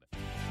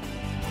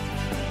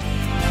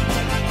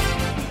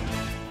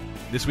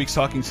This week's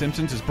Talking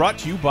Simpsons is brought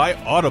to you by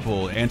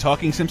Audible, and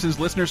Talking Simpsons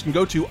listeners can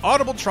go to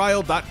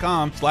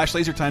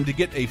audibletrial.com/lasertime to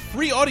get a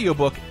free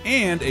audiobook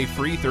and a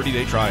free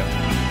 30-day trial.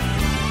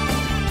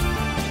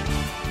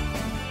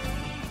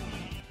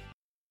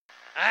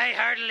 I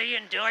heartily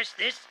endorse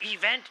this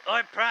event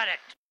or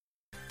product.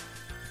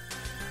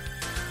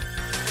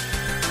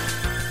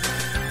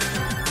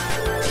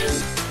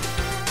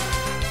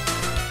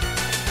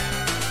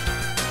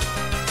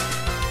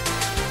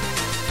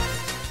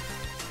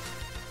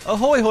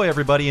 Ahoy hoy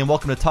everybody, and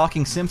welcome to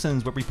Talking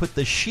Simpsons, where we put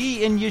the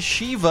she in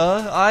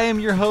yeshiva. I am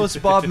your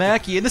host, Bob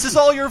Mackey, and this is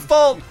all your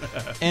fault.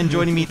 And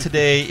joining me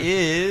today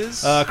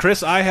is...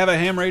 Chris, I have a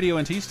ham radio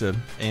and Tista.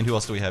 And who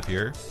else do we have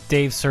here?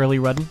 Dave Surly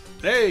Rudden.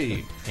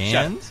 Hey!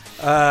 And...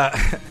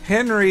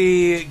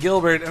 Henry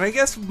Gilbert, and I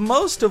guess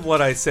most of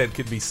what I said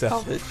could be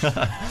salvaged.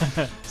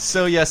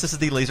 So yes, this is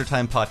the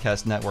LaserTime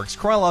Podcast Network's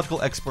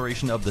chronological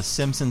exploration of The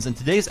Simpsons, and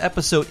today's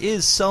episode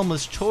is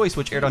Selma's Choice,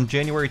 which aired on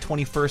January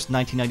 21st,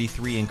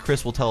 1993, and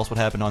Chris will tell us what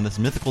happened on this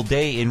mythical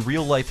day in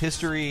real-life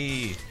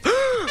history.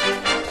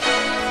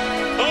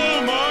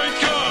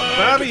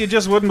 Bobby, you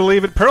just wouldn't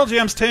believe it. Pearl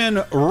Jam's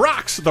 10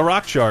 rocks the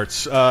rock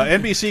charts.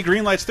 NBC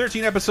greenlights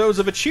 13 episodes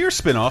of a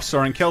Cheers spinoff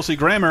starring Kelsey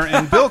Grammer,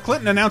 and Bill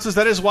Clinton announces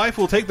that his wife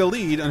will take the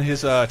lead on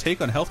his take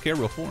on healthcare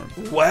reform.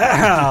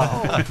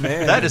 Wow,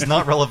 man. That is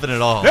not relevant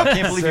at all. I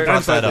can't believe you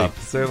brought that up.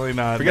 Certainly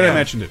not. Forget I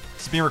mentioned it.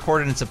 It's being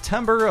recorded in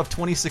September of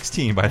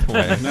 2016, by the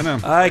way. No.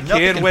 I can't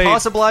Nothing wait. can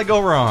possibly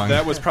go wrong.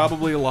 That was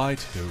probably a lie,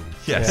 too.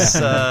 Yes.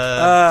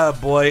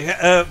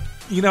 Boy.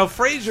 You know,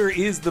 Frasier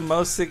is the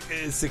most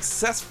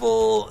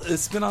successful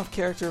spin-off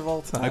character of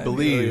all time. I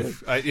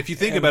believe. If you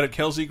think about it,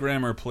 Kelsey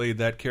Grammer played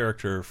that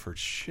character for,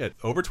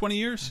 over 20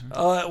 years?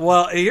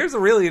 Well, here's a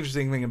really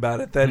interesting thing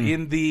about it, that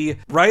in the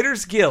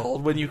Writers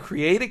Guild, when you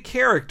create a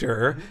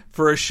character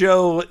for a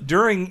show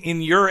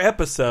in your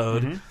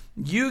episode,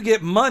 you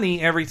get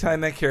money every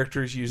time that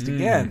character is used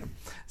again.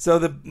 So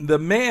the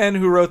man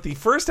who wrote the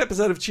first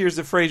episode of Cheers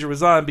that Frasier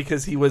was on,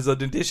 because he was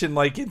an addition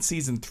like in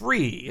season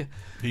 3.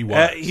 He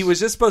was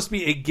just supposed to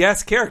be a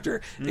guest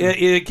character.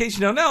 In case you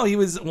don't know, he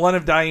was one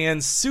of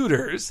Diane's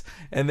suitors,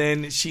 and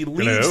then she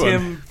leaves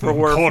him for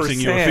courting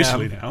Sam. you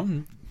officially now.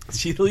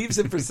 She leaves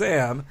him for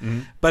Sam,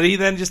 but he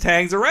then just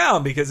hangs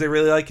around because they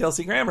really like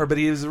Kelsey Grammer. But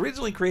he was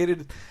originally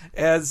created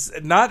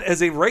not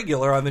as a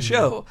regular on the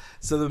show.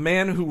 So the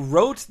man who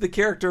wrote the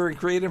character and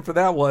created him for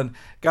that one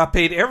got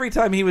paid every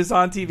time he was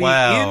on TV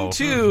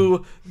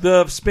into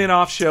the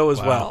spin-off show as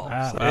well.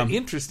 Wow. So an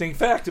interesting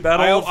fact about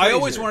I Frasier.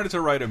 always wanted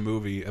to write a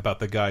movie about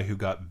the guy who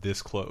got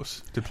this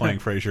close to playing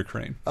Frasier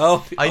Crane.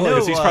 I know.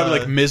 Because he's probably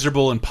like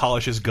miserable and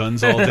polishes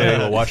guns all day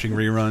while watching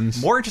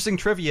reruns. More interesting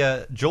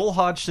trivia, Joel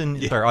Hodgson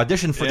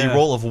auditioned for the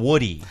role of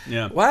Woody.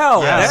 Yeah. Wow,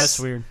 That's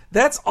weird.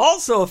 That's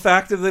also a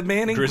fact of the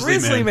man in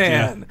Grizzly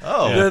Man. Yeah.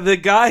 Oh, the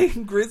guy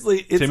in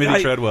Grizzly.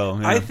 Timothy Treadwell.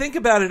 Yeah. I think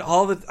about it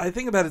I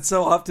think about it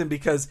so often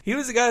because he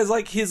was a guy who's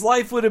like his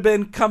life would have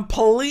been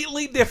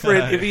completely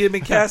different if he had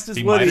been cast as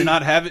he Woody. might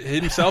not have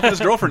himself and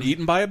his girlfriend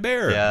eaten by a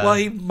bear. Yeah. Well,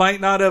 he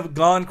might not have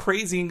gone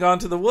crazy and gone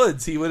to the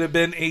woods. He would have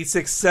been a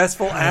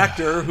successful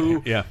actor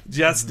who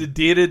just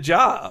did a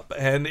job,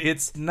 and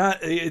it's Rather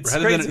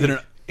crazy. than an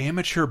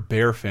amateur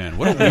bear fan.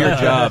 What a weird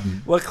job.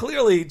 Well,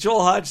 clearly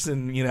Joel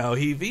Hodgson,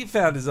 he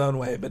found his own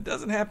way, but it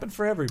doesn't happen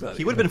for everybody.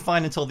 he would have been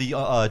fine until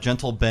the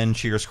Gentle Ben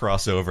Cheers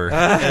crossover.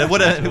 And it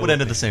would have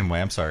ended the same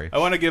way. I'm sorry. I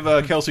want to give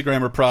Kelsey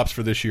Grammer props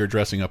for this year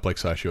dressing up like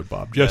Sideshow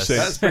Bob. Just saying.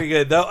 That's pretty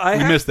good, though.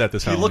 We missed that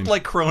this He Halloween. looked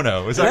like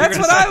Chrono. Is that That's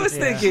what what you're I was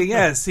thinking.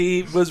 Yes,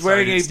 he was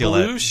wearing a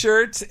blue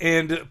shirt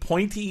and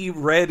pointy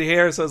red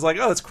hair, so I was like,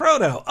 "Oh, it's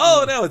Chrono."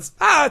 Oh no, it's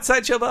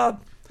Sideshow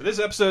Bob. This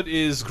episode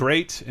is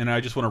great, and I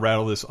just want to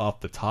rattle this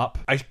off the top.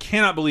 I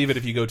cannot believe it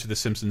if you go to the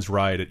Simpsons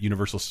ride at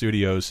Universal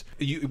Studios.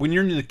 When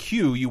you're in the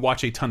queue, you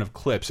watch a ton of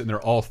clips, and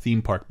they're all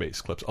theme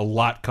park-based clips. A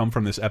lot come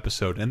from this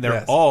episode, and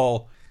they're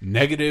all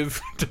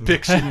negative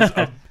depictions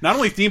of not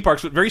only theme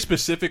parks, but very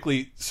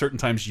specifically certain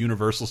times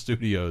Universal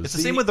Studios. It's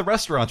the same with the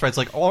restaurants, right? It's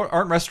like,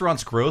 aren't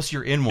restaurants gross?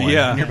 You're in one,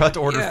 Yeah. and you're about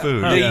to order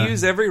food. They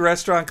use every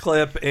restaurant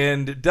clip,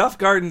 and Duff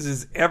Gardens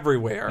is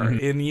everywhere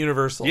in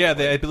Universal. Yeah,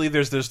 I believe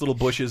there's little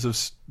bushes of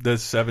the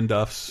Seven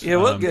Duffs. Yeah,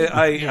 well,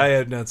 I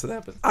have notes of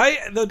that, but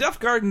the Duff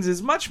Gardens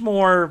is much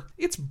more.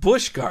 It's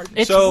Busch Gardens.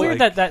 It's weird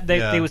that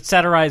they would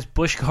satirize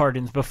Busch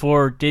Gardens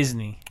before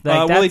Disney.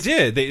 Well, they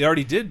did. They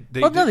already did.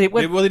 They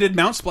did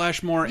Mount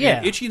Splashmore. Yeah.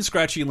 And Itchy and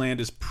Scratchy Land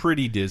is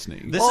pretty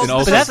Disney.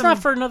 But that's not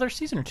for another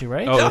season or two,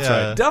 right? Oh, that's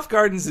right. Duff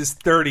Gardens is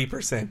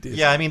 30% Disney.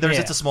 Yeah, I mean, there's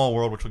It's a Small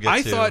World, which we'll get to.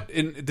 I thought,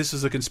 and this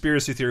is a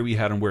conspiracy theory we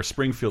had on where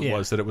Springfield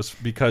was, that it was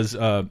because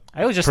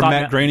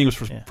Matt Groening was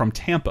from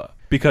Tampa.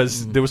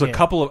 Because there was a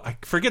couple of, I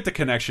forget the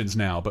connections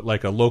now, but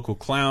like a local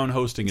clown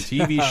hosting a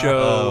TV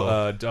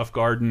show, Duff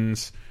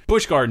Gardens.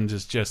 Busch Gardens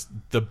is just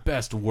the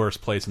best,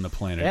 worst place on the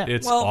planet. Yeah.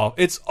 It's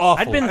awful.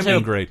 I'd been to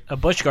great. a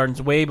Busch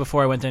Gardens way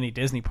before I went to any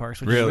Disney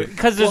parks. Really?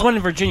 Because there's one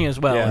in Virginia as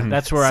well. And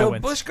that's where I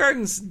went. So Busch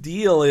Gardens'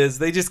 deal is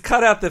they just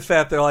cut out the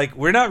fat. They're like,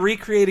 we're not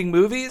recreating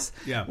movies.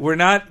 Yeah. We're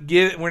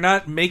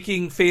not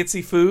making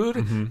fancy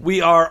food.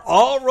 We are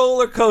all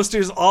roller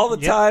coasters all the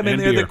time, and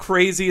they're beer. the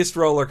craziest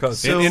roller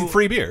coasters. And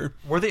free beer.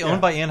 Were they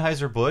owned by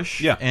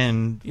Anheuser-Busch? Yeah.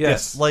 And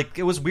Yes. like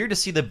it was weird to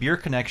see the beer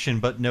connection,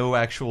 but no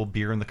actual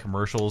beer in the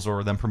commercials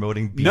or them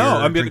promoting beer. No,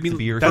 I mean, drink the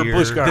beer that here.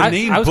 Busch Gardens. The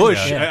name I was Busch,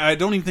 gonna- yeah. I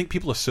don't even think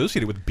people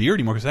associate it with beer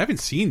anymore because I haven't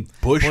seen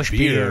Busch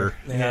beer.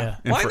 Yeah.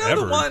 in Well, I know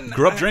forever. the one.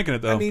 Grew up drinking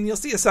it though. I mean, you'll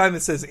see a sign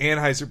that says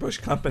Anheuser-Busch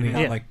Company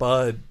on like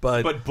Bud.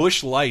 But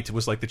Busch Light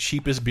was like the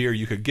cheapest beer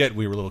you could get.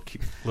 We were little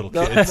kids. No,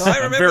 I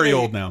remember I'm very they,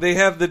 old now. They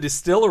have the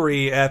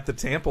distillery at the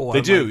Tampa one.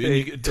 They do, like and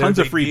you get tons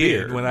of free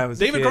beer. When I was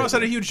a David kid. Cross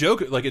had a huge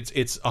joke. Like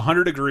it's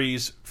 100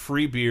 degrees,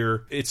 free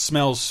beer. It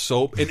smells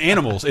so. And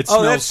animals, it Oh,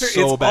 smells that's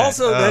true. so It's bad.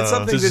 also that's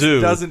something It's a this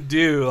zoo. doesn't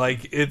do.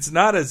 Like it's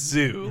not a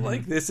zoo.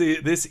 Like this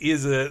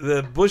is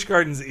the Busch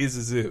Gardens is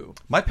a zoo.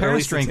 My Or at parents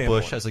least the drank Tampa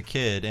Busch one. as a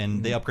kid,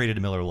 and they upgraded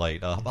to Miller Lite,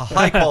 a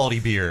high quality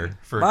beer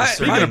for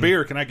Speaking discerning of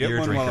beer, can I get beer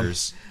one while I'm-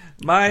 drinkers.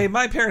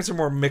 My parents are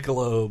more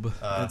Michelob.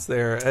 That's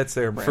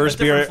their brand. First Different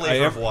beer I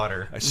flavor of ever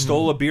water. I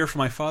stole a beer from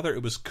my father.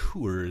 It was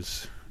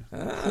Coors.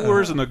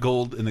 Coors in the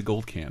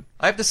gold can.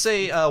 I have to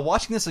say,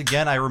 watching this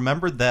again, I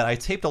remembered that I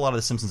taped a lot of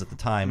The Simpsons at the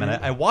time, and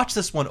I watched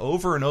this one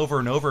over and over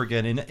and over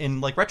again.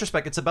 In like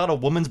retrospect, it's about a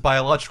woman's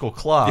biological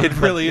clock. It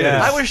really is.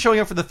 I was showing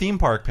up for the theme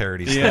park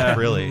parodies. Yeah,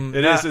 really.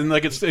 It is, and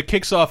like it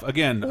kicks off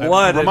again.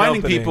 What I'm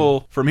reminding an opening.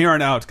 people from here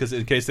on out, because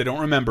in case they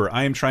don't remember,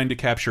 I am trying to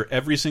capture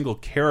every single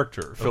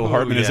character Phil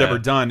Hartman has yeah. ever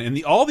done,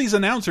 and all these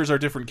announcers are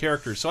different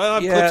characters. So I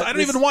have clips I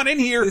don't even want in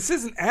here. This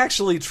isn't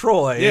actually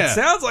Troy. Yeah. It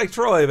sounds like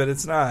Troy, but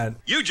it's not.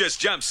 You just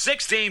jumped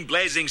 16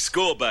 blazing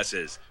school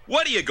buses.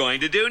 What are you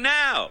going to do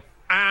now?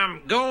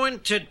 I'm going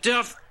to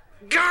Duff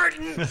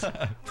Gardens.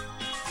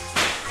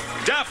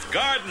 Duff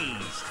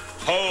Gardens,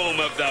 home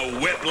of the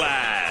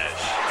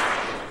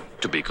Whiplash.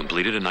 To be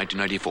completed in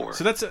 1994.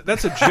 So that's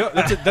a joke.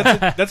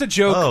 That's a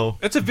joke. Oh.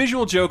 That's a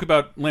visual joke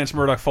about Lance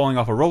Murdoch falling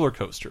off a roller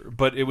coaster.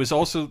 But it was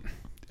also.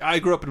 I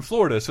grew up in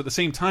Florida, so at the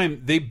same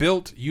time, they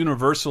built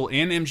Universal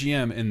and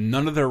MGM, and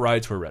none of their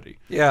rides were ready.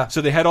 Yeah. So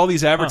they had all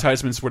these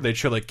advertisements where they'd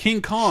show, like,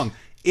 King Kong.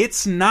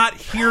 It's not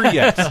here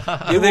yet.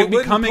 It will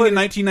be coming in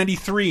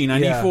 1993,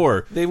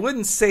 94. They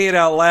wouldn't say it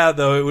out loud,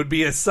 though. It would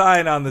be a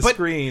sign on the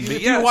screen. But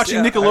If you're watching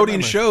I Nickelodeon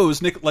remember.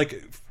 shows,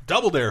 like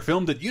Double Dare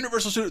filmed at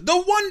Universal Studios,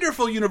 the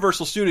wonderful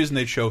Universal Studios, and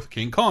they'd show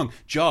King Kong.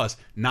 Jaws,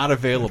 not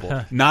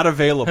available. Not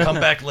available. Come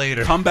back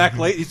later. Come back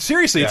late.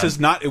 Seriously, it says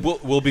not. It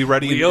will be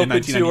ready We in opened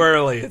 1990. too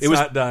early. It's it was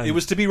not done. It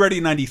was to be ready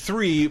in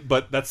 93,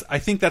 but I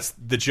think that's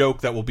the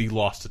joke that will be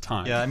lost to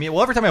time. Yeah, I mean,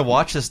 well, every time I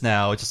watch this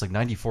now, it's just like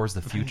 94 is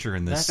the future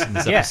in this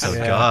Yes. episode.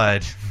 Yeah.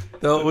 God.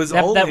 Though it was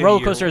That only a roller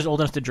year. coaster is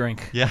old enough to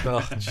drink. Yeah.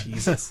 Oh,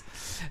 Jesus.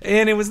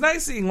 And it was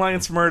nice seeing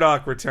Lance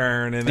Murdoch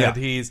return, and that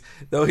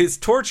though his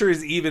torture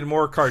is even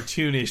more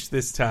cartoonish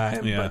this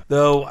time. Yeah. But,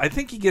 though I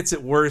think he gets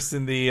it worse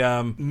in the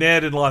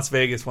Ned in Las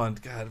Vegas one.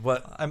 God,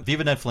 what?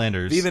 Viva Ned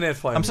Flanders. Viva Ned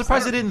Flanders. I'm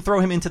surprised they didn't throw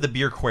him into the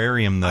beer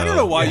aquarium, though. I don't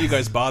know why you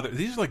guys bother.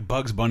 These are like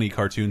Bugs Bunny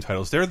cartoon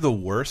titles. They're the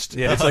worst.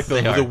 Yeah. It's like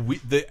They are.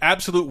 the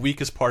absolute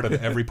weakest part of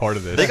every part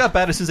of this. They got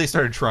bad as soon as they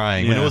started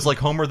trying. When Yeah. it was like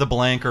Homer the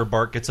blank or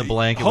Bart gets a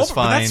blank, it Homer, was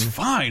fine. That's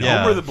fine.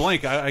 Yeah. Homer the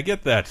blank. I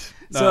get that.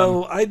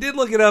 So I did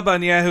look it up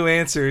on Yahoo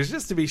Answers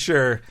just to be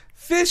sure.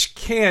 Fish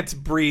can't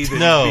breathe in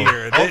No.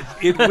 beer.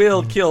 It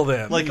will kill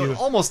them. like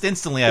almost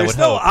instantly, I There's would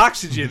no hope.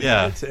 oxygen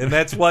Yeah. in it, and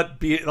that's what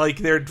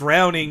they're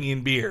drowning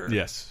in beer.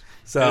 yes.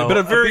 So, but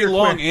a very beer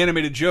long quar-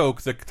 animated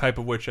joke, the type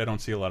of which I don't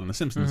see a lot on The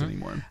Simpsons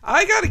anymore.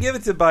 I got to give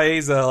it to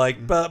Baeza.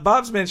 Like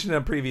Bob's mentioned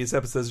in previous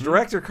episodes,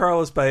 director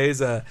Carlos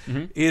Baeza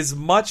is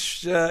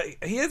much.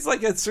 He has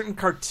like a certain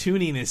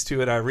cartooniness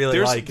to it. I really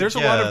like. There's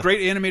a lot of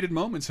great animated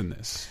moments in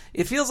this.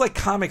 It feels like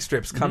comic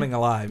strips coming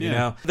alive, you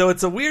know? Though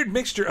it's a weird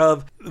mixture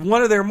of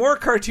one of their more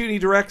cartoony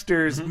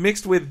directors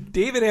mixed with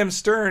David M.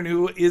 Stern,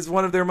 who is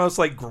one of their most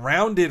like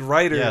grounded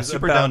writers. Yeah,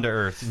 super about- down to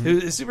earth. Who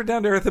is super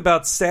down to earth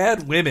about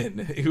sad women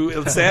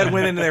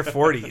in their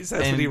 40s.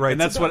 That's what he writes.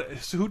 And that's about. what.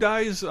 So who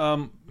dies?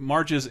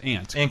 Marge's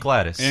aunt. Aunt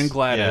Gladys. Aunt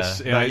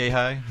Gladys. Yeah. And Yay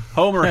high.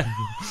 Homer.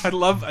 I'd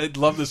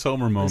love this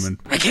Homer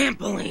moment. I can't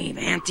believe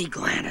Auntie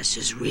Gladys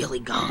is really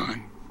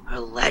gone. Her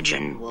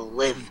legend will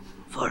live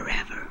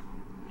forever.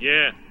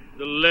 Yeah,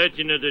 the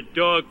legend of the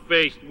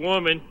dog-faced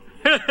woman.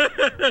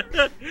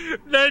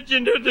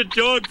 Legend of the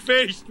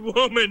dog-faced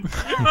woman.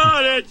 Oh,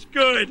 that's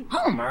good.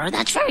 Homer,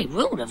 that's very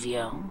rude of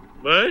you.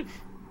 What?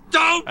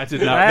 Don't! I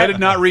did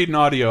not read an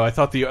audio. I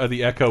thought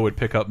the echo would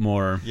pick up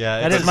more. Yeah,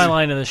 That is my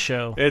line of the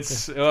show.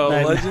 It's Legend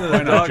of the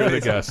why not? You're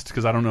the Dog-Faced. guest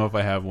because I don't know if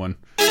I have one.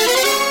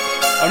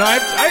 Oh no, I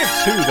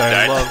have two that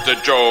I love the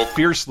joke.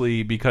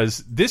 fiercely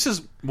because this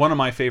is one of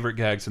my favorite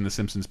gags in The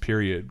Simpsons.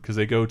 Period. Because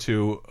they go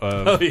to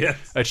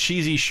a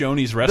cheesy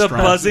Shoney's the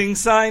restaurant, Buzzing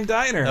Sign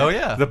Diner. Oh,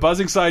 yeah. the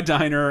Buzzing Side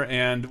Diner,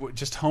 and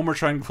just Homer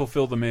trying to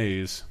fulfill the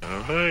maze. All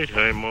right,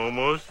 I'm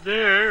almost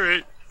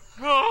there.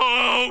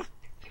 Oh!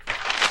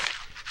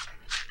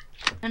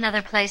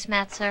 Another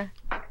placemat, sir.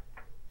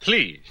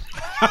 Please.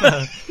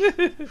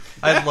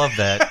 I love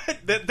that.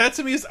 That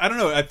to me is, I don't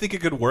know, I think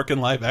it could work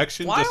in live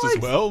action as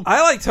well.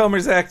 I liked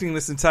Homer's acting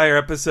this entire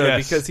episode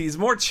because he's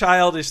more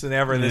childish than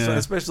ever in this one,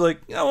 especially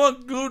like, I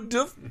want to go to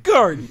Duff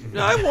Garden.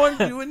 I want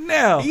to do it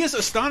now. He is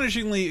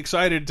astonishingly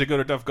excited to go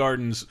to Duff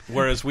Gardens,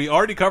 whereas we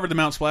already covered the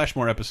Mount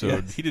Splashmore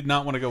episode. He did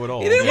not want to go at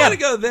all. He didn't want to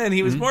go then.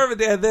 He was more of a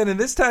dad then, and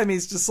this time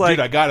he's just like...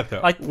 Dude, I got it, though.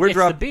 Like, We're it's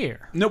the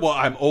beer. No, well,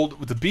 I'm old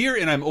with the beer,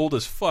 and I'm old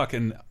as fuck,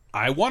 and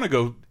I want to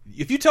go...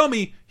 If you tell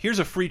me, here's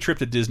a free trip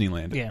to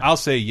Disneyland, I'll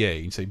say yay.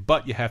 You say,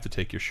 but you have to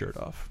take your shirt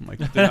off. I'm like,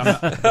 then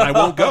I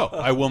won't go.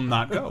 I will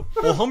not go.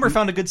 Well, Homer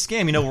found a good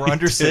scam. You know, we're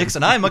under 6,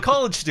 and I'm a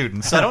college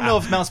student, so I don't know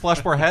if Mount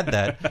Splashmore had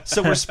that.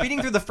 So we're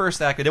speeding through the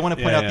first act. I did want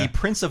to point out the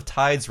Prince of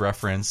Tides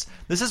reference.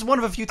 This is one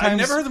of a few times... I've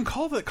never heard them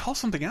call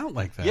something out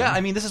like that. Yeah,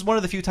 I mean, this is one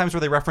of the few times where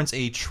they reference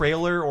a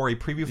trailer or a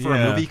preview for a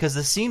movie, because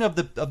the scene of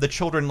the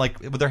children, like,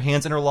 with their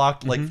hands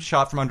interlocked, like,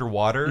 shot from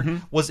underwater,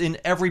 was in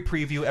every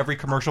preview, every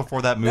commercial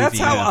for that movie. That's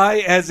how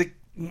I,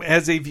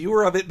 as a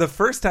viewer of it the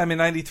first time in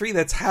 93,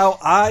 that's how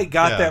I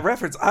got that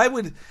reference. I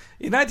would,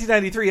 in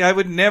 1993, I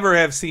would never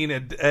have seen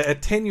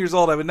at 10 years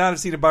old, I would not have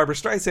seen a Barbra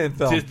Streisand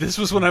film. This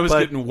was when I was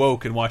getting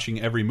woke and watching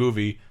every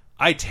movie.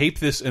 I taped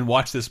this and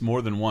watched this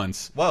more than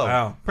once. Whoa.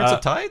 Wow. Prince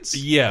of Tides?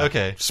 Yeah.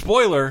 Okay.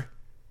 Spoiler,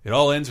 it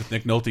all ends with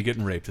Nick Nolte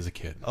getting raped as a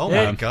kid. Oh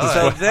my God.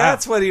 So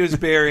that's what he was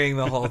burying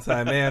the whole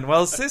time, man.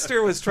 Well, his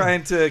sister was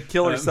trying to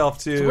kill herself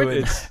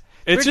too.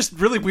 It's just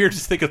really weird to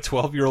think of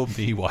 12-year-old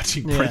me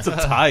watching Prince of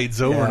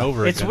Tides over and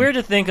over again. It's weird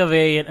to think of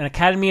an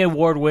Academy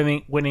Award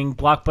winning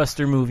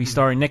blockbuster movie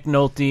starring Nick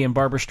Nolte and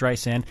Barbra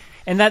Streisand,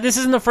 and that this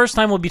isn't the first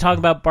time we'll be talking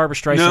about Barbra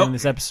Streisand in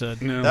this episode.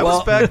 No. That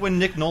was back when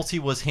Nick Nolte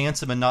was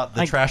handsome and not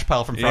the trash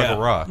pile from Fraggle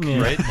Rock,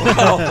 right?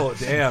 Oh,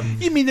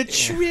 damn. You mean the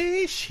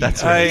trash?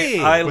 That's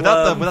right.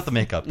 Without the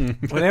makeup.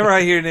 Whenever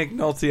I hear Nick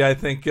Nolte, I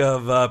think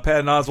of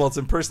Patton Oswalt's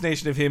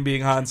impersonation of him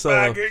being Han Solo.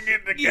 I can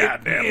get the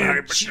goddamn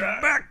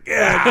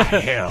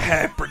hyperdrive.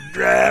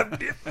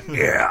 Hyperdrive.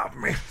 Yeah,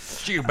 man.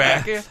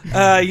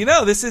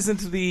 Chewbacca. This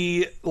isn't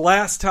the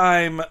last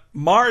time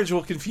Marge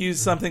will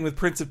confuse something with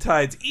Prince of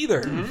Tides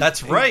either.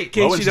 That's right. In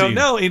case you don't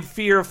know, in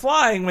Fear of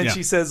Flying, when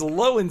she says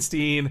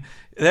Lowenstein,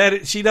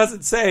 that she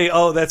doesn't say,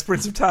 "Oh, that's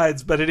Prince of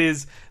Tides," but it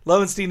is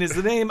Lowenstein is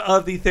the name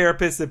of the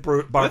therapist that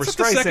Barbra Streisand. That's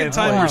the second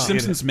time where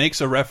Simpsons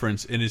makes a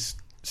reference and is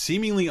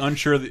seemingly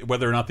unsure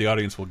whether or not the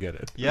audience will get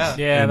it.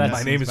 Yeah.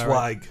 My name is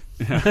Weig.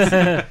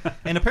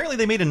 And apparently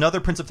they made another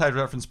Prince of Tides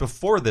reference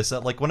before this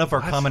that, like, one of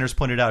our commenters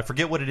pointed out. I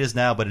forget what it is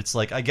now, but it's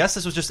like, I guess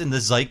this was just in the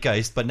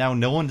zeitgeist, but now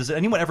no one does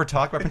anyone ever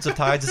talk about Prince of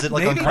Tides? Is it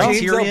like maybe on Criterion?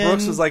 James L.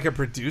 Brooks was like a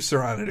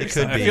producer on it. It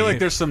could be. I feel like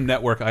there's some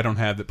network I don't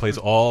have that plays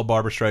all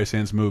Barbra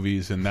Streisand's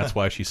movies, and that's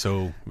why she's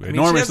so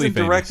enormously she hasn't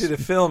directed a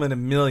film in a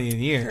million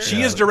years.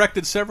 She has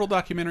directed several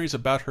documentaries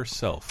about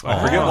herself.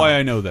 I forget why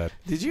I know that.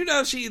 Did you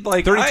know she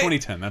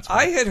 2010? That's why.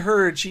 I had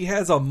heard she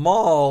has a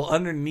mall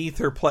underneath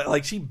her place.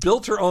 Like, she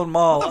built her own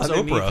mall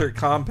underneath her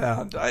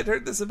compound. I'd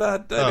heard this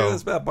about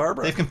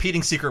Barbara. They have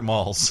competing secret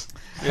malls.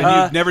 And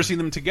you've never seen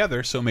them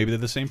together, so maybe they're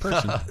the same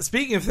person.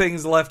 Speaking of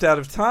things left out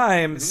of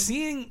time,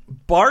 seeing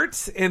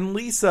Bart and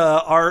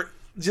Lisa are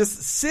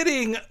just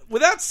sitting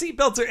without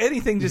seatbelts or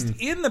anything, just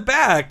in the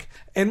back.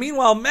 And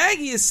meanwhile,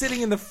 Maggie is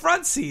sitting in the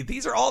front seat.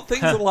 These are all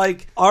things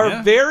that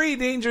are very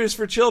dangerous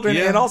for children,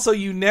 and also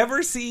you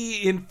never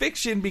see in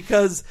fiction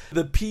because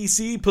the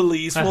PC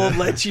police won't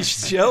let you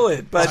show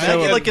it. But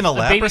Maggie, like in a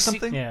lap or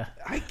something? Yeah,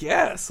 I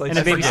guess. And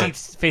a baby seat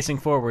facing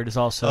forward is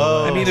also.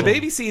 I mean, a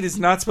baby seat is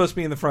not supposed to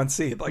be in the front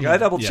seat. Like, I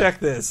double checked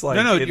this.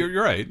 Like,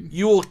 you're right.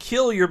 You will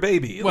kill your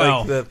baby.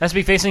 Well, has to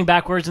be facing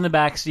backwards in the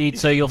back seat,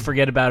 so you'll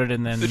forget about it.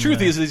 And then the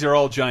truth is, these are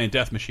all giant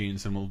death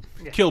machines, and will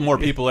kill more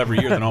people every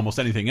year than almost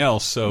anything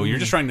else. So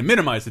you're just trying to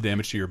minimize the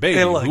damage to your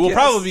baby, who will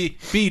probably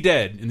be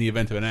dead in the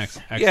event of an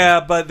accident. Yeah,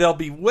 but they'll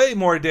be way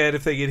more dead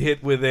if they get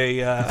hit with a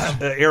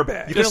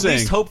airbag. You can at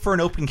least hope for an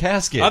open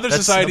casket. Other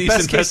societies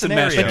invest in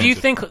mass. But do you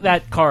think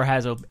that car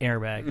has an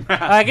airbag?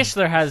 I guess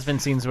there has been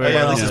scenes where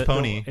at least his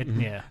pony.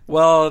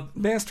 Well,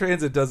 mass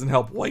transit doesn't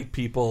help white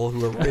people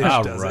who are rich.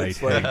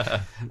 Does it? Like,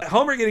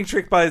 Homer getting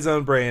tricked by his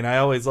own brain. I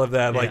always love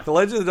that. Like the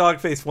Legend of the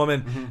Dog-Faced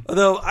Woman.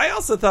 Although I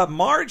also thought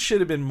Marge should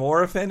have been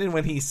more offended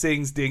when he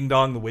sings "Ding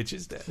Dong, the Witch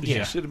is Dead."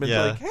 She should have been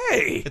like,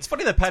 "Hey." It's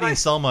funny that Patty and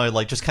Selma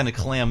just kind of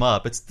clam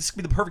up. This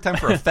could be the perfect time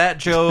for a fat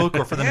joke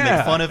or for them to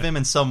make fun of him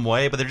in some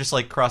way, but they're just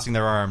like crossing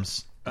their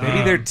arms.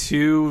 Maybe they're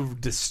too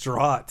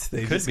distraught.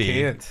 They just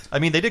can't. I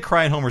mean, they did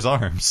cry in Homer's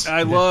arms.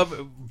 I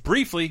love...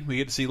 Briefly, we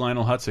get to see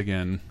Lionel Hutz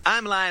again.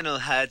 I'm Lionel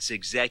Hutz,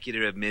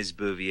 executor of Ms.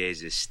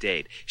 Bouvier's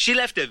estate. She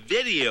left a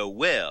video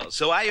will,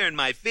 so I earn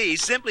my fee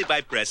simply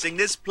by pressing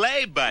this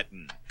play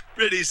button.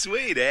 Pretty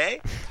sweet, eh?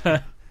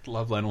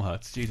 Love Lionel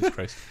Hutz. Jesus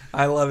Christ.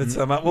 I love it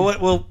so much.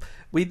 Well,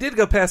 we did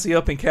go past the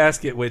open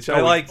casket, which I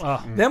liked.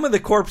 Them when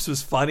the corpse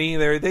was funny.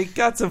 They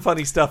got some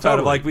funny stuff out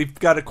of, like, we've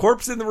got a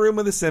corpse in the room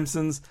with the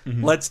Simpsons.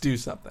 Let's do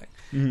something.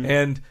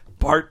 And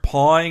Bart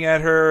pawing at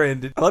her,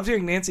 and I loved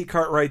hearing Nancy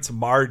Cartwright's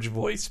Marge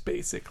voice.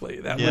 Basically,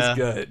 that was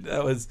good.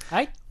 That was.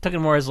 I took it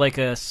more as like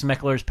a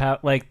Smeckler's powder,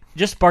 like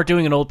just Bart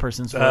doing an old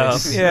person's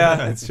voice. Yeah,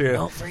 that's true.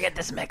 Don't forget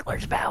the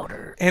Smeckler's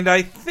powder. And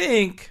I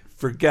think,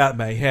 forgot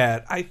my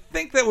hat, I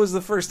think that was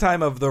the first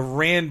time of the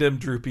random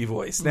droopy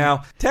voice.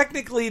 Now,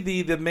 technically,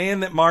 the man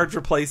that Marge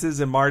replaces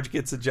and Marge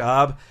gets a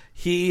job,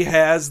 he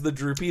has the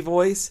droopy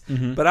voice.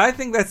 But I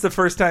think that's the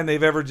first time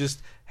they've ever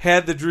just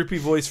had the droopy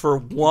voice for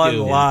one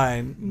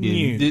line.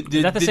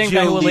 Is that the same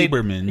guy who will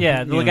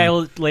the guy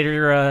will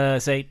later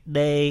say,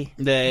 they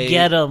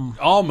get him.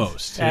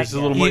 Almost. It's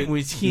a little more, It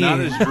was him. not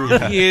as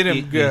droopy. Get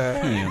him,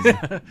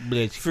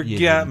 guys.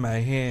 Forgot my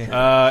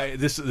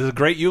hand. This is a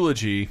great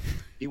eulogy.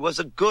 He was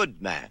a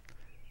good man.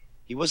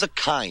 He was a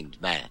kind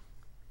man.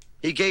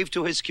 He gave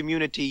to his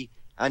community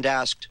and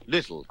asked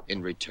little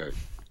in return.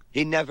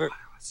 He never...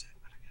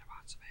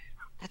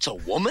 That's a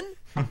woman?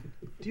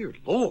 Dear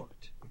Lord.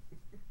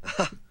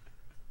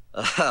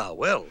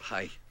 Well,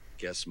 I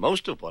guess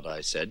most of what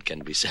I said can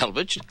be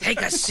salvaged.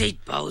 Take a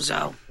seat,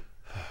 bozo.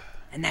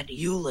 And that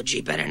eulogy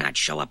better not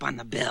show up on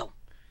the bill.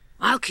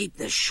 I'll keep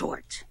this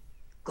short.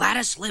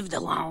 Gladys lived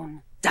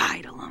alone,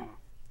 died alone.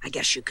 I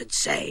guess you could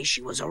say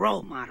she was a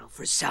role model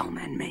for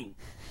Selma and me.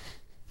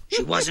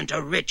 She wasn't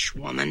a rich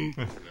woman.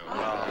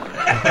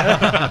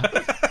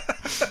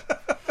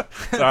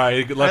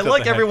 Sorry, I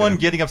like everyone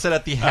getting upset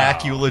at the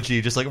hack eulogy.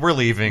 Just like, we're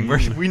leaving.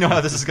 We know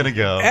how this is going to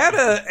go.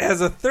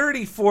 As a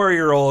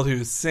 34-year-old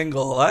who's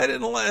single, I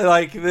didn't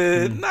like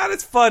the. Not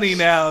as funny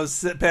now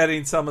as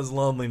patting someone's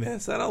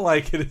loneliness. I don't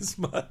like it as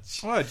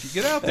much. What? You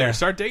get out there,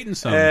 start dating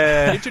someone.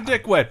 Get your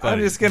dick wet, buddy. I'm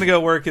just gonna go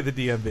work at the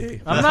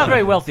DMV. I'm not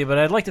very wealthy, but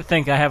I'd like to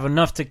think I have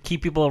enough to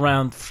keep people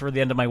around for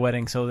the end of my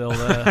wedding. So they'll.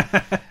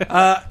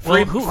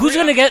 Who's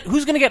gonna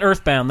get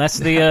Earthbound? That's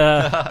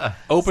the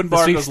open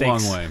bar goes a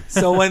long way.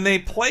 So when they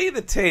play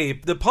the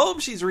tape, the poem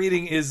she's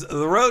reading is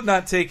 "The Road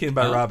Not Taken"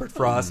 by Robert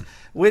Frost,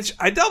 which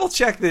I double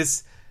checked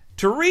this.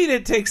 To read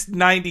it takes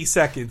 90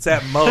 seconds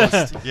at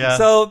most. Yeah.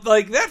 So,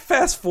 like, that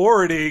fast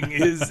forwarding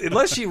is,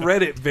 unless she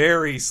read it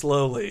very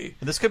slowly.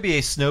 This could be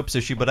a Snopes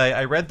issue, but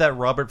I read that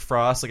Robert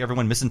Frost, like,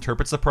 everyone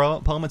misinterprets the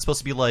poem. It's supposed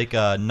to be, like,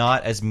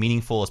 not as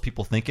meaningful as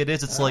people think it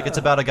is. It's like, it's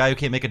about a guy who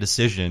can't make a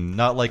decision,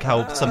 not like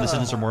how some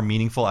decisions are more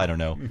meaningful. I don't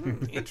know.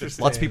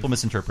 Interesting. Lots of people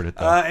misinterpret it,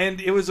 though. And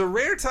it was a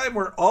rare time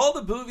where all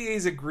the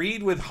Bouviers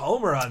agreed with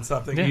Homer on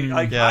something.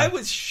 I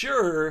was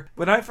sure,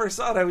 when I first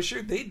saw it, I was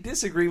sure they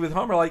disagree with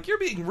Homer. Like, you're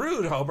being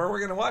rude, Homer. We're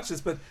going to watch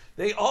this, but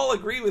they all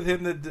agree with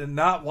him to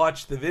not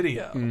watch the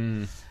video.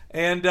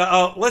 And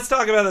let's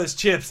talk about those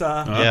chips,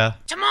 huh? Yeah.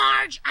 To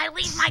Marge, I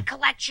leave my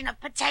collection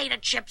of potato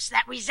chips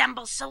that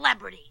resemble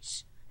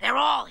celebrities. They're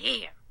all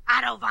here.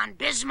 Otto von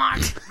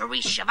Bismarck,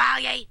 Maurice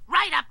Chevalier,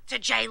 right up to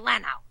Jay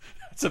Leno.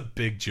 That's a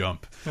big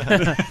jump.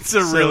 It's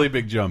a really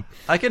big jump.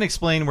 I can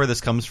explain where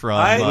this comes from.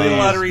 I did a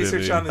lot of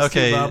research on this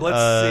too, Bob. Let's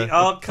see.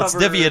 I'll cover. Let's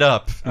divvy it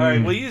up. All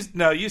right. Well,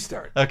 you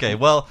start. Okay.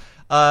 Well,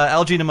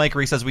 Al Jean and Mike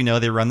Reese, as we know,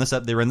 they run this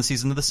up. They run the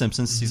season of The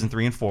Simpsons, season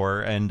 3 and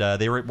 4, and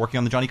they were working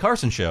on the Johnny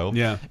Carson show.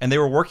 Yeah, and they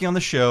were working on the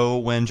show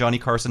when Johnny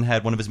Carson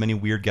had one of his many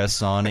weird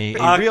guests on a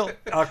real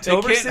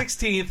October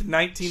 16th,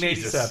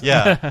 1987.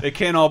 Yeah, they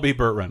can't all be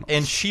Burt Reynolds.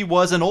 And she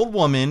was an old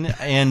woman,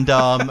 and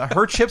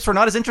her chips were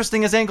not as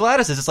interesting as Aunt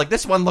Gladys's. It's like,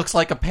 this one looks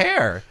like a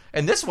pear,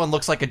 and this one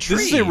looks like a tree.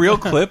 This is a real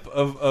clip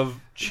of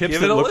chips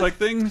that look like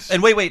things.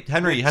 And wait,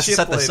 Henry has to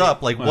set this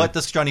up. Like, Wow. What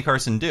does Johnny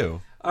Carson do?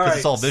 All right,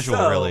 it's all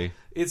visual, really.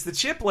 It's the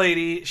chip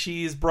lady.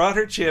 She's brought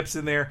her chips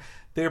in there.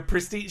 They're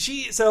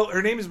prestige. So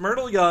her name is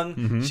Myrtle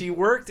Young. She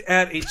worked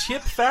at a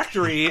chip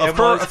factory. Of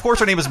course,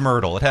 her name is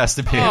Myrtle. It has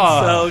to be.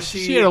 So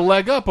she had a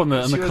leg up on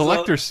the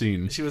collector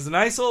scene. She was a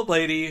nice old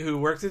lady who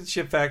worked at the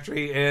chip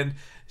factory, and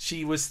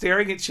she was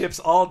staring at chips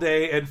all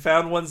day and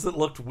found ones that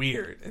looked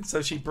weird. And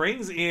so she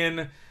brings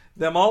in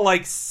them all,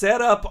 like,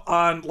 set up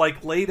on,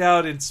 like, laid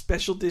out in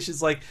special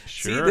dishes. Like,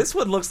 see, this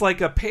one looks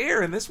like a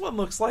pear, and this one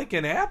looks like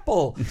an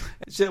apple.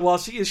 While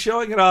she is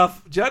showing it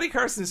off, Johnny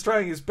Carson is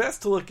trying his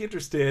best to look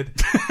interested,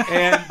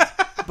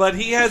 but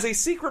he has a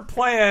secret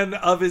plan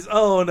of his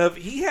own.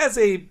 He has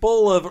a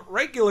bowl of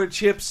regular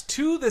chips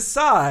to the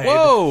side.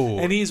 Whoa!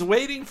 And he's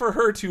waiting for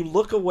her to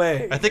look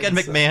away. I think Ed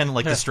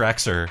McMahon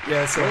distracts her.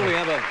 Yeah. So well,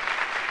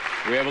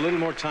 we have a little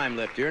more time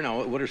left here.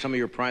 Now, what are some of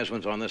your prize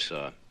ones on this?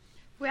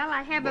 Well,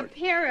 I have a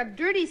pair of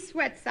dirty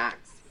sweat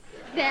socks.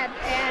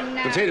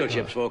 Potato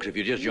chips, folks, if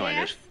you just joined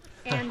us.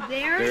 And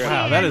there.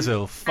 Wow, that is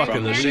a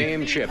fucking the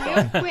same chip.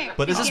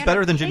 But is this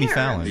better than Jimmy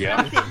Fallon?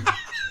 Yeah.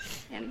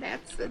 And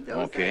that's those.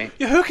 Okay.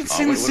 Yeah, who can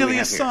sing the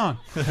silliest song?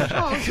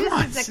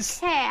 This is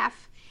a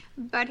calf,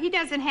 but he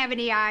doesn't have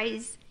any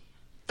eyes.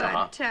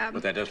 But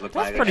but that does look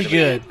that's like pretty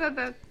good.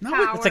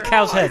 No, it's a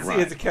cow's head.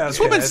 It's a cow's this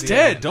woman's head,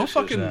 dead. yeah. Don't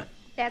fucking.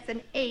 That's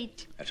an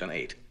 8. That's an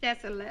 8.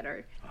 That's a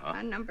letter.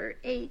 Number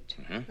 8.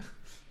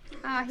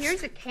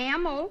 Here's a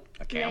camel.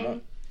 A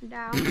camel.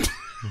 Down.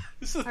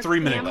 This is a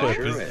 3-minute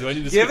clip. Do I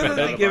need to give skip it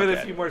ahead? give it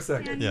a few more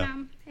seconds.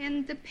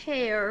 And the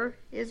pear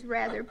is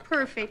rather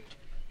perfect.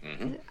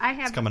 I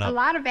have coming a up.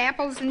 lot of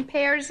apples and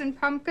pears and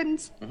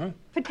pumpkins.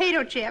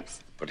 Potato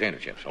chips. Potato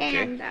chips, okay.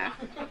 And,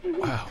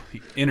 Wow,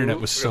 the internet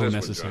was so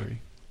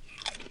necessary.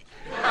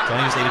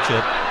 Johnny just ate a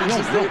chip.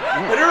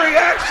 But her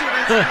reaction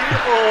is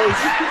beautiful.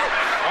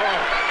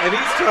 And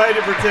he's trying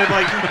to pretend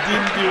like he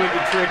didn't do it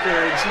to trick her,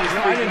 and she's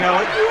freaking out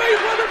like, you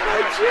ate one of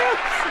my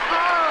chips.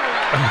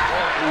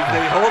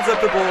 He holds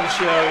up the bowl to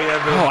show.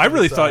 Oh, I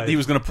really thought he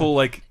was going to pull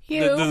like the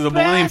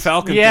Millennium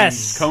Falcon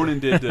Yes. thing Conan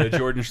did to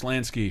Jordan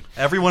Schlansky.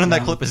 Everyone in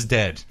that clip is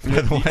dead,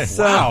 by the way.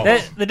 So,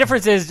 The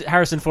difference is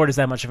Harrison Ford is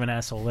that much of an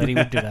asshole that he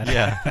would do that.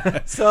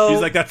 Yeah. so He's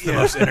like, that's the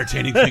most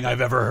entertaining thing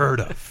I've ever heard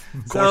of.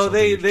 So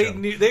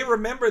they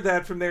remember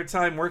that from their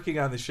time working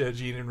on the show,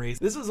 Gene and Reese.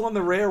 This was one of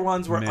the rare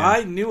ones where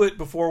I knew it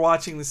before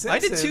watching The I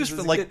Simpsons. did too. as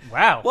a Like, kid.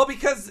 wow. Well,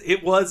 because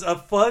it was a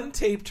fun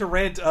tape to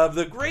rent of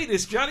the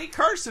greatest Johnny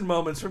Carson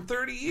moments from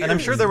 30 years. and I'm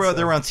sure they were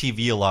on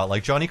TV a lot,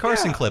 like Johnny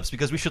Carson clips,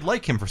 because we should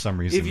like him for some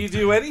reason. If you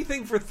do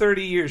anything for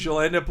 30 years, you'll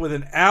end up with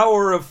an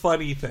hour of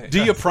funny things.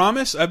 Do you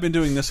promise? I've been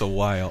doing this a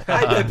while.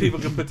 I bet people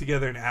can put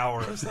together an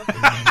hour of something.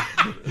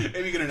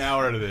 Maybe get an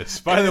hour out of this.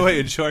 By the way,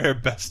 enjoy our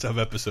best of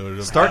episode.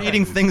 Of Start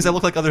eating things that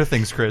look like other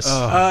things, Chris.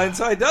 And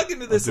so I dug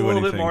into this a do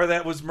little bit anything. more.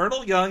 That was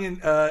Myrtle Young,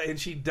 and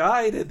she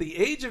died at the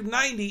age of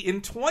 90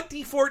 in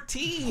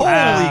 2014. Holy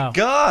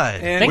God!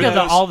 And Think of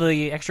those- all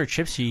the extra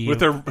chips she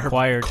with her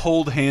acquired.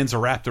 cold hands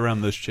wrapped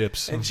around those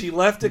chips. And she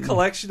left a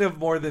collection of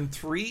more than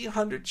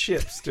 300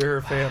 chips to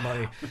her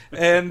family.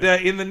 And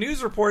in the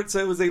news report, so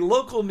it was a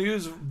local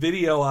news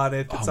video on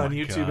it that's on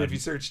YouTube if you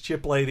search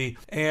Chip Lady.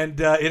 And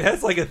it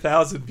has like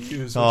 1,000 views,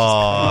 which is kind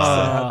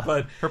of sad.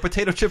 But her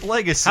potato chip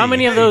legacy. How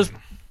many of those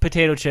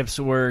potato chips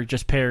were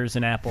just pears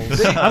and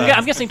apples?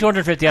 I'm guessing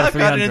 250 out of I've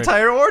got 300. an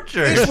entire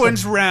orchard. This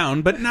one's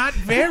round, but not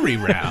very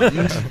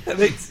round.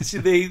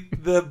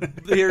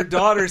 their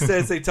daughter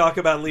says they talk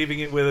about leaving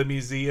it with a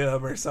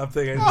museum or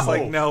something. And it's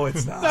like, no,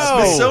 it's not.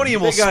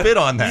 Smithsonian will spit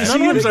on that.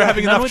 Museums are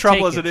having none enough would trouble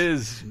take as it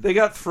is. They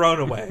got thrown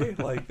away.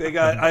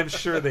 I'm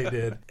sure they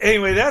did.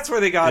 Anyway, that's where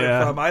they got it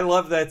from. I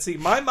love that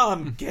scene. My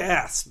mom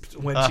gasped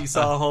when she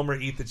saw Homer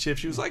eat the chip.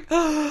 She was like,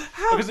 oh,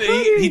 how Because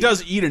could he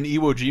does eat an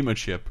Iwo Jima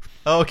chip.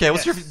 Oh, okay.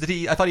 What's your?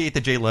 I thought he ate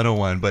the Jay Leno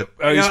one, but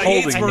He's he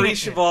holding eats it. Marie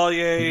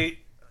Chevalier,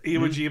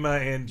 Iwo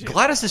Jima, and Jim.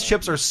 Gladys's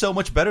chips are so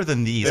much better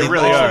than these. They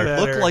really all are.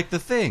 look like the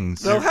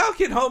things. So how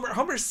can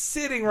Homer's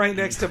sitting right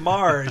next to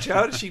Marge.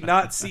 How did she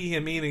not see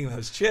him eating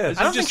those chips?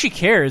 I don't think she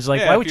cares.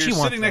 Like, why would if she you're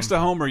want sitting them? next to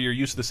Homer, you're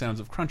used to the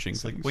sounds of crunching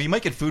things. Well, you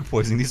might get food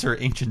poisoning. These are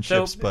ancient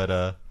chips,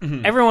 but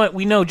Everyone,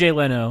 we know Jay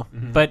Leno,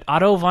 but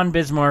Otto von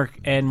Bismarck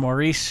and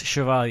Maurice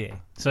Chevalier.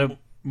 So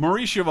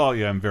Maurice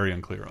Chevalier, I'm very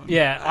unclear on.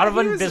 yeah, Otto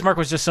von Bismarck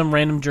was just some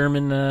random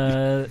German.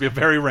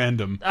 Very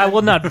random.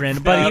 Well, not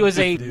random, but he was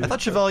a. I thought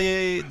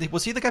Chevalier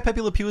was he the guy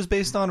Pepe Le Pew was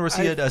based on, or was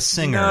he a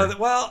singer? No,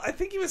 well, I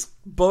think he was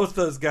both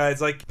those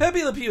guys. Like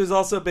Pepe Le Pew is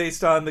also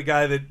based on the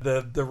guy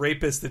that the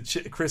rapist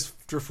that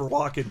Christopher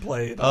Walken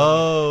played.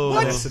 Oh,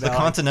 What? the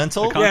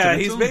Continental. Yeah,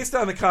 he's based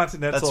on the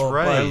Continental. That's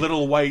right. A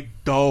little white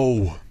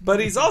dough. But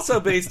he's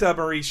also based on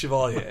Maurice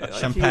Chevalier.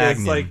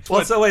 Champagne.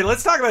 So wait,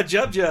 let's talk about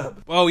Jub Jub.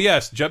 Oh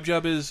yes, Jub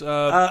Jub is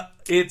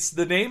It's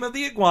the name of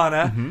the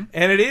iguana,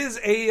 and it is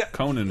a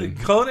Conan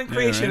creation.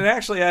 Yeah, right. And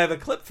actually, I have a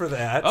clip for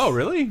that. Oh,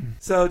 really?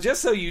 So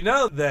just so you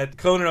know that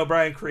Conan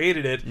O'Brien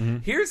created it,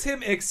 here's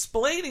him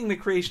explaining the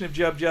creation of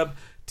Jub Jub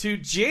to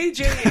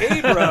J.J.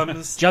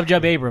 Abrams. Jub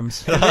Jub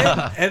Abrams.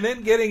 and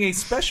then getting a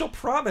special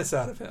promise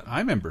out of him. I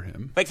remember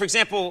him. Like, for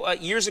example,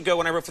 years ago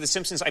when I wrote for The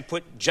Simpsons, I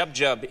put Jub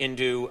Jub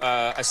into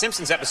a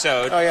Simpsons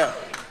episode. Oh, yeah.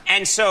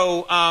 And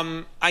so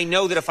I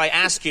know that if I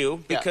ask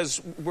you,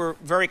 because we're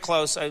very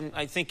close,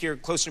 I think you're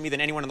closer to me than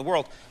anyone in the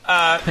world,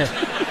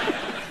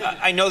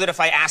 I know that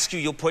if I ask you,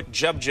 you'll put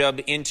Jub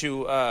Jub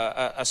into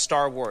a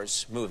Star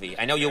Wars movie.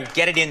 I know you'll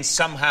get it in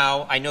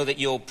somehow. I know that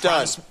you'll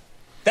promise.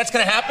 That's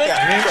going to happen?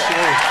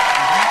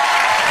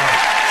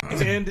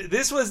 And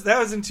that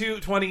was in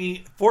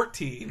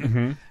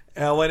 2014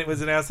 when it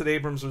was announced that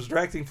Abrams was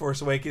directing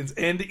Force Awakens,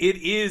 and it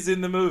is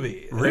in the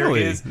movie.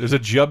 Really? There's a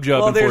Jub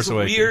Jub in Force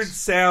Awakens. There's weird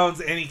sounds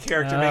any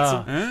character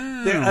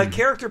makes. A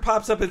character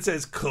pops up and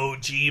says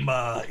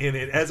Kojima in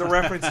it as a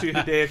reference to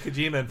Hideo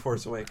Kojima in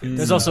Force Awakens.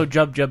 There's also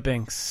Jub Jub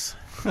Binks.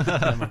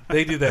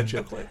 They do that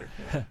joke later.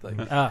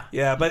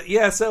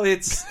 So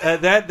it's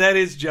that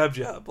is Jub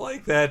Jub.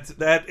 Like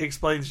that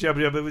explains Jub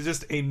Jub. It was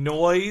just a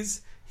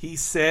noise he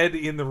said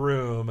in the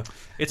room.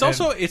 It's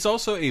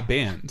also a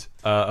band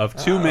of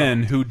two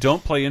men who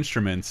don't play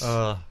instruments. You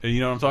know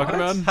what I'm talking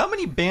about? How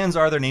many bands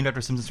are there named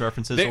after Simpsons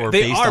references They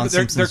based are, on but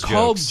they're Simpsons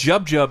called jokes?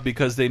 Jub Jub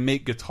because they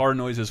make guitar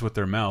noises with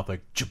their mouth,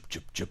 like Jub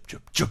Jub Jub Jub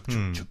Jub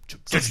Jub Jub Jub.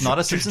 So it's not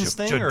a Simpsons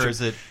thing, or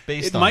is it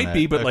based on It might that?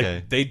 be, but Okay.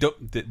 like they don't.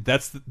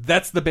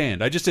 That's the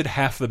band. I just did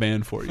half the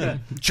band for you.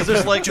 Because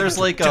there's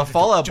like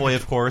Fallout Boy,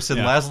 of course,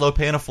 and Laszlo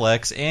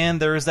Panaflex, and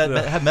there's that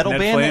metal Ned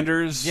band.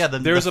 Flanders. Yeah,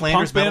 there's the a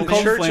punk Flanders band metal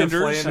called band.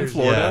 Flanders. in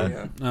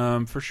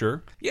Florida, for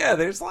sure. Yeah,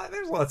 there's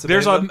lots of.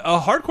 There's a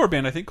hardcore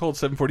band I think called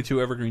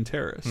 742 Evergreen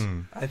Terrace.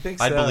 I think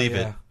so. I believe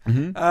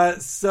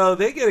it. So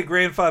they get a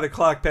grandfather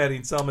clock, Patty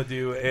and Selma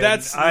do, and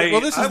I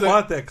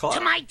want that clock.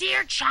 To my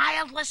dear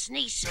childless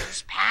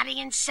nieces, Patty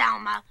and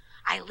Selma,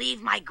 I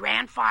leave my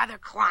grandfather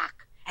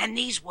clock and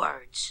these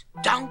words: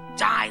 don't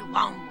die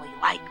lonely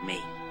like me.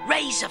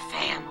 Raise a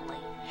family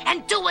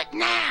and do it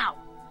now.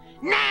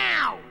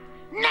 Now!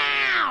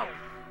 Now!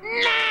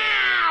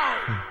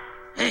 Now!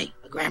 Hey,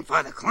 a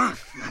grandfather clock.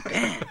 Not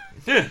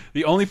bad.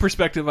 The only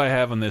perspective I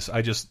have on this,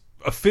 I just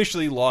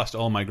officially lost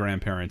all my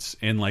grandparents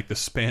in like the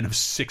span of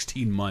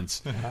 16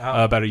 months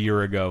about a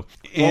year ago.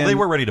 Well, they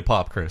were ready to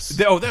pop, Chris.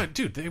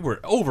 Dude, they were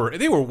over.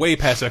 They were way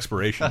past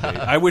expiration date.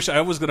 I wish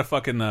I was going to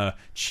fucking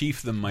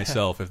chief them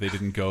myself if they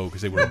didn't go,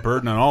 because they were a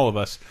burden on all of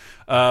us.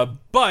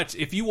 But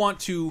if you want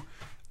to,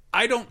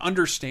 I don't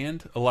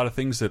understand a lot of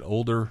things that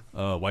older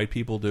white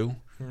people do.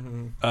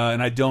 And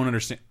I don't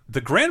understand. The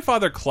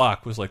grandfather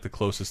clock was like the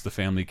closest the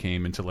family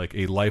came into like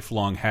a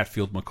lifelong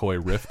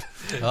Hatfield-McCoy rift.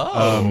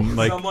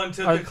 Someone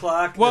took the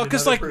clock. Well,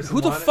 because like, who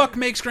the fuck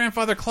makes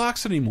grandfather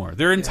clocks anymore?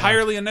 They're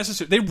entirely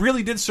unnecessary. They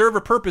really did serve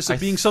a purpose of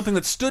being something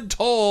that stood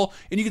tall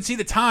and you could see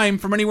the time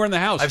from anywhere in the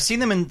house. I've seen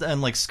them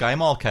in like Sky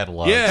Mall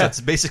catalogs. Yeah, that's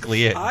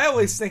basically it. I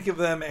always think of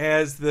them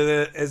as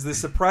the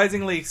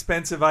surprisingly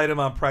expensive item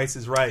on Price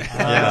is Right. It's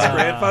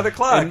grandfather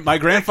clock. And my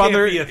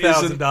grandfather is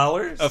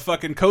 $1,000. A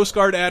fucking Coast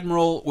Guard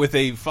admiral with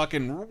a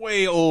fucking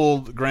way old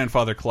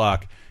grandfather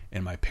clock,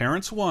 and my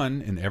parents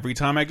won, and every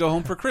time I go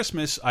home for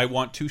Christmas I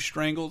want to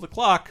strangle the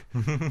clock.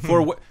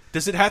 For what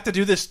does it have to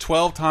do this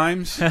 12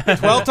 times?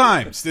 12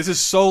 times. This is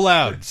so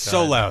loud.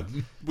 So loud.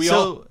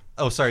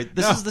 Oh, sorry.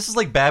 This is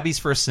like Babby's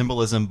first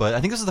symbolism, but I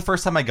think this is the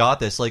first time I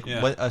got this. Like,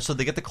 so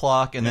they get the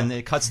clock, and then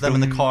it cuts them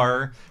in the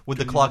car with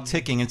the clock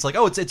ticking. And it's like,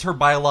 oh, it's her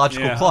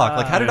biological clock.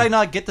 Like, how did I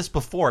not get this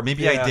before?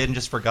 Maybe I did and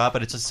just forgot,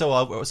 but it's just so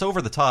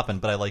over the top.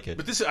 But I like it.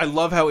 But I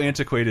love how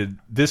antiquated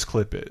this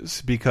clip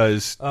is,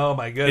 because oh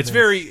my goodness, it's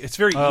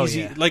very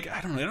easy. Yeah. Like,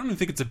 I don't even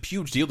think it's a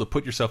huge deal to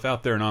put yourself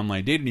out there in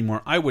online dating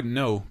anymore. I wouldn't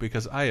know,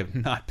 because I have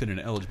not been an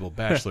eligible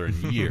bachelor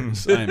in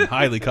years. I am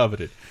highly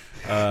coveted.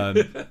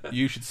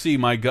 You should see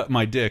my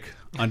dick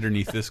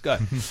underneath this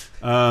gut.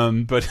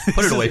 But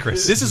put it away,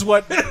 Chris. This is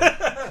what,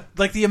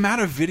 like, the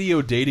amount of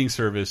video dating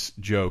service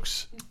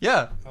jokes.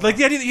 Yeah, like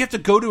the idea that you have to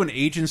go to an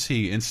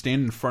agency and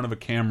stand in front of a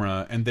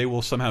camera and they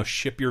will somehow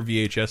ship your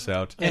VHS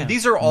out. And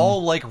these are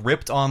all like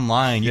ripped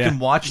online. You can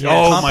watch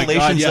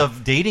compilations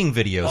of dating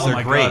videos.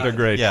 They're great. God, they're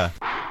great. Yeah.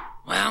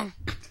 Well,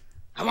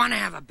 I want to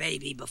have a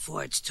baby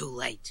before it's too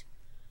late.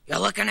 You're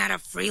looking at a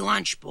free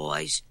lunch,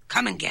 boys.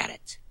 Come and get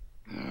it.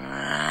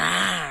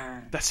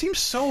 That seems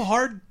so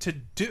hard to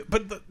do,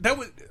 but that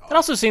was. It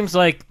also seems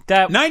like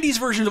that 90s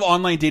version of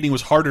online dating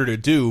was harder to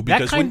do,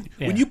 because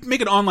when you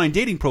make an online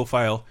dating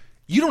profile,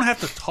 you don't have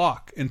to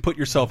talk and put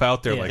yourself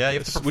out there like you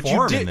have to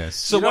perform in this.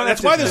 So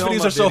that's why those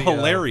videos are so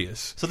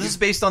hilarious. So this is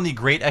based on the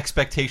Great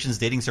Expectations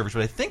dating service,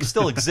 which I think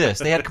still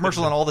exists. They had a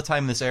commercial on all the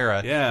time in this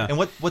era. Yeah. And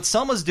what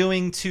Selma's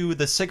doing to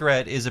the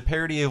cigarette is a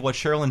parody of what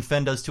Sherilyn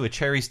Fenn does to a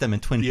cherry stem in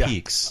Twin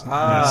Peaks.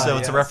 So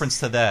it's a reference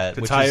to that,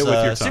 which is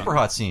a super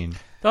hot scene.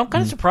 Though I'm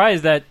kind of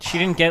surprised that she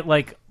didn't get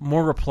like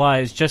more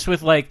replies, just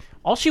with like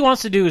all she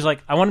wants to do is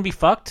like, I want to be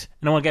fucked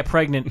and I want to get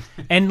pregnant,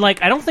 and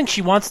like I don't think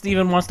she wants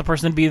the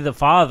person to be the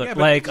father,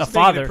 like a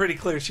father. It pretty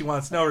clear she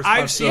wants no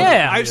responsibility.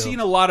 I've seen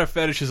a lot of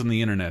fetishes on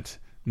the internet.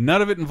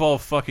 None of it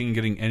involved fucking and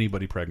getting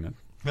anybody pregnant.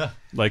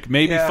 Like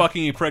maybe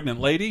fucking a pregnant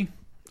lady.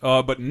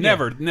 But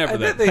never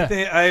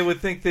that. I would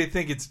think they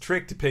think it's a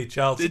trick to pay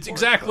child support. It's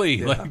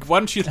exactly like, why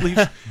don't you leave?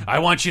 I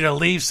want you to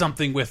leave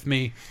something with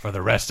me for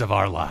the rest of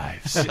our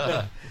lives.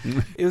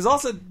 It was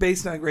also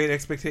based on Great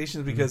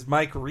Expectations because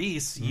Mike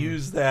Reese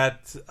used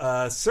that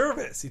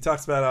service. He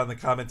talks about it on the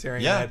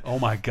commentary. Oh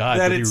my God,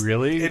 did he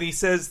really? And he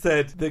says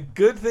that the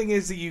good thing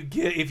is that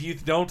if you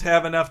don't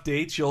have enough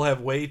dates, you'll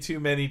have way too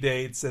many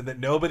dates, and that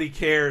nobody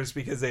cares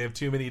because they have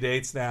too many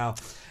dates now.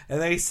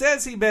 And then he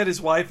says he met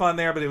his wife on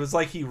there, but it was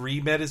like he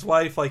re-met his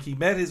wife. Like he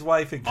met his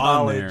wife in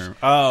college.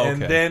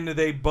 And then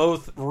they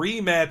both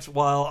re-met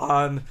while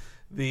on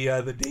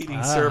the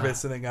dating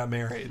service and then got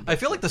married. I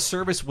feel like the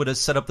service would have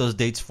set up those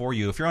dates for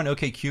you. If you're on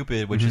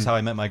OkCupid, which is how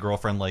I met my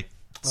girlfriend like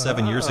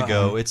 7 years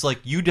ago, it's like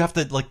you'd have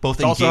to like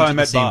both engage at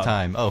the same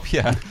time. Oh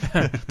yeah,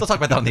 don't talk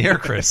about that on the air,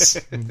 Chris.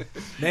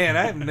 Man,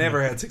 I've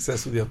never had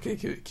success with the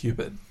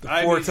OkCupid. The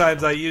 4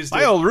 times I used it.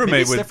 My old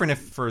roommate was different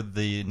for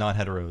the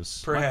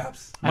non-heteros.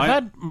 Perhaps I've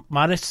had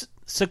modest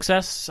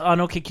success on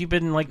OkCupid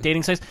and like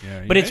dating sites,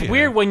 but it's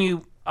weird when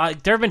you.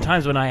 There have been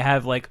times when I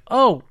have like,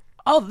 oh,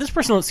 this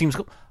person seems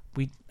cool.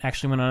 We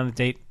actually went on a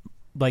date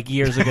like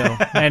years ago,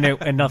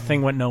 and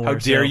nothing went nowhere. How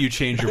dare so. you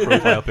change your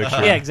profile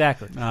picture? Yeah,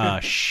 exactly. Ah,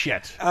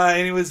 shit.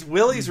 And it was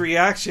Willie's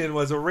reaction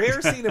was a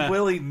rare scene of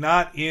Willie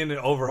not in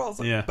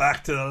overalls. Like,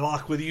 back to the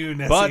lock with you,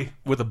 Nessie. But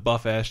with a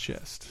buff ass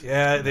chest.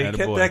 Yeah, they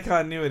kept that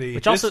continuity.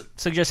 Which also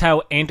suggests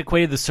how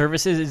antiquated the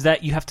service is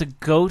that you have to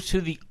go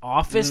to the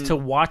office to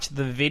watch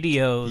the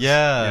videos.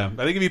 Yeah.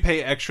 I think if you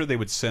pay extra, they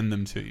would send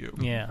them to you.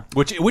 Yeah.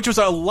 Which was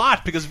a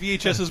lot because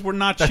VHSs were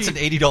not cheap. That's an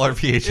 $80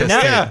 VHS.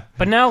 Now,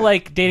 but now,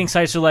 like, dating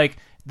sites are like,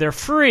 they're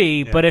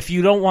free, but if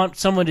you don't want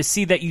someone to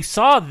see that you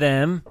saw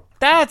them,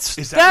 that's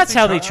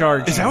how they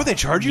charge. Is that what they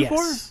charge you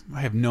Yes. for?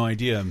 I have no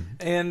idea.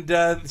 And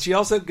she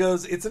also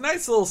goes, it's a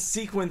nice little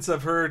sequence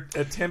of her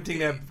attempting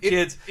to have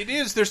kids. It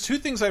is. There's two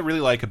things I really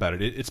like about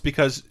it. It's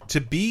because to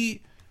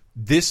be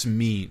this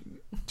mean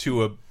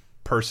to a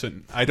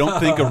person, I don't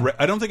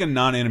think a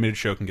non-animated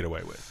show can get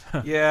away with.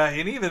 Yeah,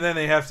 and even then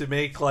they have to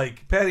make,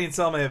 like, Patty and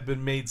Selma have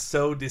been made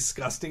so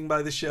disgusting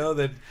by the show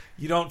that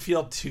you don't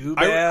feel too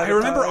bad. I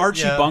remember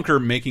Archie Bunker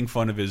making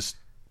fun of his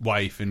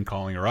wife and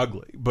calling her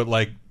ugly, but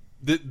like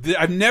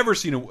I've never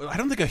seen I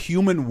don't think a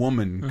human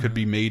woman could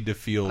be made to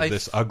feel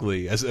this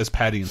ugly as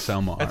Patty and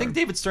Selma are. I think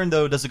David Stern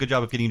though does a good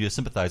job of getting you to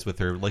sympathize with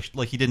her,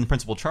 like he did in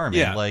Principal Charming.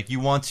 Yeah. Like you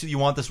want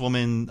this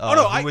woman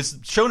who was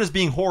shown as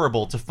being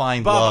horrible to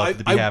find love,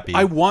 to be happy.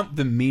 I want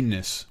the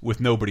meanness with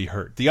nobody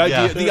hurt. The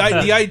idea,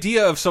 the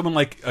idea of someone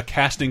like a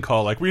casting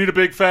call, like we need a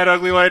big fat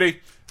ugly lady,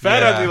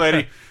 ugly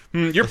lady.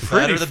 You're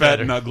pretty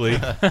fat and ugly.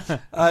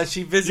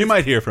 She visits. You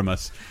might hear from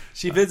us.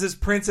 She visits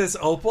Princess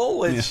Opal,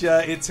 which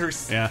it's her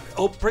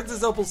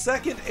Princess Opal's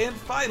second and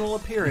final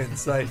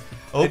appearance. I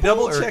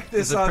double checked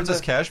this is it on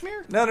Princess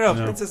Cashmere? No,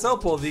 Princess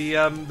Opal,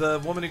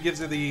 the woman who gives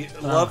her the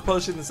love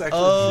potion, the sexual.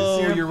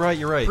 Oh, you're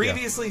right.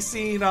 Previously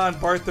seen on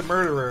Bart the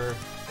Murderer,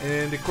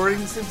 and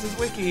according to Simpsons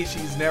Wiki,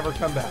 she's never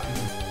come back.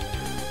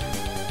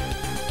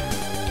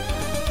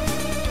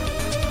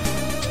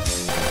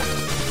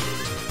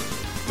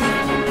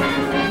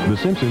 The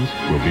Simpsons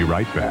will be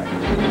right back.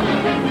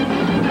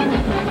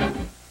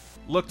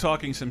 Look,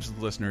 Talking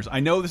Simpsons listeners, I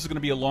know this is going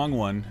to be a long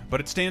one,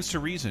 but it stands to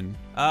reason.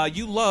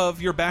 You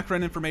love your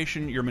background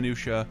information, your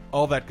minutia,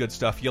 all that good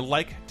stuff. You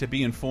like to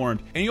be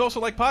informed, and you also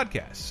like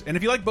podcasts. And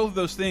if you like both of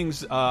those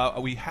things,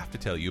 we have to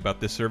tell you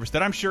about this service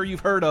that I'm sure you've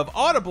heard of,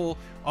 Audible.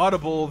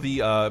 Audible, the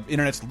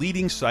internet's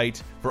leading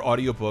site for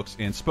audiobooks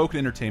and spoken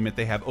entertainment.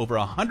 They have over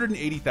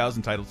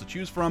 180,000 titles to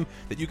choose from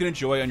that you can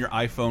enjoy on your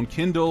iPhone,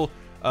 Kindle,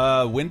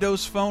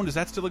 Windows Phone, does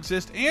that still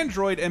exist?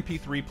 Android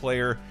MP3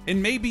 player,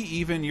 and maybe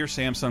even your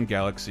Samsung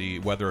Galaxy,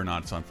 whether or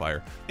not it's on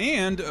fire.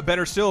 And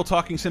better still,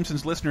 Talking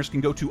Simpsons listeners can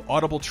go to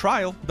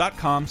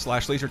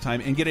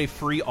audibletrial.com/lasertime and get a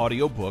free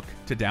audiobook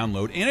to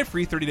download and a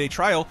free 30-day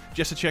trial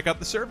just to check out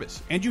the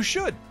service. And you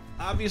should.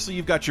 Obviously,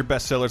 you've got your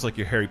bestsellers like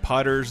your Harry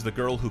Potters, The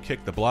Girl Who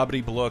Kicked the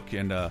Blobbity book,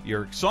 and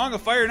your Song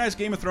of Fire and Ice,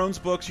 Game of Thrones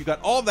books. You got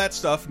all that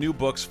stuff, new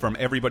books from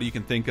everybody you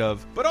can think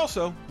of, but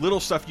also little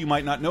stuff you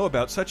might not know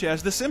about, such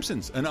as The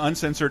Simpsons, an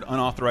uncensored,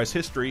 unauthorized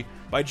history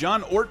by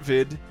John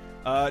Ortved,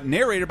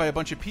 narrated by a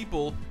bunch of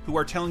people who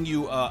are telling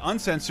you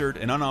uncensored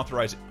and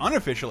unauthorized,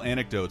 unofficial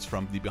anecdotes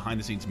from the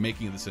behind-the-scenes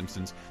making of The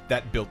Simpsons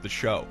that built the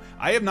show.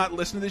 I have not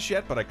listened to this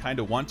yet, but I kind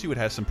of want to. It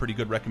has some pretty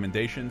good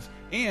recommendations,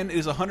 and it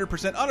is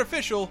 100%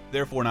 unofficial,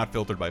 therefore not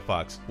filtered by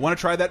Fox. Want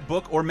to try that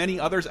book or many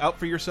others out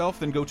for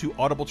yourself? Then go to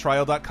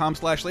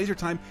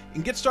audibletrial.com/lasertime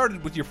and get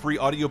started with your free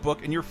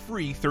audiobook and your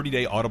free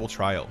 30-day Audible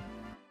trial.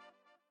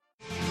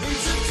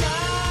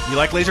 You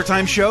like Laser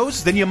Time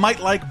shows? Then you might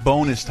like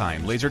Bonus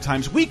Time, Laser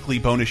Time's weekly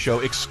bonus show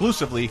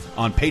exclusively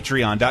on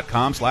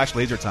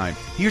patreon.com/lasertime.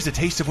 Here's a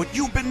taste of what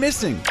you've been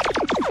missing.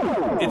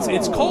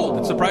 It's cold.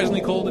 It's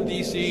surprisingly cold in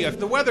D.C.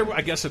 The weather,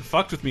 I guess, it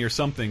fucked with me or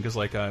something, because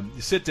like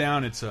you sit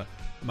down, it's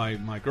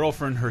my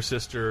girlfriend, her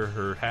sister,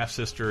 her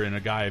half-sister, and a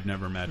guy I've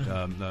never met,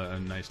 a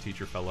nice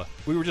teacher fella.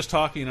 We were just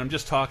talking, and I'm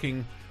just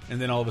talking,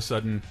 and then all of a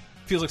sudden,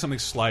 it feels like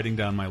something's sliding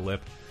down my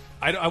lip.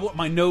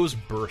 My nose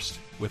burst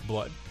with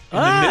blood.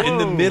 In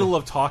the middle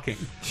of talking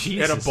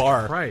at a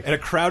bar, Christ. at a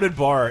crowded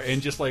bar,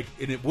 and just like,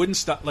 and it wouldn't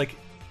stop. Like,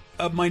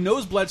 my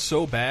nose bled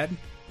so bad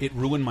it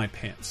ruined my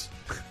pants.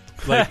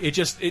 Like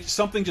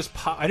something just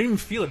popped. I didn't even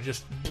feel it.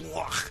 Just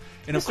blah.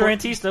 And Mr.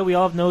 Antista, we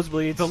all have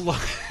nosebleeds.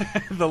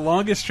 The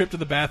longest trip to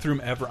the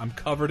bathroom ever. I'm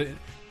covered in.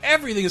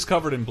 Everything is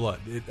covered in blood.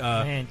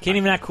 Man, can't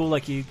even act cool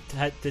like you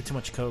did too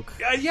much coke.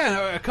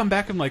 Yeah, I come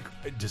back. I'm like,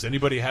 does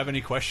anybody have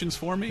any questions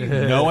for me?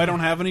 No, I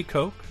don't have any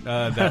coke.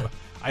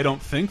 I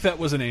don't think that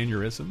was an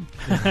aneurysm.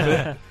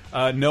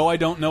 No, I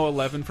don't know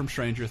 11 from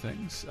Stranger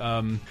Things.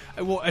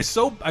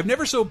 I've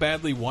never so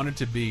badly wanted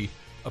to be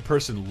a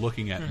person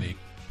looking at me.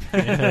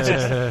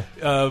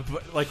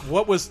 Like,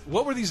 what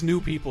were these new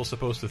people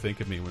supposed to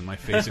think of me when my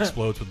face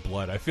explodes with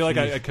blood? I feel like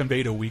I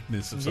conveyed a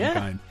weakness of some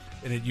kind,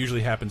 and it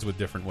usually happens with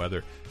different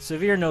weather.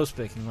 Severe nose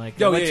picking,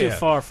 like, I went too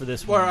far for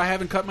this one. Or I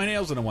haven't cut my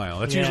nails in a while.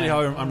 That's usually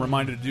how I'm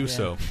reminded to do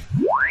so.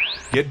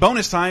 Get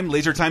Bonus Time,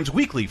 Laser Time's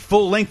weekly,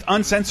 full-length,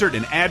 uncensored,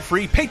 and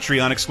ad-free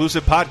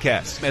Patreon-exclusive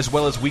podcasts, as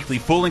well as weekly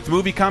full-length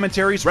movie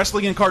commentaries,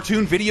 wrestling and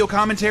cartoon video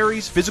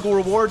commentaries, physical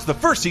rewards, the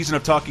first season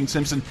of Talking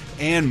Simpson,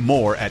 and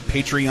more at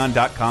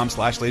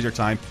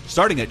patreon.com/lasertime,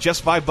 starting at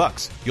just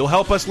 $5. You'll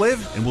help us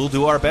live, and we'll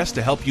do our best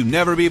to help you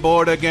never be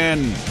bored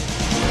again.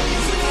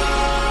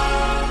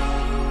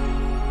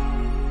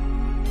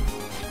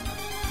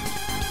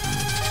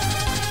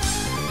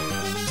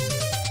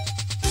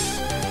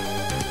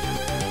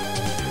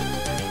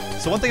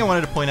 So one thing I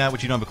wanted to point out,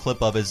 which you don't have a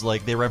clip of, is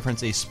like they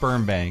reference a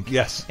sperm bank.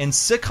 Yes. And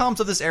sitcoms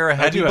of this era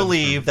had you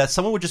believe that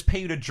someone would just pay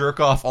you to jerk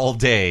off all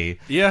day.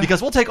 Yeah.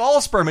 Because we'll take all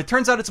sperm. It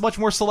turns out it's much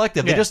more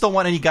selective. They just don't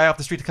want any guy off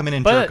the street to come in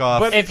and jerk off.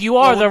 But if you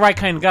are the right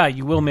kind of guy,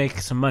 you will make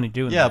some money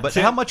doing that. Yeah, but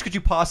how much could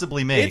you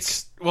possibly make?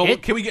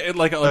 Can we get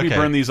let me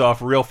burn these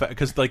off real fast,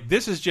 because like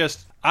this is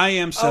just I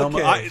am Selma.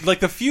 Okay. Like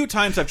the few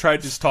times I've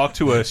tried to talk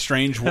to a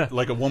strange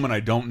like a woman I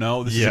don't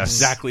know, this is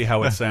exactly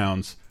how it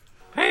sounds.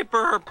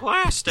 Paper or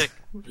plastic?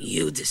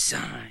 You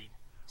decide.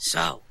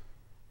 So,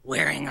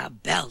 wearing a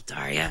belt,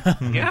 are you?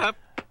 Yep.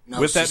 No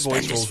With that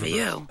voice suspenders for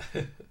you.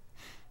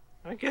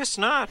 I guess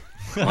not.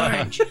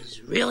 Orange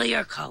is really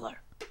your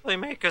color. They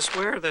make us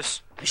wear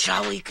this.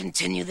 Shall we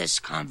continue this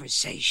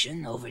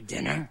conversation over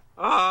dinner?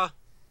 I'm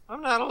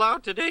not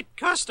allowed to date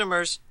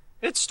customers.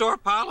 It's store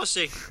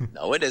policy.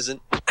 No, it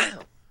isn't.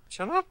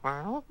 Shut up,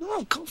 Arnold.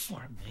 No, go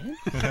for it, man.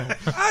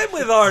 I'm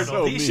with Arnold.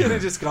 So He mean. should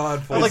have just gone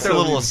for it. I like their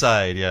little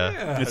aside,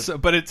 yeah.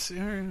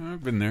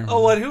 I've been there. Oh,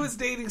 what? Who was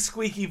dating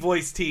squeaky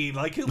voice teen?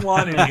 Like, who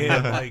wanted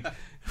him? Like,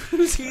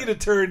 who's he to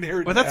turn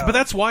her down? But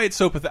that's why it's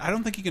so pathetic. I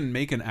don't think you can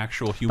make an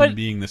actual human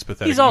being this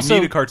pathetic. He's also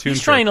you need a cartoon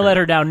he's trying to character. let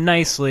her down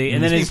nicely,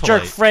 and then his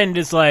jerk friend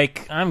is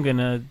like, "I'm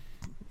gonna,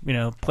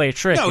 play a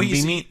trick." No, and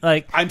he's be mean.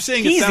 Like I'm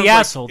saying he's it sounds the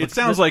asshole. It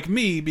sounds like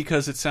me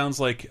because it sounds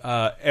like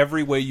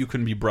every way you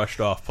can be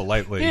brushed off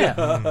politely.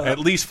 Yeah. At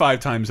least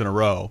 5 times in a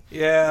row.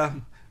 Yeah.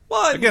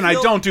 Well, Again, I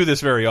don't do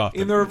this very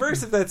often. In the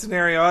reverse of that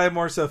scenario, I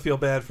more so feel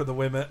bad for the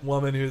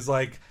woman who's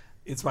like,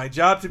 it's my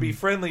job to be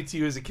friendly to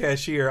you as a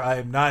cashier. I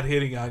am not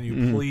hitting on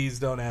you. Please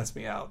don't ask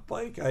me out.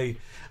 Like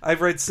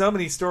I've read so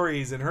many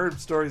stories and heard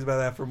stories about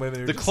that from women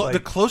who are just like, the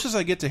closest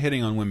I get to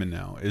hitting on women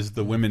now is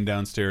the women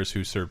downstairs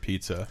who serve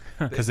pizza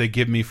because they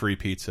give me free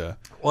pizza.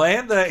 well,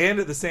 and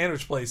at the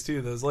sandwich place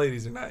too. Those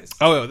ladies are nice.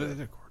 Oh,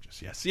 they're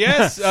gorgeous.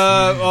 Yes.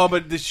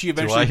 But she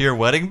eventually. Do I hear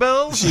wedding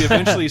bells? She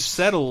eventually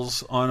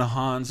settles on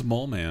Hans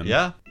Moleman.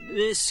 Yeah.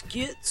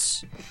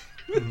 Biscuits,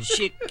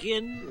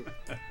 chicken,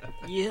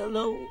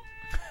 yellow,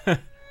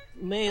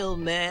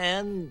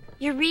 mailman.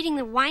 You're reading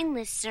the wine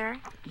list, sir.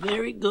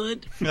 Very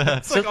good.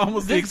 It's like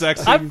almost the exact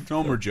same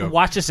Homer joke.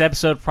 Watched this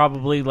episode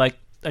probably like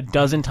a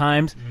dozen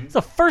times. It's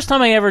the first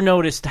time I ever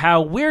noticed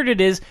how weird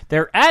it is.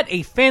 They're at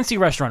a fancy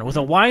restaurant with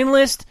a wine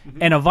list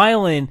and a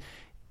violin.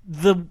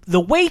 The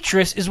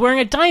waitress is wearing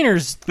a diner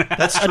outfit.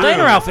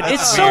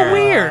 It's so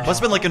weird. Must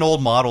have been like an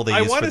old model they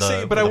used I want for to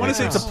the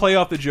say it's a play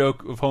off the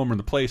joke of Homer and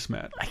the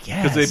placemat. I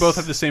guess. Because they both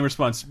have the same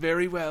response.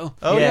 Very well.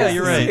 Oh yeah,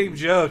 you're right. Same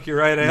joke. You're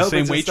right. I The hope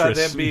same it's just not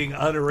waitress. them being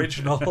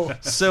unoriginal.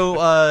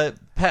 So,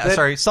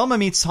 Selma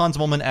meets Hans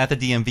Moleman at the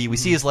DMV. We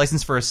see his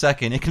license for a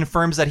second. It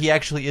confirms that he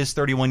actually is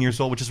 31 years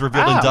old, which is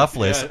revealed in Duff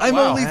List. I'm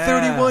only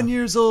 31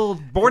 years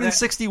old. Born in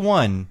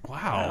 61.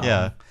 Wow.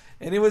 Yeah.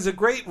 And it was a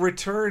great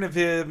return of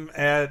him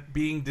at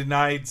being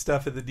denied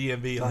stuff at the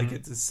DMV. Like,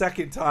 it's his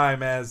second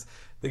time as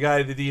the guy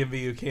at the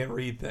DMV who can't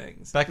read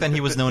things. Back then, he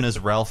was known as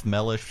Ralph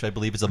Mellish, which I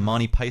believe is a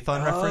Monty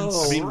Python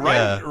reference. I mean,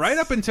 right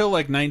up until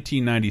like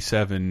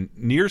 1997,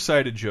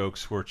 nearsighted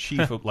jokes were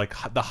chief of like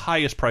the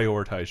highest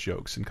prioritized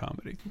jokes in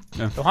comedy.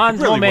 So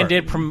Hans Really Moleman were.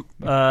 did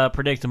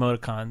predict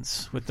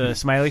emoticons with the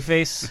smiley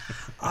face.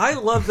 I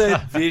love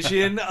that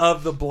vision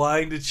of the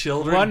blind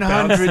children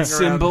 100 bouncing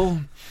symbol.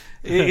 around.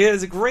 It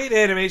is a great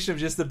animation of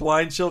just the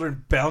blind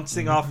children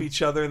bouncing off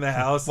each other in the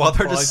house While and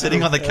they're falling just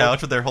sitting on the through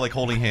couch with their like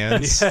holding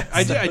hands. Yes.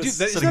 I do.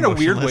 Isn't that a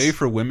weird way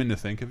for women to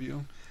think of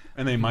you?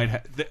 And they might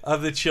have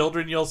of the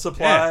children you'll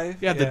supply.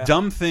 Yeah, the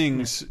dumb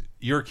things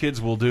your kids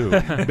will do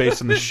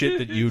based on the shit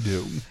that you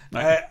do.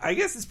 I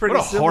guess it's pretty.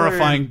 What a similar,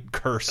 horrifying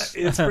curse!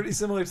 It's pretty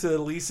similar to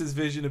Lisa's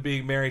vision of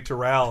being married to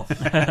Ralph.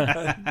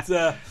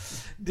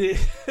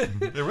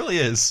 It really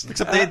is.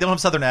 Except they don't have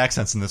southern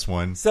accents in this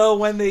one. So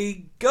when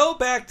they go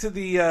back to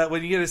the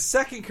when you get a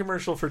second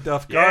commercial for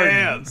Duff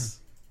Gardens.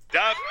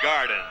 Duff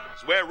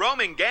Gardens, where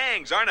roaming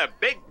gangs aren't a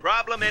big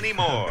problem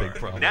anymore. Big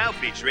problem. Now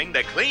featuring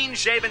the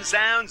clean-shaven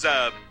sounds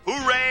of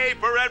Hooray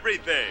for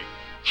Everything.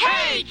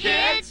 Hey,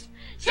 kids!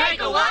 Take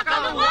a walk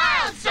on the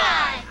wild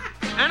side!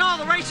 And all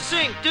the racers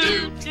sing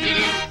do do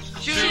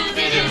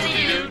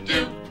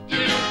Shooby-dooby-doo-doo,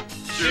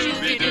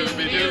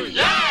 shooby-dooby-doo,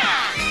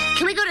 yeah!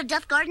 Can we go to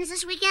Duff Gardens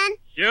this weekend?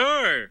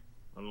 Sure.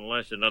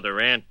 Unless another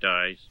ant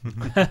dies.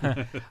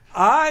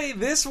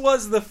 This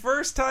was the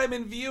first time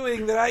in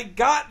viewing that I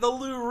got the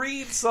Lou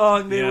Reed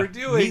song they were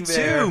doing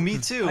there. Me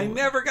too. I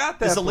never got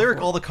that. Is the lyric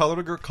before. all the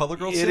color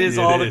girls sing? It is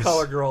all the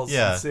color girls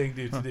sing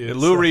do.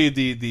 Lou Reed,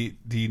 the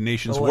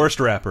nation's worst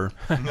rapper.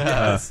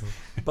 Yes.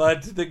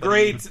 But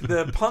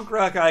the punk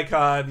rock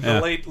icon,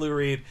 the late Lou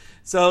Reed,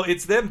 So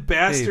it's them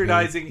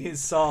bastardizing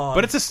his song.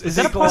 But is that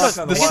a Take part Walk of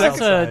on the Wild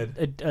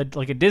second? Side.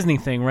 Like a Disney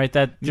thing, right?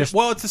 That just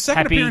it's the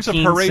second happy appearance of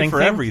teens Hooray sing for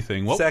thing?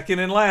 Everything. Second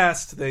and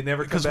last. They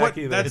never come back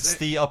either. It's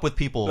the Up with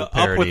People Up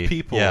parody. with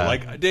People. Yeah.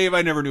 Like Dave,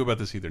 I never knew about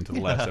this either until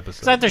the last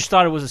episode. Because I just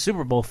thought it was a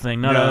Super Bowl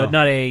thing, not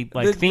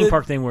a theme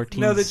park thing where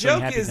teens. No, the sing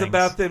joke happy is things.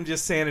 about them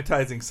just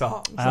sanitizing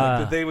songs. Like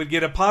that they would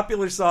get a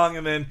popular song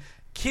and then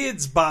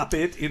kids bop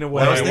it in a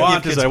way.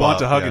 What I want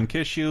to hug and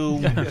kiss you.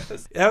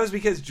 Yes. That was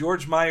because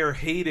George Meyer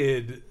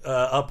hated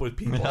Up with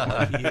People.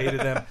 He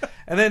hated them.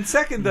 And then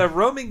second, the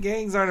roaming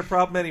gangs aren't a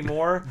problem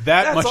anymore.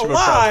 That's much a of a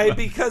lie problem.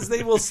 because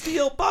they will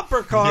steal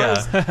bumper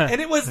cars. And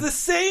it was the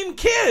same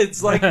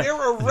kids. Like they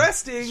were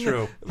arresting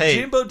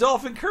Jimbo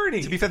Dolphin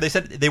Kearney. To be fair, they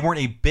said they weren't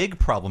a big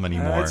problem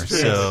anymore. That's true.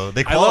 So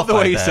they I love the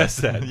way he qualified says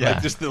that. Yeah.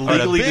 Like just the Not a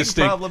legally big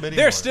distinct. problem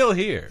anymore. They're still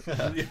here.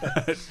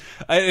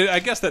 I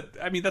guess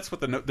that's what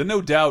the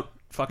No Doubt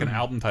fucking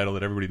album title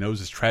that everybody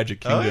knows is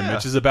Tragic Kingdom,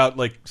 which is about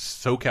like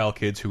SoCal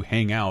kids who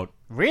hang out.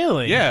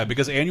 Really? Yeah,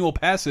 because annual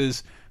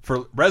passes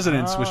for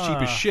residents was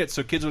cheap as shit,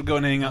 so kids would go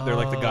and hang out there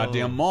like the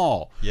goddamn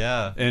mall.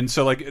 Yeah. And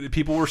so like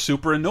people were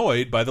super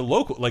annoyed by the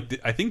local. Like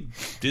I think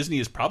Disney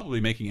is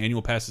probably making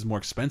annual passes more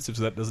expensive,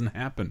 so that doesn't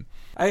happen.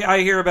 I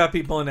hear about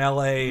people in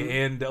LA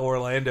and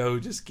Orlando who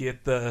just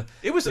get the.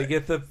 They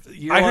get the.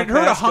 I had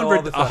heard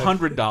 $100.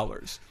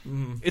 $100.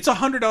 It's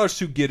 $100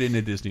 to get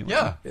into Disneyland.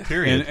 Yeah,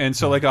 period. And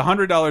so like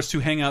 $100 to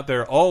hang out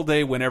there all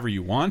day whenever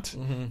you want.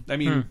 I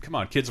mean, come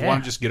on, kids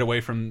want to just get away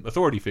from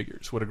authority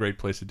figures. What a great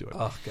place to do it.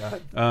 Oh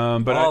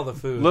God. But all the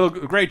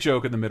food. Great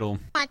joke in the middle.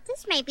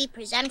 This may be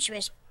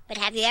presumptuous, but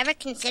have you ever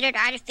considered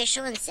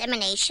artificial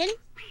insemination?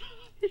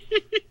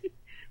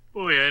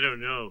 Boy, I don't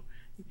know.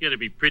 You gotta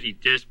be pretty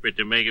desperate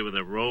to make it with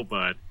a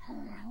robot.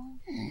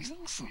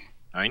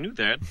 I knew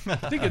that. I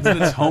think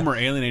it's Homer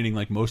alienating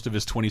like most of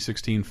his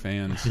 2016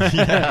 fans.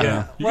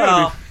 Yeah.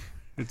 Well,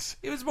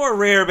 it was more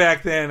rare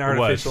back then,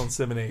 artificial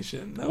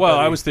insemination. Well,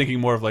 I was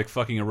thinking more of like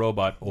fucking a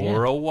robot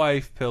or a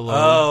wife pillow.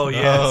 Oh,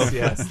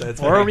 yes,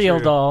 that's or a real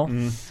true. doll.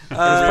 It's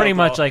pretty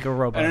much like a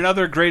robot. And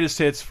another greatest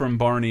hits from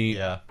Barney.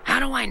 Yeah. How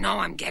do I know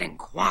I'm getting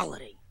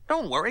quality?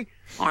 Don't worry.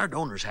 Our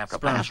donors have to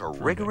pass a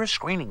rigorous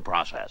screening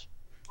process.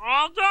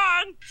 All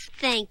done.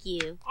 Thank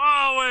you.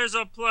 Always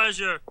a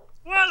pleasure.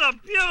 What a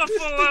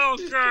beautiful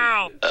little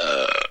girl.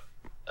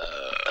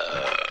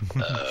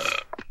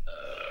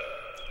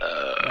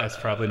 That's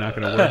probably not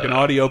going to work in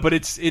audio, but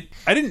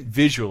I didn't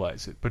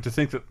visualize it, but to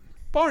think that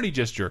Barney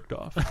just jerked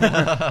off.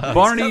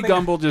 Barney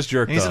Gumble just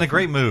jerked off. He's in a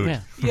great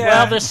mood. Yeah.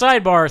 Well, there's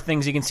sidebar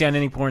things you can see on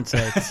any porn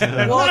site.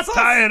 Well, it's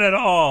tired at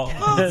all.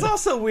 Well, it's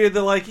also weird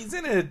that like he's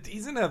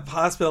in a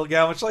hospital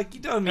gown, which like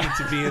you don't need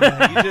to be in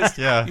that. You just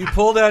you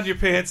pull down your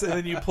pants and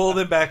then you pull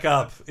them back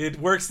up. It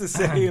works the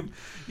same.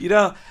 You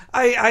know,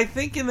 I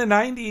think in the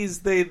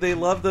 90s they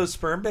loved those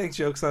sperm bank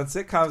jokes on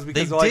sitcoms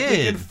because we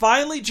can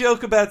finally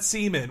joke about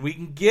semen. We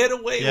can get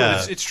away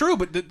with it. It's true,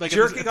 but like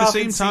jerking at the off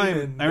same in time,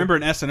 semen. I remember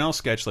an SNL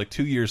sketch like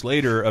 2 years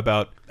later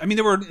about. I mean,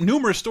 there were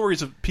numerous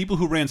stories of people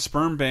who ran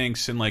sperm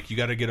banks and like you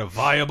got to get a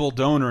viable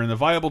donor, and the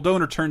viable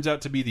donor turns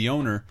out to be the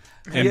owner.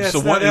 And yes, so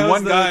that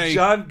one was guy,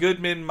 John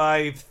Goodman,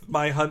 my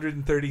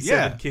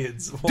 137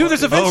 kids. Dude,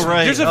 there's a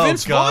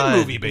Vince Vaughn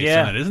movie based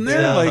on it, isn't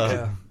there? Yeah.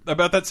 Like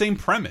about that same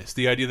premise,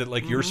 the idea that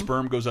like your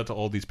sperm goes out to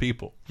all these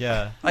people.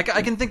 Yeah, I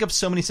can think of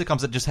so many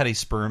sitcoms that just had a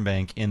sperm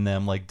bank in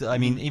them. Like, I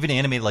mean, even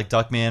animated, like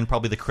Duckman,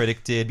 probably The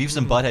Critic did. Beavis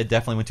and Butthead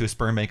definitely went to a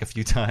sperm bank a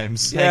few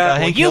times. Yeah,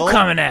 Hank you Hill?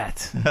 coming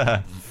at?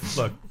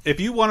 Look,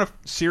 if you want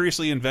to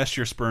seriously invest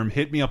your sperm,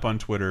 hit me up on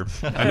Twitter.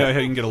 I know how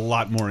you can get a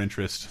lot more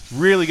interest.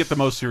 Really get the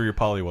most of your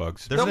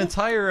pollywogs. There's an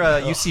entire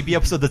UCB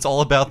episode that's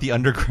all about the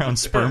underground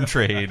sperm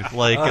trade,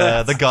 like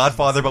The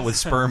Godfather, but with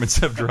sperm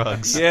instead of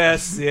drugs.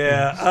 Yes,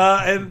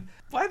 yeah. And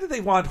why do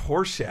they want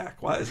Horseshack?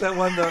 Why is that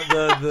one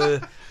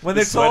the when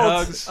they're sweat told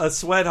hogs? a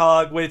sweat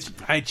hog? Which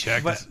I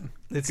checked. But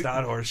it's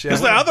not Horseshack.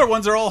 Because the other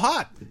ones are all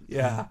hot.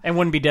 Yeah, and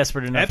wouldn't be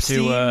desperate enough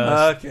Epstein.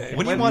 to. Okay.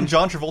 When you want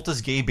John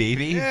Travolta's gay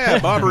baby? Yeah,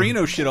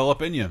 Barbarino shit all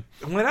up in you.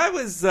 When I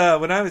was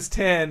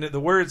 10, the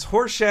words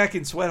Horseshack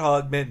and sweat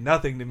hog meant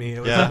nothing to me.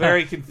 It was a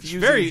very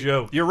confusing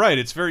joke. You're right.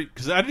 It's very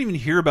because I didn't even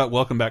hear about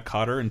Welcome Back,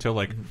 Kotter until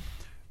like.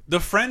 The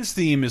Friends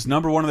theme is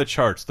 #1 on the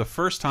charts. The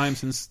first time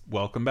since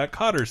Welcome Back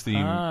Kotter's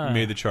theme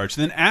made the charts.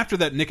 And then after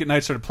that, Nick at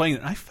Night started playing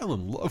it. I fell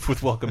in love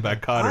with Welcome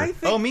Back Kotter.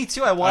 Oh, me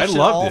too. I watched it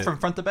all from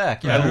front to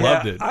back. Yeah. I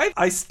loved it.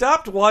 I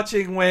stopped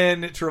watching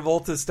when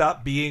Travolta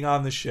stopped being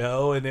on the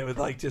show, and it would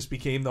like just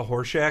became the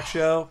Horseshack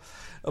show.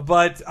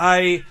 But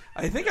I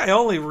think I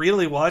only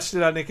really watched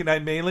it on Nick at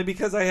Night mainly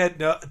because I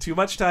had too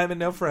much time and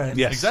no friends.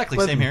 Yes,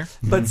 exactly. Same here.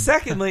 But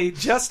secondly,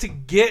 just to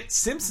get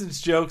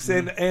Simpsons jokes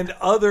and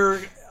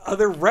other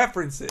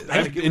references.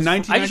 In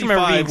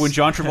 1995, when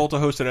John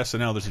Travolta hosted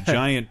SNL, there's a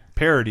giant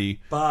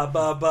parody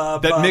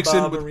that mixed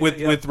in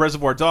with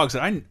Reservoir Dogs.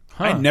 And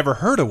I'd never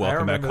heard of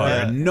Welcome Back, Kotter. I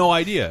had no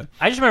idea.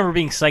 I just remember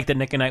being psyched that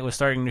Nick and Knight was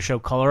starting to show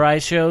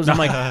colorized shows. I'm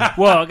like,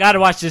 well, I got to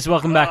watch this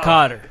Welcome Back,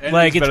 Kotter.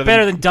 Like, it's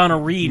better than Donna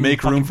Reed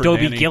Make and room for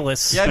Dobie Danny.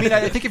 Gillis. Yeah, I mean,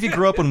 I think if you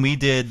grew up when we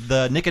did,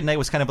 the Nick at Night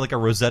was kind of like a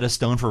Rosetta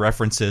Stone for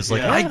references.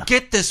 Like, I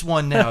get this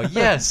one now.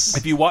 Yes.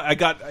 If you I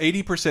got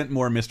 80%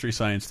 more Mystery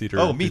Science Theater.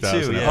 Oh, me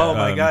too. Yeah. Oh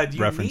my God,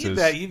 you references. need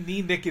that. You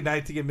need Nick and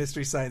Knight to get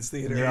Mystery Science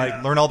Theater. Yeah.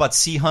 Like, learn all about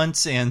sea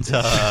hunts and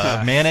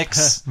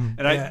Mannix.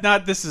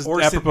 And this is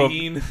Orson apropos.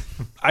 Bean.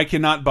 I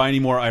cannot buy any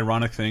more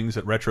ironic things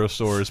at retro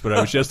stores, but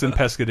I was just in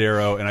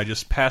Pescadero and I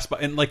just passed by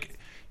and like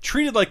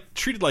treated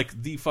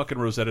like the fucking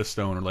Rosetta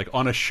Stone, or like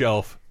on a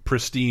shelf,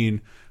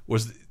 pristine,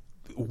 was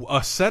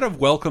a set of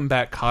Welcome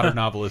Back Kotter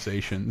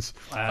novelizations.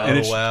 Wow. And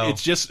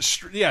it's just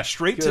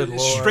straight Good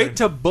Lord.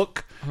 to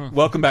book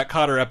Welcome Back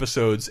Kotter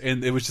episodes,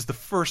 and it was just the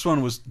first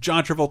one was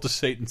John Travolta's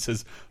Satan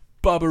says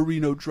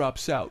Barbarino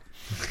drops out.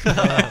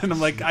 And I'm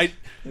like,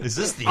 is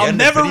this the I'll end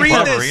never of read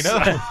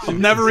Barbarino? this. I'll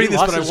never read this,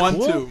 but I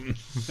want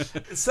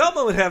to.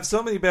 Selma would have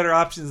so many better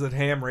options than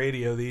ham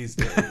radio these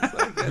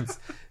days.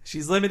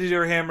 She's limited to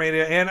her ham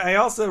radio, and I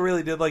also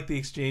really did like the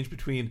exchange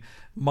between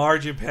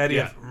Marge and Patty.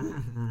 Yeah.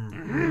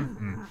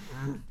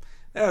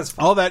 That was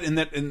fun. All that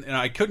and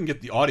I couldn't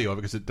get the audio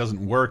because it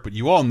doesn't work. But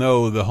you all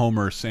know the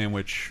Homer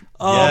sandwich.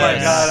 Oh my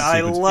God,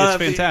 I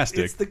love it's fantastic.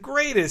 It's the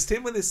greatest.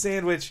 Him with his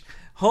sandwich,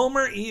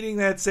 Homer eating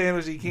that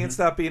sandwich. He can't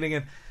stop eating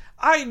it.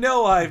 I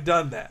know I've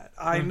done that.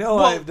 I know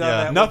I've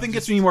done that. Nothing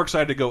gets me more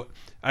excited to go.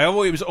 I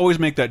always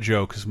make that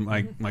joke because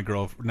my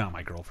girlfriend, not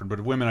my girlfriend,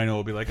 but women I know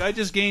will be like, I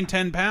just gained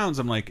 10 pounds.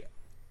 I'm like,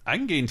 I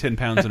can gain 10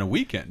 pounds in a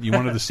weekend. You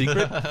wanted the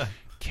secret?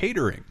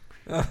 Catering.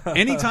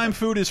 Anytime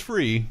food is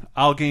free,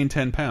 I'll gain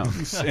 10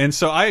 pounds. And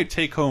so I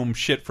take home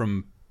shit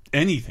from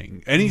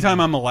anything.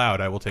 Anytime I'm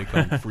allowed, I will take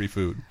home free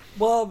food.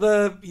 Well,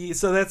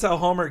 so that's how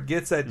Homer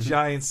gets that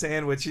giant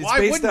sandwich. It's Why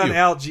based wouldn't on you?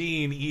 Al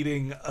Jean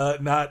eating,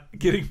 not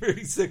getting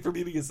very sick from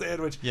eating a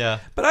sandwich. Yeah.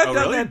 But I've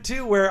done really? that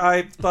too, where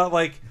I thought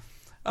like,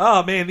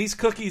 oh man, these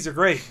cookies are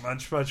great.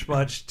 Munch, munch,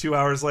 munch. 2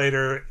 hours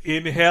later,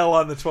 in hell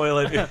on the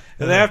toilet, and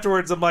then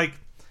afterwards, I'm like,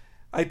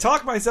 I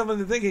talk myself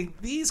into thinking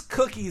these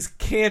cookies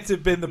can't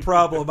have been the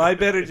problem. I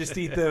better just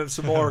eat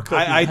some more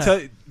cookies. I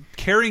tell you,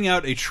 carrying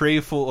out a tray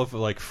full of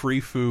like free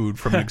food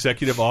from an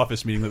executive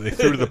office meeting that they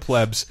threw to the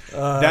plebs.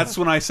 That's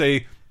when I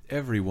say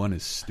everyone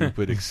is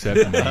stupid except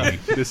me.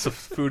 This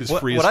food is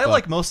free. What as I fuck.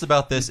 like most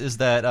about this is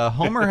that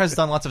Homer has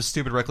done lots of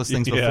stupid, reckless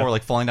things before,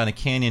 like falling down a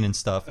canyon and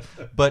stuff.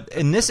 But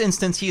in this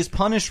instance, he is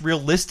punished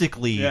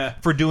realistically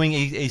for doing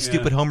a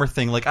stupid Homer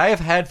thing. Like, I have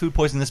had food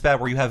poisoning this bad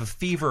where you have a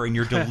fever and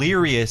you're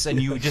delirious and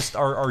you just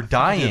are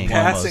dying,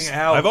 passing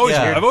out. I've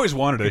always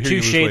wanted it.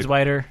 Two shades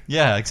whiter.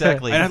 Yeah,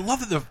 exactly. And I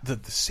love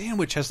that the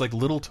sandwich has like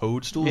little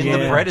toadstools. And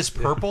the bread is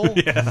purple.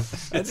 Yeah,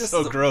 it's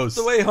so gross.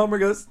 The way Homer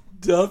goes,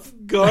 Duff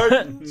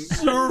Gardens.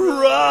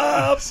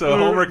 So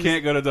Homer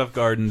can't go to Duff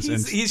Gardens,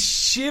 and He's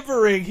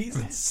shivering. He's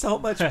in so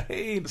much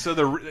pain.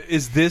 so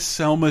is this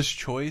Selma's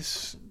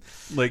choice?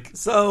 Like,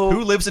 So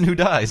Who lives and who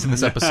dies in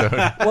this episode?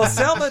 well,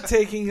 Selma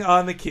taking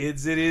on the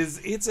kids.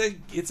 It's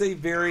a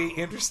very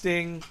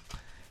interesting.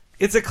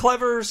 It's a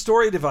clever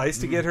story device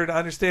to get her to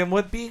understand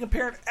what being a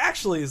parent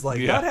actually is like.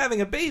 Yeah. Not having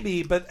a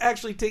baby, but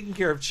actually taking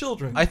care of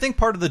children. I think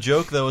part of the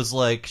joke, though, is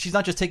like she's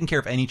not just taking care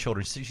of any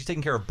children. She's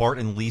taking care of Bart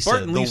and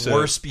Lisa, the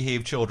worst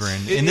behaved children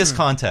in this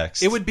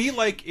context. It would be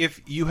like if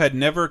you had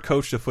never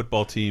coached a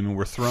football team and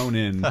were thrown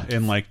in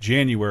like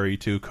January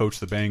to coach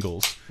the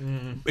Bengals,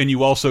 and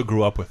you also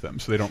grew up with them,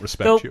 so they don't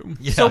respect you.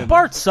 So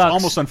Bart sucks. It's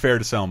almost unfair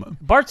to Selma.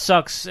 Bart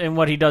sucks, and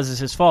what he does is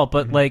his fault.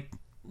 But like,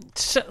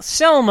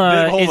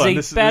 Selma Hold on,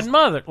 is a bad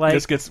mother. Like,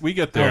 we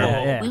get there.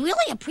 Yeah. We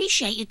really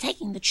appreciate you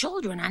taking the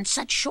children on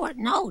such short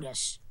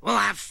notice. We'll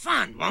have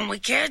fun, won't we,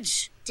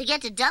 kids? To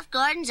get to Duff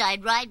Gardens,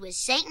 I'd ride with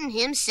Satan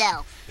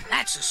himself.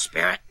 That's the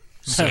spirit.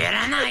 See you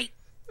tonight.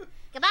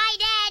 Goodbye,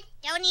 Dad.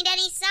 Don't need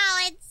any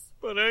solids.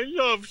 But I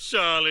love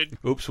salad.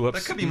 Oops, whoops.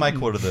 That could be my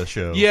quote of the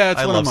show. Yeah,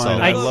 it's I one love of mine.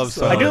 solids. I love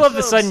solids. I do love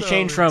the sudden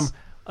change from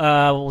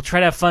we'll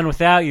try to have fun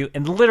without you,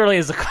 and literally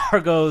as the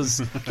car goes,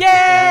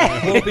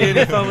 yay! Won't be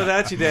any fun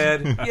without you,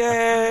 Dad.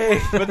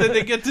 Yay! But then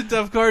they get to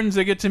Duff Gardens,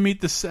 they get to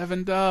meet the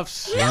 7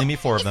 Duffs. You only meet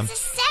 4 of them. The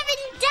 7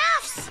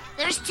 Duffs.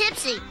 There's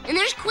Tipsy, and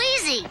there's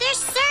Queasy. There's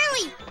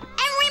Surly,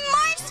 and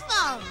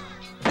Remorseful.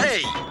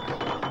 Hey,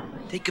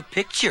 take a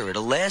picture.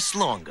 It'll last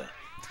longer.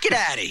 Get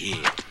out of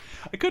here.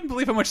 I couldn't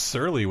believe how much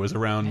Surly was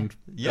around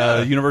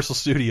Universal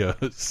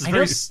Studios. I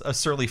know a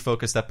Surly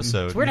focused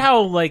episode. It's weird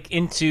how like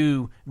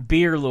into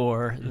beer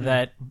lore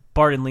that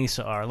Bart and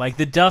Lisa are, like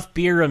the Duff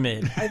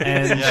Pyramid. I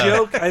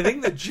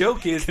think the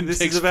joke is this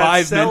takes is about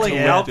 5 selling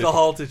men to lift it.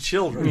 alcohol to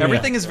children.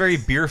 Everything is very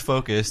beer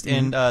focused,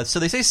 and so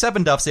they say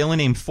 7 Duffs. They only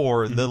named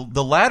 4.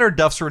 The latter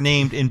Duffs were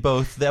named in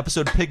both the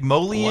episode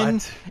Pygmalion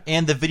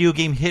and the video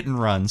game Hit and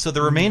Run. So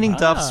the remaining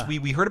Duffs,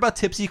 we heard about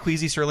Tipsy,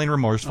 Queasy, Surly, and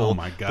Remorseful. Oh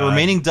my god! The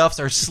remaining Duffs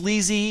are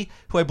Sleazy,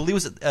 who I believe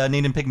was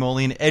named in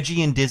Pygmalion,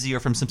 Edgy, and Dizzy are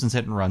from Simpsons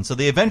Hit and Run. So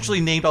they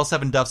eventually named all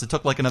 7 Duffs. It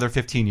took like another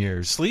 15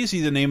 years.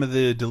 Sleazy, the name of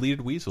the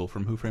deleted weasel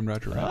from Who Framed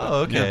Roger Rabbit.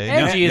 Oh, okay.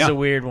 Edgy is a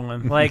weird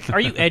one. Like, are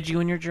you edgy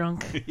when you're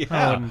drunk?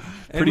 Yeah.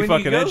 Pretty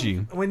fucking edgy.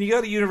 When you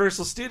go to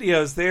Universal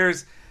Studios,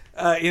 there's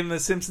in the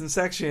Simpsons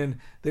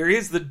section, there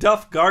is the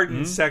Duff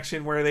Gardens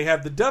section where they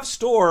have the Duff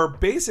store,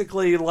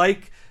 basically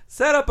like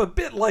set up a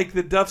bit like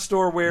the Duff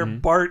store where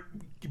Bart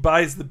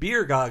buys the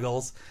beer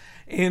goggles,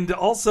 and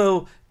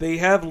also they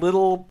have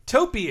little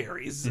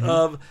topiaries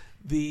of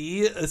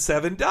the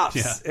 7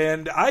 Duffs.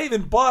 And I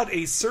even bought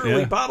a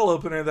Surly bottle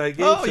opener that I gave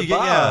to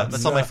Bob.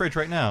 That's on my fridge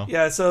right now.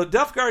 Yeah, so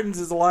Duff Gardens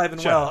is alive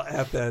and well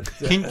at that.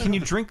 Can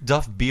you drink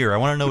Duff beer? I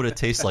want to know what it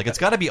tastes like. It's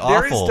got to be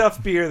There is awful.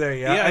 Duff beer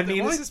there, I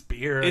mean, it's just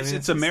beer.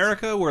 It's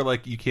America where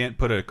like you can't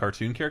put a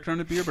cartoon character on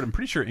a beer, but I'm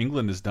pretty sure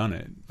England has done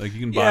it. Like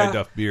you can buy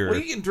Duff beer. Well,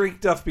 you can drink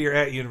Duff beer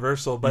at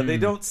Universal, but they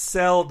don't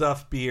sell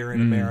Duff beer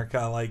in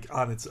America like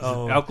on its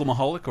own.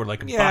 Alcoholic or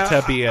like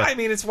Bata beer? I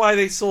mean, it's why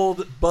they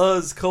sold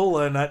Buzz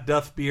Cola, not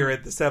Duff beer,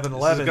 at the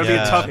 7-Eleven. It's going to be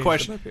a tough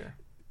question.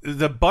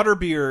 The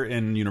butterbeer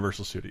in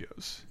Universal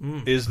Studios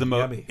is the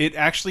most. It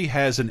actually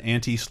has an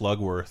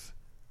anti-Slugworth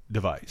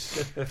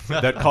device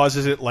that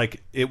causes it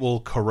like it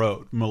will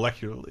corrode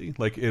molecularly,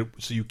 like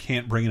so you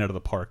can't bring it out of the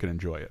park and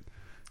enjoy it.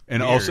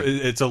 And also,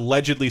 it's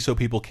allegedly so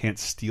people can't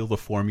steal the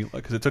formula,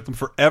 because it took them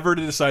forever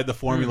to decide the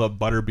formula of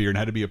butterbeer and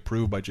had to be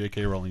approved by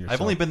J.K. Rowling herself.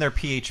 I've only been there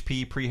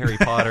PHP, pre-Harry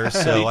Potter,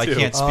 so I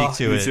can't speak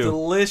to it.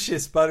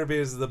 Delicious butterbeer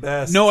is the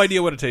best. No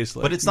idea what it tastes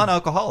like. But it's not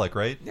alcoholic,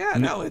 right? Yeah,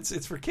 no,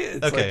 it's for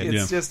kids. Okay. Like,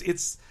 it's just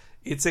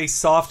it's a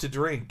soft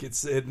drink.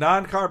 It's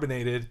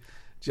non-carbonated.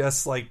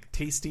 Just like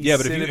tasty. Yeah,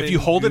 but if you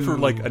hold it for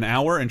goo. like an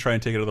hour and try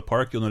and take it out of the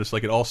park, you'll notice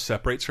like it all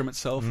separates from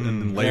itself and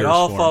then layers. It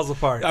all form. falls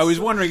apart. I was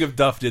wondering if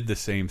Duff did the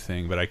same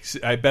thing, but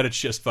I bet it's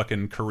just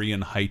fucking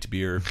Korean height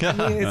beer. I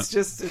mean, it's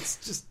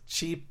just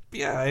cheap.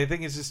 Yeah, I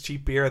think it's just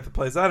cheap beer at the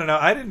place. I don't know.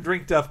 I didn't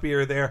drink Duff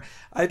beer there.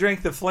 I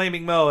drank the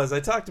Flaming Moe, as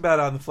I talked about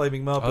on the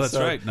Flaming Moe episode. Oh, that's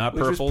right. Not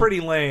which purple. was pretty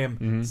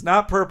lame. It's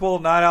not purple,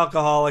 not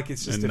alcoholic.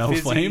 It's just And a no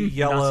fizzy flame?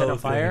 yellow Not set on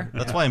fire? thing.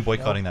 That's why I'm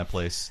boycotting that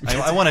place.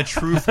 I want a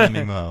true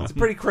Flaming Moe. It's a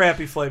pretty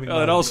crappy Flaming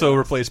Moe. It also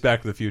replaced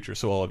Back to the Future,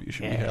 so all of you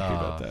should be happy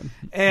about that.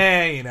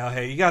 And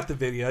hey, you got the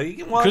video. You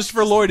can watch.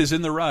 Christopher Lloyd is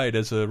in the ride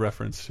as a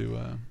reference to.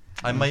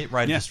 I might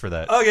ride just for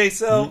that. Okay,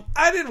 so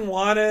I didn't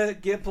want to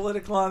get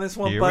political on this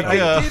one, Here but we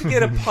go. I did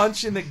get a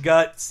punch in the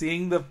gut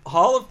seeing the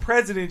Hall of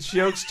Presidents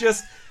jokes.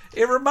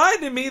 It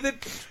reminded me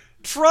that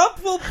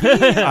Trump will be in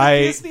the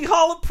Disney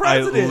Hall of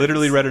Presidents. I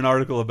literally read an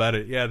article about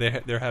it. Yeah,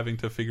 they're having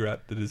to figure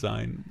out the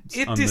design.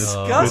 It on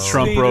disgusts the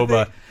Trump me.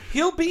 robot.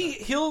 He'll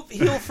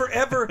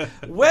forever,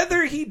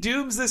 whether he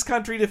dooms this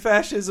country to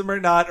fascism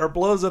or not, or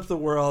blows up the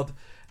world.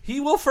 He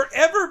will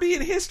forever be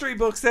in history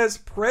books as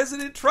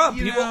President Trump.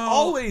 He will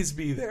always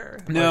be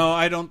there. No,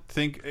 I don't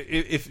think.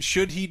 If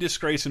should he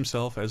disgrace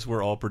himself, as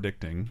we're all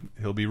predicting,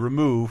 he'll be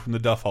removed from the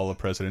Duff Hall of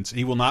Presidents.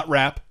 He will not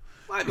rap.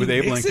 I mean, with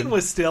Abe Nixon Lincoln.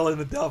 was still in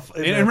the Duff.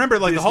 And remember,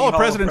 like the Hall of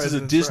Presidents is a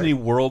Presidents, Disney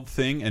right. World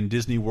thing and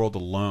Disney World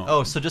alone.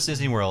 Oh, so just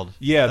Disney World.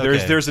 Yeah,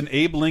 Okay. there's an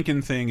Abe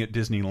Lincoln thing at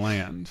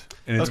Disneyland,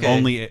 and it's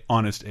only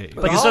Honest Abe.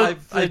 But so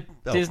the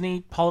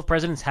Disney Hall of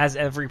Presidents has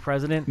every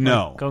president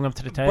No. going up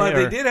to the But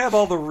they did have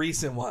all the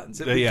recent ones.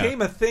 It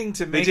became a thing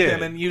to make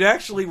them, and you'd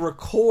actually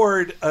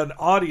record an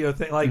audio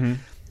thing. Like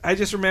I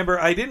just remember,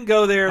 I didn't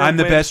go there. I'm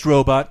the best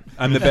robot.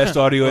 I'm the best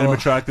audio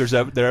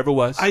animatronic there ever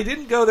was. I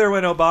didn't go there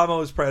when Obama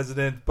was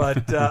president,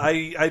 but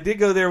I did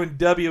go there when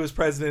W was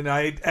president.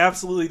 I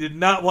absolutely did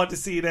not want to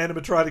see an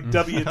animatronic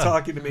W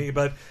talking to me,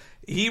 but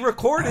he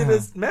recorded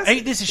his message.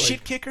 Ain't this a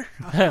shit kicker?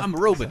 I'm a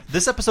robot.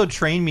 This episode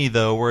trained me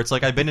though, where it's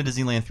like I've been to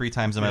Disneyland 3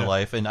 times in my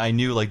life, and I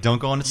knew like don't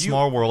go into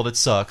Small World, it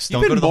sucks.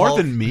 Don't You've go to been the more Hall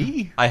than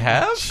me. I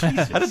have.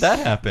 How did that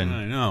happen?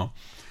 I know.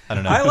 I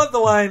don't know. I love the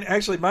line.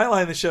 Actually, my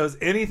line that shows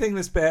anything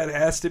this bad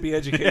has to be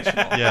educational.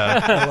 Yeah,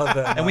 I love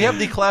that. And we have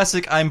the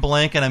classic "I'm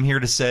blank and I'm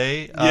here to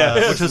say,"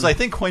 Yes. which was I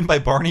think coined by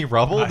Barney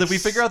Rubble. Did we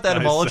figure out the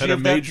etymology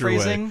of that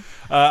phrasing?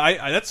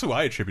 That's who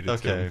I attributed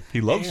it to. He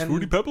loves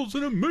Fruity Pebbles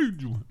in a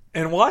major way.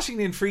 And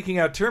Washington freaking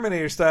out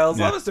Terminator styles.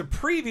 That was a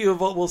preview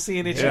of what we'll see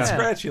in Itchy and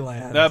Scratchy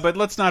Land. But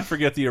let's not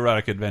forget the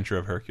erotic adventure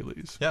of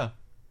Hercules. Yeah.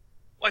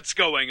 What's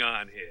going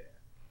on here?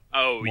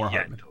 Oh, More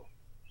Yentl.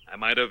 I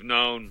might have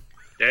known.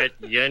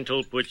 That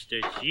Yentl puts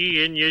the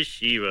she in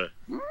yeshiva.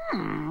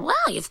 Well,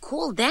 you've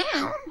cooled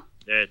down.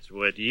 That's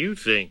what you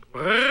think.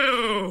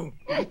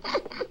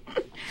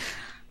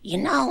 You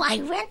know,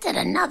 I rented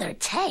another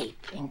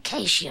tape in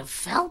case you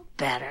felt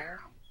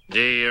better.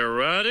 The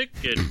erotic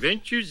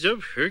adventures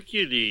of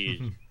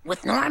Hercules.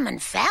 With Norman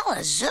Fell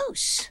as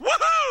Zeus.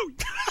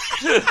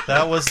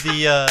 That was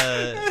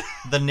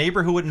the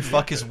neighbor who wouldn't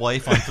fuck his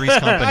wife on Three's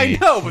Company. I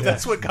know, but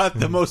that's what got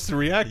the most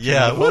reaction.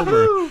 Yeah,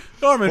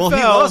 Norman well, Fell.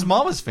 he loves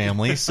Mama's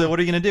Family, so what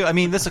are you going to do? I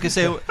mean, this, like I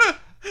say,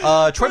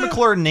 Troy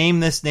McClure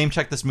name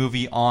checked this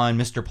movie on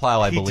Mr. Plow,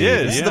 I believe.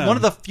 Did, this is one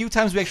of the few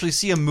times we actually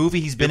see a movie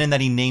he's been in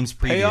that he names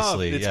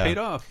previously. It's paid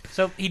off.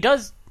 So he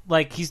does,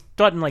 like, he's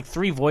gotten like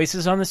 3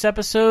 voices on this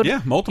episode.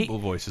 Yeah, multiple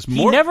voices.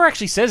 He never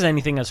actually says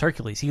anything as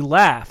Hercules. He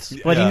laughs,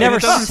 but he never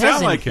doesn't says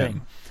sound like anything.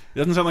 him. It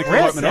doesn't sound like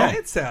Robert Manoa.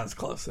 It sounds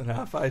close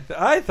enough. I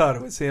thought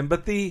it was him,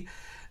 but the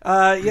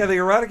Yeah, The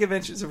Erotic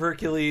Adventures of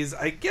Hercules.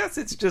 I guess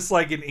it's just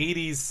like an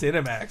 80s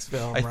Cinemax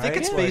film, I right? think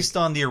it's Like- based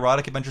on The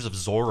Erotic Adventures of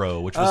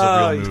Zorro, which was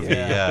a real movie.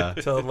 Yeah.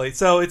 Totally.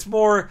 So it's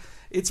more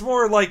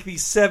like the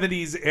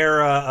 70s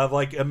era of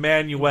like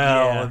Emmanuel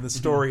and the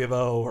story of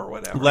O or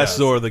whatever. Less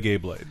Zora the Gay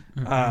Blade.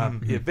 Yeah,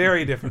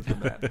 very different from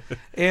that.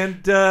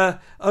 And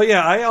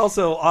I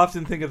also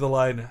often think of the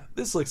line,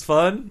 "This looks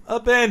fun, a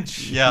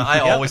bench." Yeah,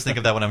 I always think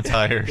of that when I'm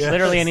tired. Yes.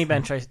 Literally any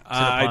bench I sit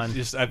upon.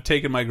 I've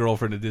taken my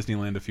girlfriend to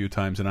Disneyland a few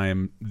times, and I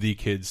am the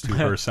kids to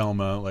her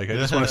Selma. Like, I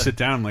just want to sit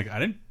down. Like, I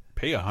didn't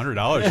pay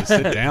 $100 to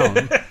sit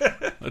down.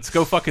 Let's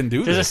go fucking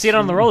do There's this. a seat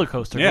on the roller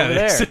coaster. Yeah, over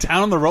there. sit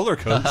down on the roller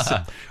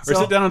coaster. Or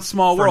So- sit down on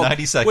Small For World,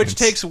 90 seconds. which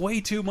takes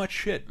way too much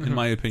shit, in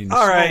my opinion. All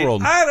Small right,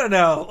 World. I don't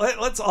know.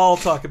 Let's all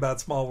talk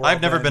about Small World.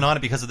 I've never then. been on it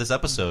because of this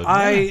episode.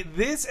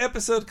 This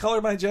episode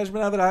colored my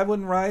judgment of it. I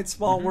wouldn't ride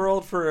Small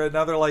World for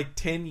another like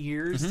 10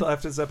 years till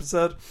after this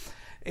episode.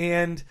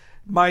 And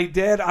my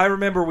dad, I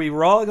remember we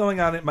were all going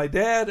on it. My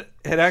dad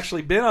had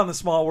actually been on the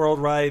Small World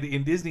ride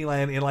in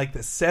Disneyland in like the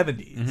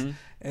 70s.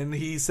 And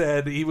he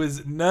said he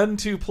was none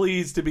too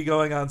pleased to be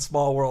going on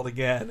Small World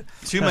again.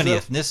 Too many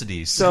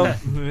ethnicities. So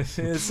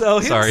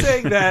Sorry.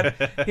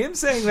 him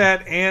saying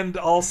that, and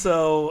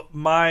also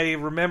my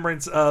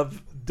remembrance of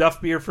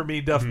Duff Beer for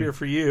me, Duff Beer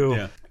for you.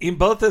 Yeah. In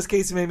both those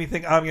cases, made me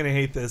think I'm going to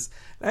hate this.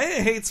 I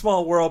didn't hate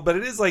Small World, but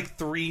it is like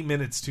 3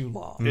 minutes too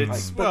long.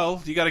 It's,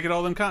 well, you got to get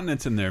all them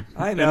continents in there.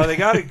 I know they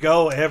got to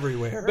go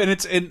everywhere. And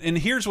it's and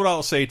here's what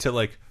I'll say to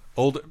like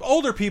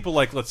older people,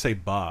 like let's say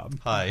Bob.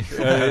 Hi.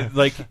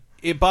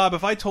 Bob,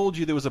 if I told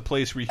you there was a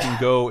place where you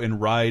can go and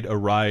ride a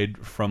ride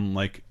from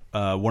like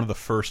one of the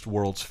first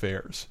World's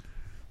Fairs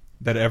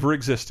that ever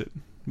existed,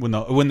 when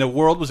the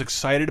world was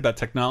excited about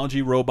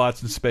technology,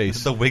 robots, and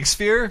space, the Wig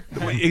Sphere,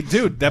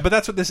 dude. But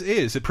that's what this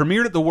is. It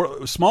premiered at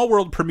the Small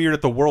World premiered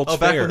at the World's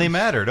Fair. back when they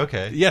mattered.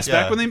 Okay, yes,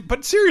 yeah. back when they.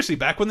 But seriously,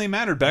 back when they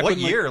mattered. Back what when,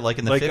 year? Like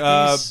in the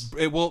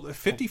 50s? Well,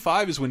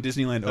 55 is when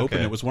Disneyland opened.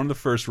 Okay. It was one of the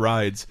first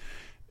rides.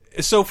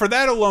 So for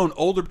that alone,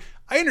 older.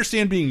 I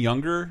understand being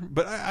younger,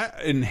 but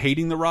and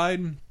hating the ride.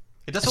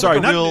 It does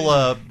sound like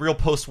a real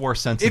post-war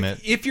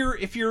sentiment. If you're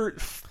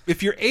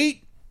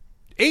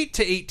 8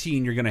 to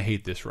 18, you're going to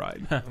hate this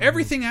ride.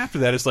 Everything after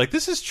that is like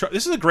this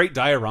is a great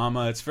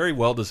diorama. It's very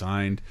well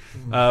designed,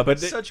 but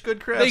such good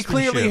they craftsmanship.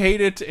 clearly hate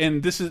it.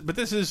 And this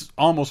is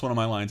almost one of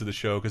my lines of the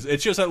show because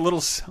it's just that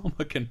little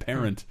Selma can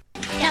parent.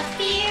 Duff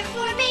beer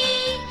for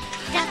me,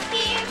 duff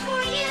beer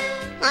for you.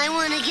 I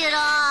want to get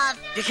off.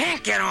 You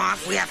can't get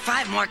off. We have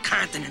 5 more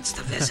continents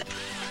to visit.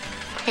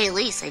 Hey,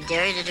 Lise, I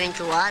dare you to drink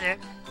the water.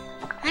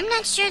 I'm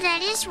not sure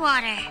that is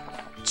water.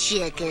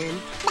 Chicken.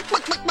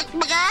 Quit it,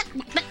 Bart.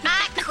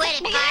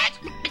 Quit it.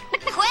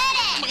 Quit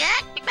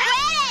it.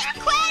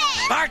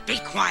 Bart, be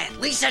quiet.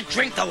 Lisa,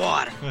 drink the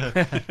water.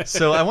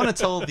 So I want to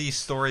tell the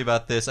story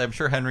about this. I'm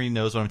sure Henry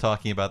knows what I'm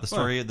talking about. The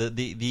story,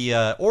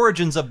 the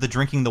origins of the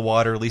drinking the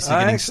water, Lisa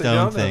getting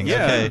stoned thing.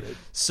 Yeah. Okay,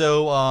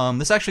 so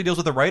this actually deals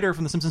with a writer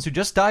from The Simpsons who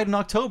just died in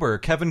October,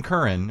 Kevin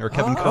Curran.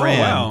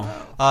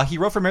 Wow. He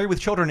wrote for Married with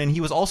Children, and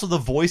he was also the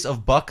voice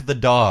of Buck the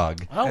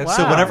dog. Oh,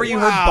 So wow. whenever you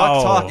heard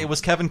Buck talk, it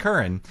was Kevin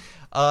Curran.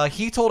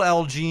 He told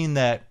Al Jean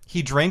that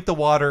he drank the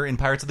water in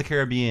Pirates of the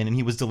Caribbean and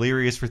he was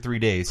delirious for 3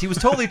 days. He was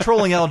totally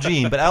trolling Al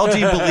Jean, but Al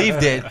Jean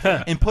believed it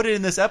and put it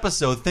in this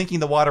episode thinking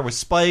the water was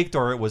spiked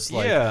or it was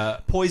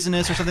like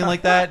poisonous or something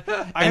like that.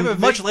 And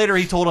much later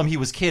he told him he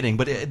was kidding,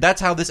 but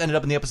that's how this ended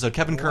up in the episode.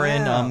 Kevin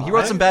Curran, he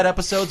wrote some bad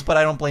episodes, but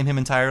I don't blame him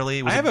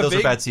entirely. Those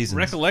are bad seasons.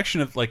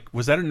 Recollection of like,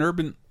 was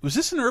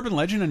this an urban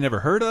legend I never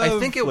heard of? I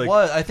think it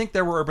was. I think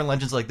there were urban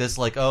legends like this,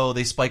 like, oh,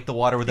 they spiked the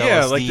water with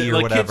LSD or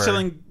like whatever. kids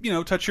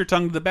selling, touch your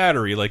tongue to the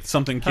battery, like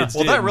something kids did.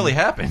 Well, that really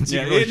happens.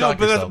 Yeah, You really shock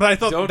yourself. but I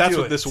thought Don't that's do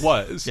what it. this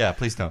was. Yeah,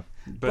 please don't.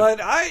 But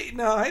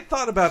I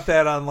thought about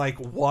that on like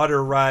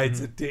water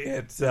rides at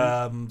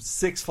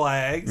Six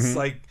Flags,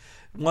 like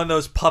one of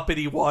those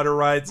puppety water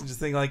rides, and just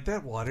thinking like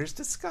that water's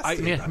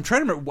disgusting. I'm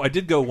trying to remember. I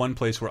did go one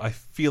place where I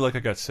feel like I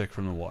got sick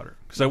from the water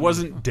because I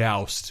wasn't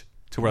doused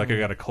to where like I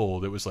got a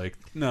cold. It was like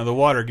the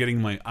water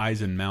getting my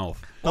eyes and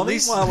mouth. Well,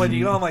 meanwhile, when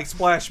you go on like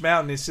Splash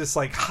Mountain, it's just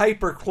like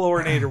hyper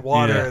chlorinated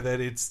water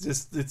that it's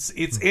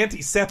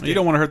antiseptic. You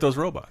don't want to hurt those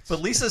robots. But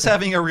Lisa's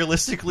having a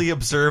realistically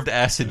observed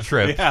acid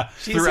trip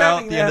She's throughout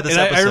having the end of this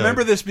And episode. I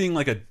remember this being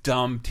like a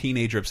dumb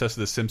teenager obsessed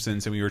with The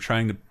Simpsons, and we were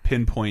trying to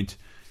pinpoint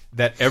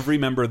that every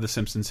member of The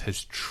Simpsons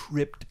has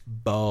tripped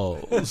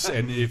balls.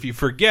 And if you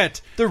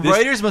forget, the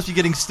writers must be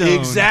getting stoned.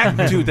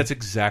 Exactly, dude. That's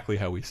exactly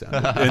how we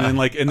sounded. And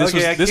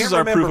this is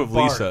our proof of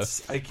Lisa.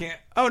 I can't.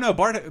 Oh no,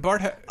 Bart.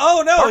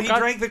 Oh no, Bart he got-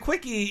 drank the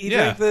quickie. He Yeah.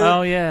 drank the.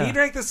 Oh, yeah. He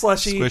drank the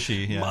slushy.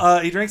 Squishy,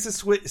 yeah. He drinks the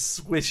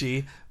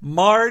squishy.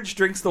 Marge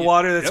drinks the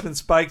water that's been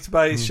spiked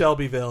by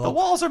Shelbyville. The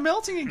walls are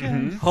melting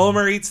again.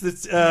 Homer eats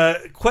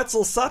the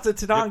Quetzal Sata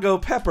Tenango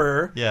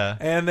pepper. Yeah.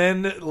 And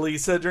then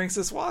Lisa drinks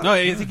this water. No,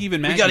 I think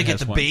even Maggie We got to get has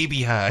the one.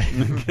 baby high.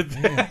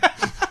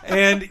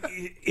 And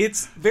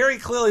it's very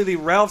clearly the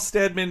Ralph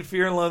Steadman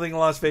Fear and Loathing in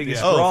Las Vegas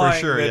Yeah. Oh, for drawing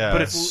sure, that yeah.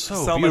 But it's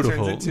so Selma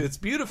beautiful. turns into. It's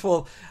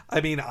beautiful.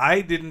 I mean,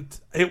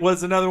 it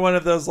was another one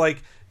of those,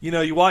 like,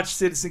 you watch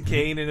Citizen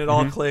Kane and it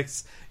all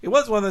clicks. It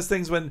was one of those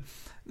things when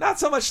not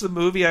so much the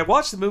movie. I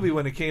watched the movie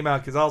when it came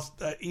out because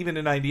even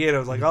in '98, I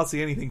was like, I'll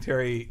see anything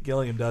Terry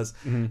Gilliam does.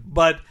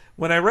 But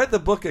when I read the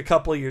book a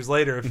couple of years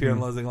later, A Fear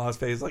and Loathing in Las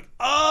Vegas, like,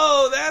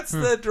 oh, that's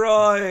the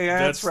drawing.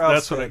 That's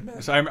what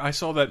I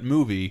saw that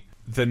movie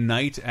the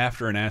night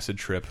after an acid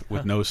trip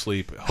with no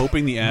sleep,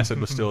 hoping the acid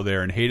was still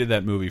there, and hated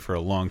that movie for a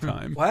long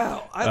time.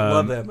 Wow, I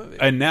love that movie.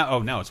 And now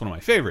it's one of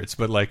my favorites.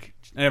 But like,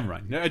 never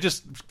mind. I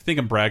just think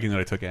I'm bragging that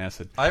I took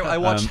acid. I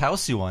watched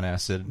House You on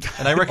acid,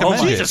 and I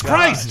recommend it. Jesus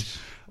Christ!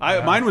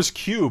 Mine was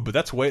Cube, but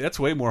that's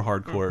way more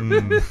hardcore.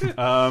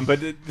 But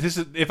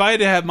if I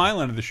had to have my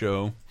line of the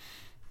show,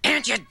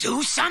 can't you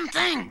do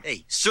something?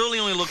 Hey, Surly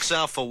only looks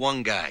out for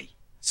one guy.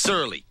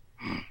 Surly.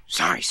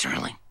 Sorry,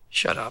 Surly.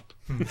 Shut up.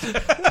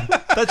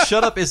 That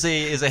 "shut up" is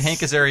a Hank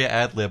Azaria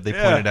ad lib. They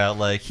pointed out,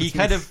 like, he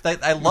kind of.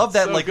 I love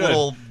that, so like,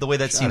 little the way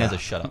that scene has a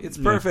 "shut up." It's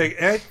perfect.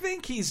 And I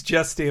think he's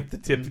just stamped the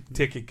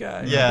ticket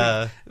guy.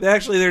 Yeah.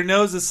 Actually, their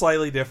nose is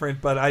slightly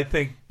different, but I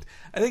think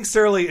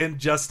Surly and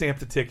just stamped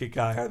the ticket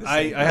guy are the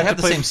same. I have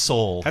the same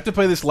soul. I have to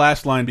play this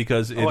last line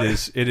because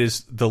it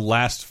is the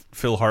last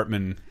Phil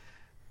Hartman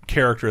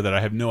character that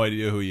I have no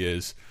idea who he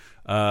is.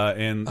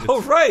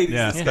 Right.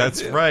 Yeah,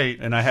 that's right.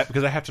 And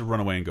because I have to run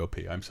away and go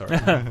pee. I'm sorry.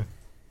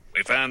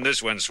 We found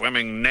this one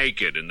swimming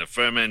naked in the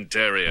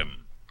fermentarium.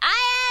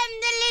 I am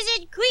the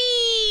Lizard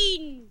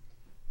Queen.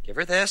 Give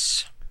her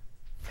this,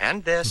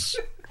 and this,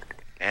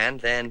 and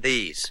then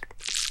these.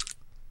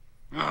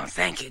 Oh,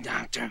 thank you,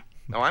 Doctor.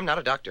 No, I'm not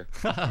a doctor.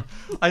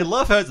 I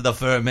love how it's the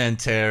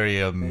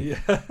fermentarium.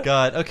 Yeah.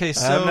 God. Okay,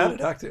 so I'm not a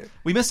doctor.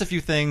 We missed a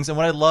few things, and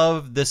what I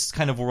love this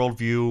kind of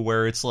worldview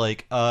where it's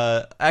like,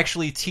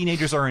 actually,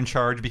 teenagers are in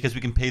charge because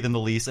we can pay them the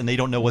least, and they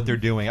don't know what they're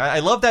doing. I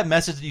love that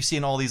message that you see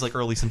in all these like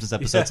early Simpsons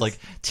episodes. Yes. Like,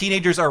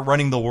 teenagers are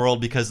running the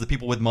world because the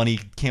people with money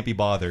can't be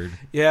bothered.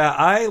 Yeah,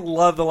 I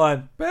love the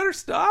line. Better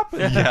stop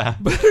it. Yeah.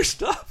 Better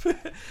stop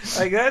it.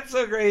 Like, that's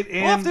so great.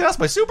 And I'll have to ask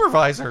my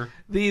supervisor.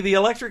 The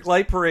Electric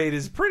Light Parade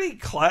is pretty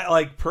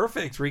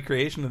perfect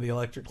recreation of the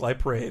Electric Light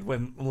Parade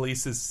when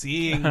Lisa's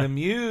seeing the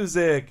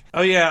music.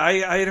 Oh yeah,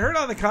 I had heard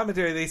on the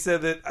commentary they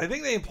said that I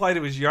think they implied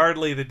it was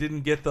Yardley that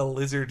didn't get the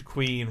Lizard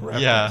Queen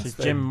reference. Yeah, it's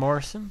Jim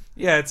Morrison.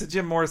 Yeah, it's a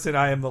Jim Morrison.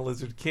 I am the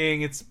Lizard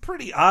King. It's a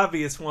pretty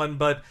obvious one,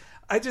 but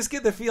I just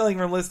get the feeling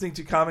from listening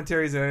to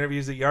commentaries and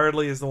interviews that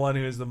Yardley is the one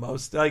who is the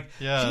most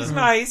she's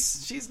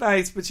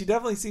nice, but she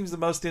definitely seems the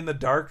most in the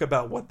dark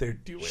about what they're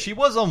doing. She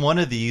was on one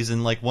of these,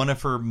 and like one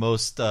of her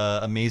most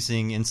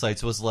amazing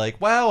insights was like,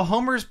 "Wow,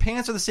 Homer's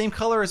pants are the same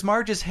color as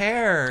Marge's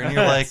hair," and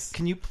you're like,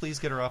 "Can you please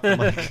get her off the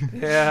mic?"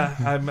 Yeah,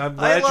 I'm glad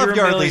I love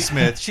Yardley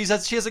millionaire. Smith.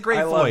 She has a great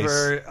I voice. love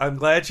her. I'm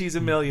glad she's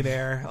a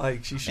millionaire,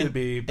 like she should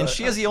be. But, and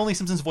she has the only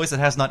Simpsons voice that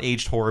has not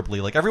aged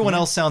horribly. Like everyone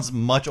else sounds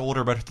much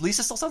older, but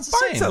Lisa still sounds the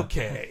Bart's same.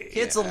 okay.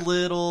 It's a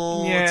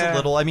little. It's a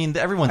little. I mean,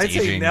 everyone's I'd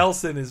aging. say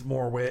Nelson is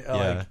more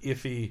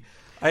iffy.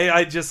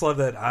 I just love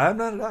that. I'm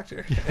not a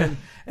doctor,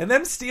 and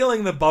them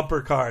stealing the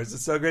bumper cars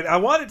is so great. I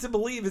wanted to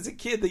believe as a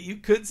kid that you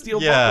could steal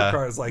bumper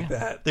cars like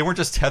that. They weren't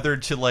just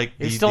tethered to like.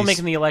 It's still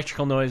making the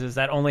electrical noises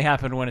that only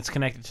happen when it's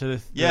connected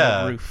to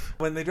the roof.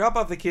 When they drop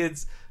off the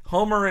kids,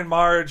 Homer and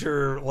Marge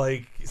are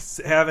like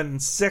having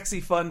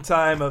sexy fun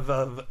time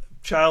of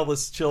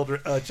childless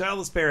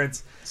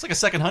parents. It's like a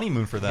second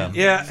honeymoon for them.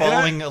 Yeah,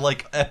 following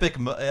like epic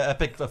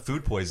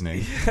food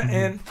poisoning.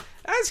 And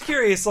I was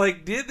curious,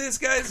 like, did this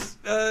guys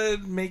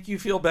make you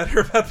feel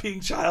better about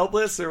being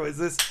childless, or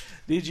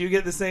did you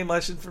get the same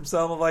lesson from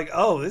some of like,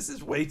 oh, this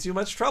is way too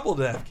much trouble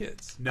to have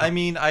kids? No. I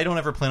mean, I don't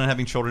ever plan on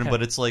having children,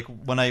 but it's like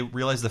when I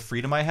realize the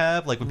freedom I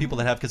have, like when people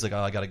that have kids, like, oh,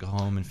 I got to go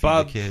home and feed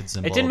the kids.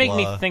 And it did make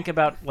me think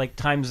about like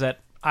times that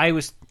I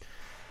was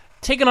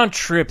taken on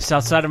trips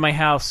outside of my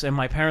house and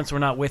my parents were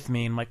not with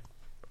me, and I'm like,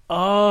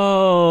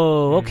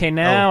 oh, okay,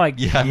 now I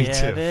get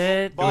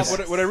it. Bob,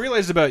 what I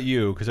realized about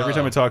you, because every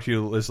time I talk to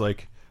you, is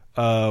like,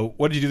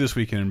 what did you do this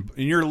weekend?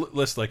 In your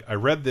list, like, I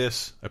read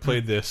this, I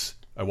played this,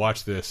 I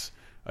watched this,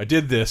 I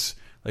did this.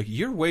 Like,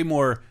 you're way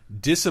more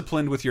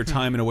disciplined with your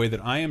time in a way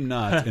that I am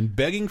not, and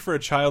begging for a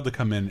child to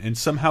come in and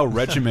somehow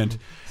regiment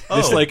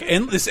this like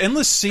this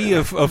endless sea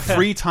of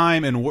free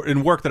time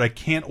and work that I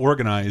can't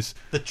organize.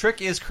 The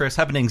trick is, Chris,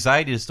 have an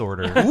anxiety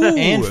disorder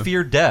and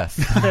fear death.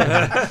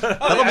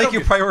 That'll make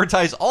you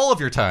prioritize all of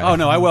your time. Oh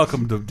no, I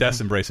welcome the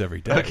death's embrace every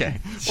day. Okay,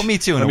 well, me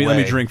too. Let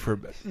me drink for a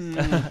bit.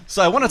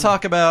 So I want to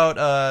talk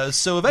about.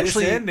 So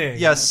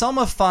eventually,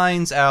 Selma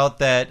finds out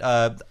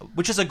that,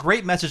 which is a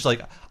great message.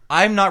 Like,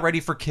 I'm not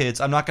ready for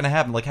kids. I'm not going to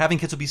have them. Like, having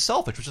kids would be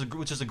selfish,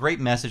 which is a great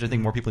message. I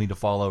think more people need to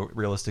follow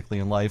realistically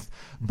in life.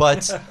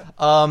 But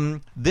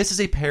this is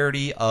a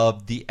parody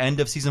of the end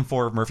of season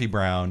 4 of Murphy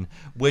Brown,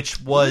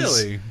 which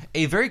was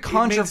a very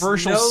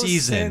controversial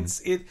season.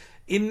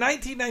 In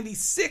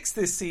 1996,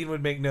 this scene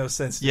would make no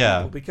sense to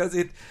Yeah.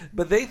 people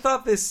but they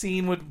thought this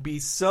scene would be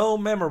so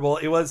memorable.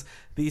 It was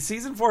the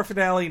season 4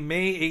 finale,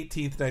 May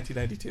 18th,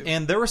 1992.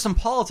 And there was some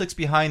politics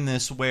behind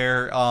this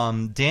where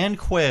Dan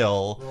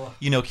Quayle,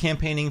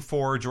 campaigning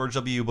for George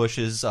H.W.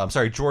 Bush's,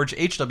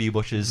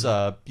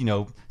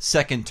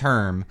 second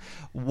term,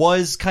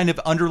 was kind of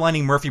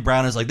underlining Murphy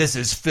Brown as like, this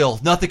is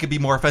filth. Nothing could be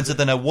more offensive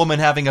than a woman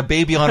having a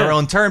baby on her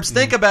own terms.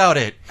 Think about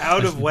it.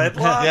 Out of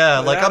wedlock? Yeah,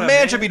 like a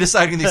man should be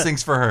deciding these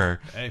things for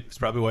her. Hey, that's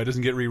probably why it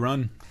doesn't get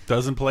rerun.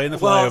 Doesn't play in the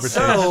flyover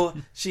stage. So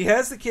she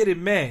has the kid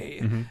in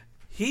May.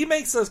 He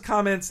makes those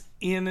comments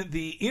in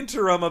the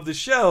interim of the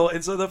show,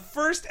 and so the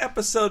first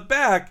episode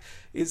back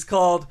is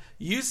called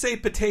 "You Say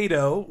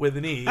Potato" with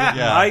an E,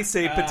 I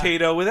Say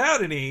Potato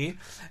without an E,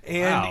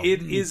 and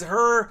it is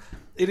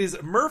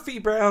Murphy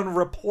Brown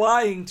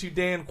replying to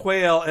Dan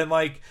Quayle, and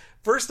like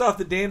first off,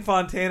 the Dan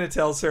Fontana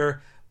tells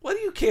her, "What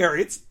do you care?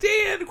 It's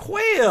Dan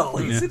Quayle.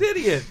 He's an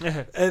idiot,"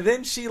 and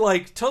then she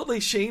like totally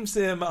shames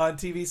him on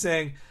TV,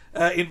 saying.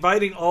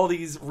 Inviting all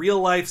these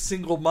real-life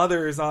single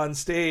mothers on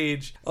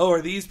stage. Oh,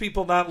 are these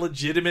people not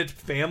legitimate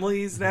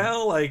families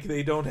now? Like,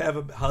 they don't have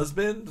a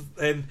husband?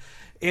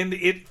 And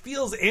it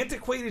feels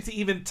antiquated to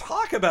even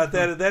talk about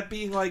that, and that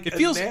being like a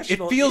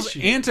national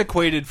issue.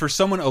 Antiquated for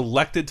someone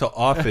elected to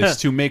office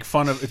to make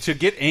fun of, to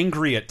get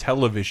angry at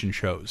television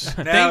shows.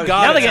 Thank God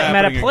now they get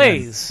mad at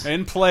plays.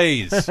 And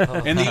plays.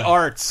 And the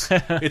arts.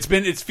 It's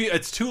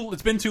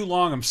been too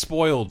long. I'm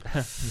spoiled.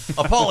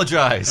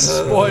 Apologize.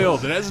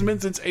 Spoiled. It hasn't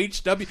been since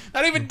HW.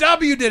 Not even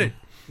W did it.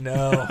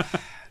 No.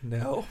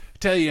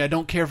 Tell you, I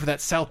don't care for that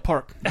South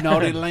Park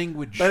naughty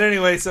language. But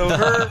anyway,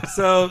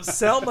 so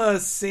Selma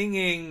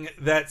singing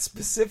that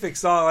specific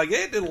song, like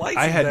they did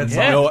license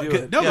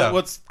that song.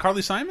 What's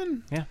Carly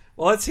Simon? Yeah.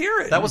 Well, let's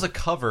hear it. That was a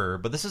cover,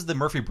 but this is the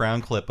Murphy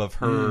Brown clip of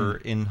her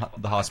in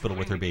the hospital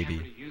with her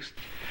baby.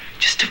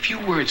 Just a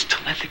few words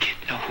to let the kid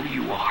know who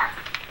you are.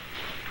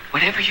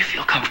 Whatever you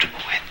feel comfortable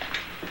with.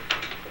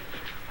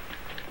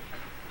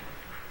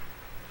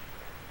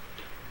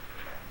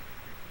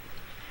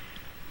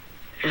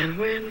 And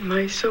when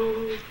my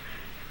soul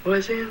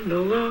was in the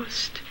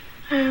lost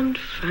and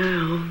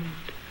found,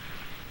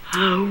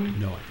 how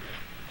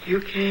you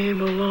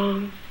came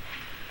along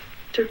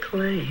to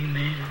claim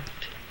it.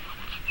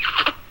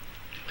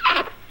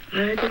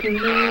 I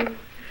didn't know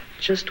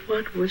just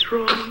what was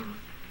wrong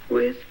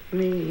with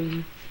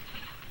me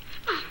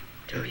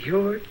till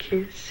your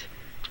kiss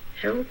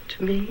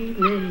helped me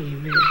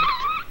name it.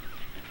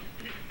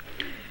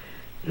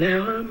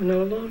 Now I'm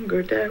no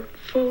longer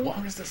doubtful.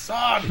 What is the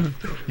song?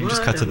 You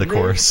just cut to the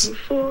chorus.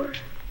 For,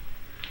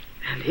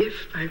 and if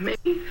I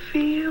make me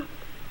feel,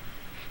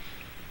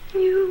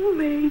 you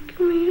make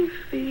me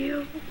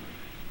feel,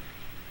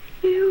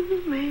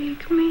 you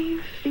make me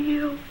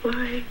feel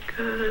like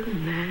a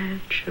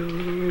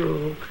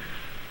natural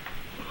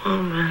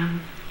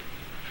woman.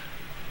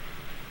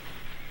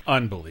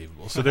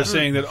 Unbelievable. So they're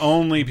saying that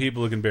only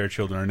people who can bear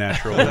children are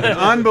natural women.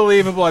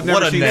 Unbelievable. I've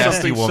never seen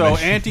something so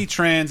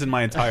anti-trans in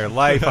my entire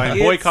life. I'm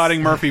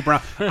boycotting Murphy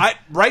Brown.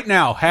 Right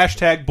now,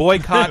 hashtag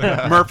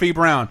boycott Murphy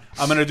Brown.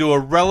 I'm going to do a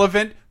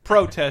relevant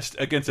protest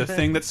against a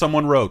thing that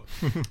someone wrote.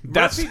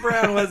 Murphy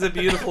Brown was a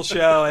beautiful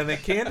show, and then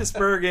Candice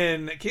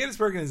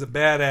Bergen is a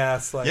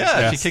badass. Like,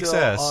 she kicks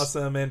ass.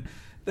 Awesome, and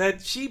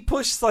that she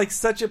pushed like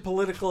such a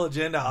political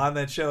agenda on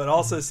that show. It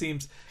also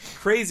seems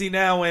crazy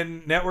now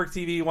when network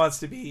TV wants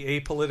to be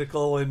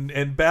apolitical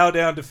and bow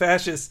down to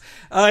fascists.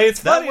 It's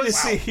funny to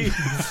see.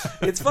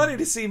 It's funny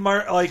to see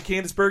like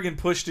Candice Bergen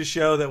pushed a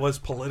show that was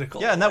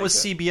political. Yeah, and that was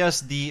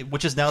CBS,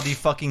 which is now the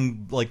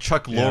fucking like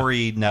Chuck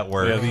Lorre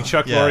network. Yeah, the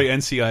Chuck Lorre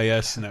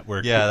NCIS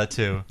network. Yeah, that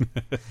too.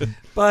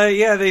 But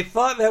yeah, they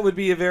thought that would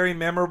be a very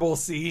memorable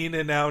scene,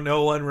 and now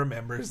no one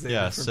remembers it.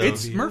 Yeah, so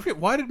it's Murphy.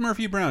 Why did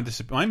Murphy Brown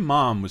disappear? My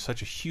mom was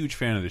such a huge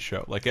fan of the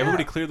show. Like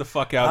everybody clear the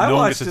fuck out. I no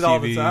one watched gets a it TV. all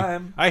the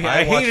time. I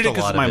hated it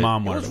because my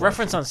mom It wanted was to.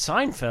 reference on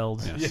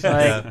Seinfeld.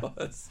 Yes. It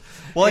was.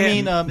 Well, I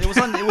mean,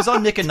 it was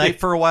on Nick at Night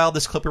for a while.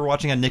 This clip we were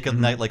watching on Nick at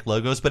Night, like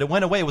logos, but it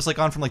went away. It was like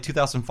on from like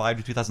 2005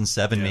 to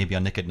 2007, maybe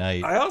on Nick at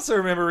Night. I also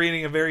remember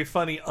reading a very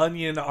funny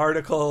Onion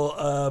article.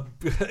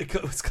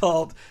 It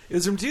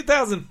was from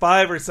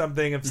 2005 or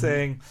something of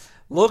saying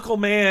local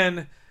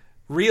man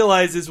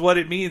realizes what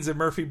it means that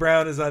Murphy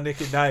Brown is on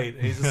Nick at Night.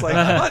 And he's just like,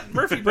 what?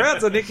 Murphy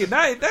Brown's on Nick at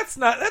Night?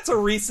 That's a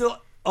recent.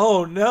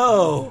 Oh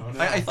no!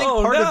 I think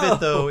part of it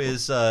though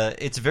is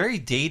it's very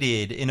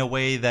dated in a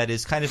way that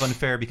is kind of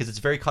unfair because it's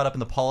very caught up in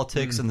the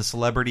politics and the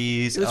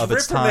celebrities it was of ripped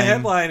its time. From the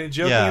headline and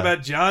joking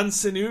about John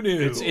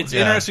Sununu. It's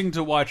interesting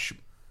to watch.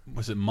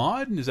 Was it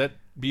Maude? Is that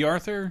B.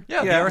 Arthur?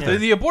 Yeah, B. Arthur.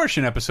 The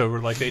abortion episode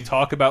where like they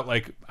talk about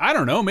like I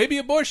don't know, maybe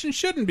abortion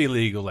shouldn't be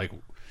legal. Like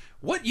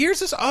what year is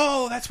this?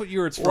 Oh, that's what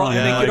year it's from. Well,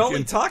 and they could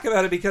only talk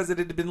about it because it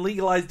had been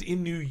legalized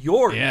in New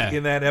York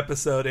in that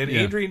episode. And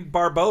Adrienne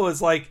Barbeau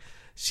is like,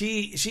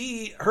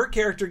 her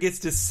character gets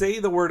to say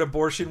the word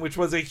abortion, which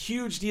was a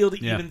huge deal to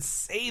even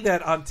say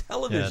that on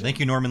television. Yeah, thank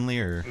you, Norman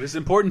Lear. It was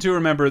important to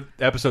remember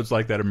episodes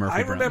like that of Murphy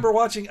I Brown. remember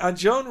watching on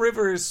Joan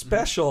Rivers'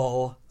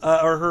 special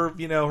or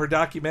her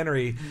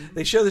documentary.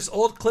 They show this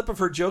old clip of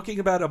her joking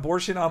about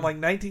abortion on like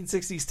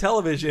 1960s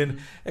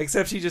television,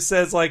 except she just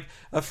says like,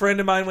 a friend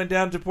of mine went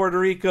down to Puerto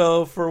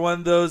Rico for one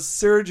of those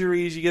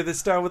surgeries. You get to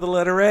start with the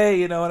letter A.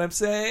 You know what I'm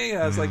saying?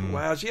 And I was like,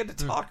 wow, she had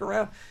to talk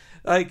around.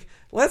 Like,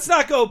 let's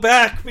not go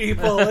back,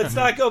 people. Let's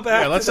not go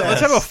back. Let's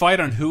have a fight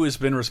on who has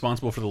been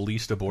responsible for the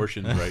least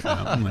abortions right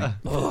now. I'm like,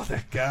 oh,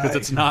 that guy. Because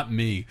it's not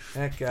me.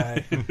 That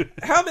guy.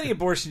 How many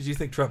abortions do you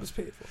think Trump has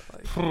paid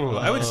for?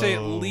 Like, I would say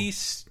at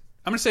least.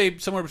 I'm going to say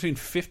somewhere between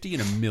 50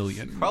 and 1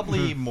 million.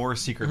 Probably more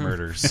secret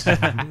murders.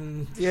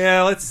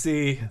 Yeah, let's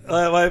see.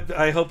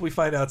 I hope we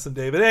find out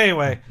someday. But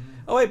anyway.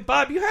 Oh, wait,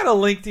 Bob, you had a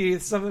link to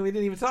something we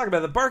didn't even talk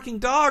about, the barking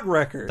dog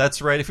record.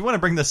 That's right. If you want to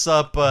bring this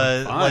up,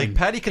 like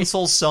Patty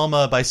consoles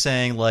Selma by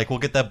saying, like, we'll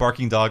get that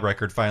barking dog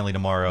record finally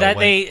tomorrow.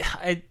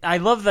 I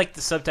love like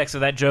the subtext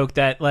of that joke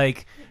that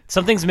like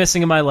something's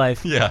missing in my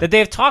life. Yeah. That they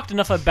have talked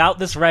enough about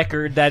this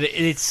record that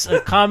it's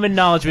a common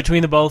knowledge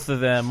between the both of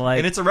them. Like,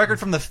 and it's a record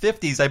from the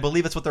 50s. I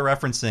believe it's what they're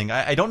referencing.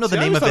 I don't know the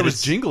name of it. It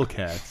was Jingle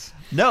Cats.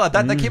 No,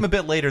 that came a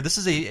bit later. This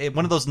is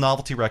one of those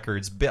novelty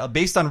records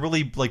based on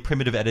really like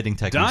primitive editing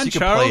techniques. Don you can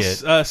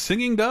Charles, play it.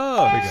 Singing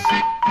Dog.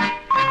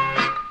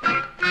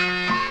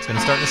 It's going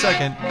to start in a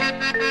second.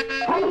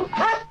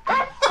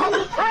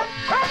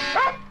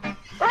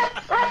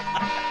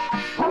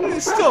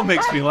 It still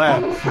makes me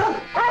laugh.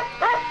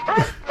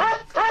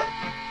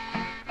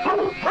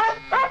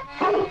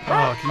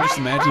 Oh, can you just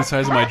imagine the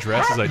size of my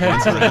dress as I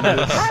dance around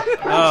this?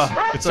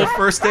 It's our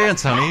first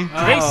dance, honey.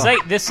 Did they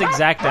cite this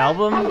exact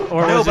album,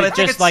 or No, was but I it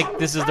think just like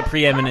this is the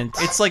preeminent?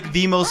 It's like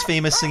the most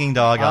famous singing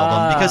dog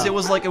album because it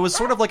was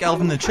sort of like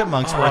Alvin and the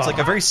Chipmunks, where it's like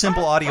a very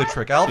simple audio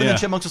trick. Alvin and the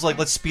Chipmunks was like,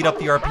 let's speed up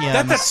the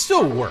RPMs. That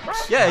still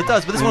works. Yeah, it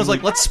does. But this one was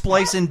like, let's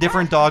splice in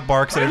different dog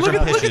barks at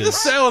different pitches. Look at the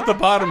cell at the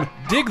bottom.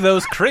 Dig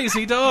those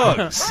crazy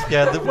dogs.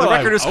 Yeah, the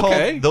record is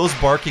called "Those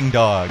Barking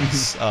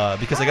Dogs"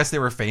 because I guess they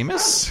were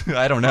famous.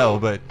 I don't know,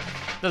 but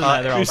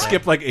we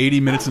skipped like 80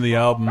 minutes in the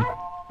album.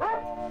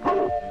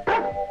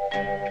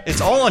 It's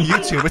all on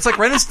YouTube. It's like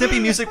Ren and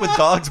Stimpy music with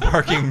dogs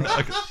barking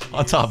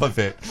on top of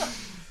it.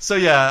 So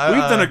yeah,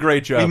 we've done a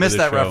great job. We missed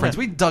that show. reference.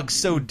 We dug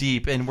so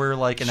deep, and we're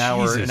like an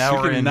hour we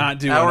and not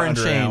do hour under and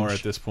an change. hour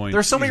at this point.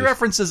 There's so many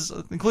references,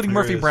 including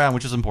Murphy Brown,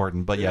 which is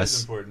important. But yes,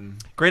 is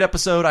important. Great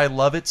episode. I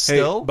love it.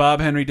 Still, hey, Bob,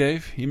 Henry,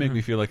 Dave, you make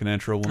me feel like an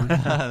intro woman.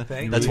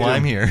 That's why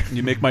I'm here.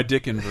 You make my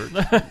dick invert.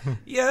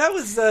 Yeah, that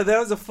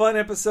was a fun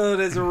episode.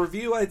 As a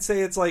review, I'd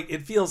say it's like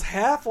it feels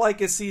half like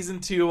a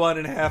season 2 one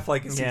and half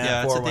like a season 4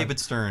 Yeah, it's a one. David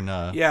Stern.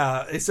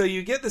 Yeah, so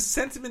you get the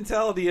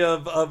sentimentality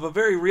of a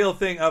very real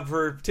thing of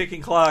her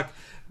ticking clock.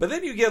 But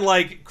then you get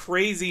like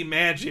crazy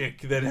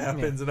magic that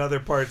happens in other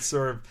parts.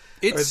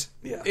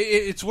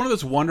 It's one of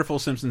those wonderful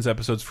Simpsons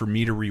episodes for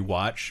me to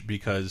rewatch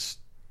because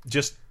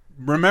just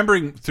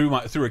remembering through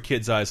a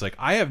kid's eyes, like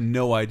I have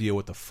no idea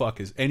what the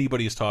fuck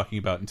anybody is talking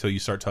about until you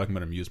start talking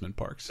about amusement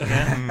parks.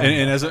 and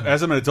as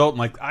an adult, I'm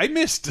like I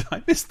missed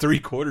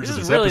 3/4 of this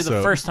is really episode.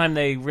 the first time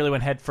they really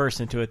went head first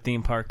into a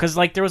theme park because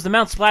like there was the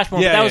Mount Splash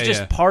moment, but that was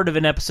just part of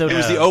an episode. It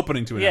was the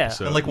opening to an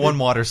episode, and like one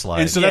water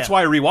slide. And so that's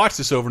why I rewatched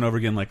this over and over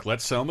again. Like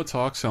let Selma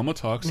talk, Selma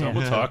talk.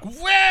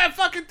 Wah,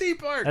 fucking theme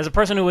park. As a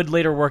person who would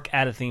later work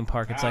at a theme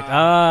park, it's like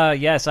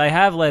yes, I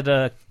have led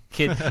a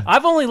kid.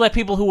 I've only let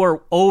people who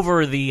are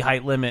over the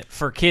height limit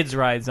for kids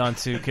rides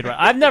onto kid rides.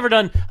 I've never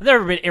been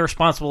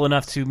irresponsible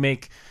enough to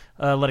make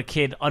let a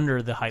kid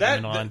under the height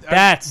limit on.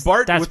 That's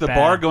Bart that's with the bad.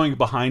 bar going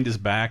behind his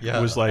back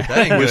was like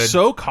that ain't good.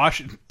 so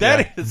cautious.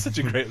 Is such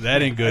a great.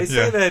 That ain't good. I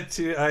say that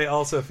too. I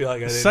also feel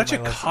like I did such a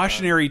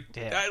cautionary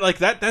like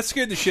that. That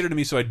scared the shit out of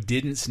me, so I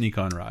didn't sneak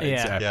on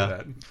rides after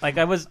that. Like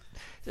I was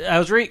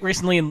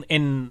recently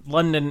in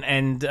London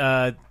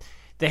and.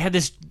 They had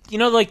this,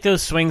 like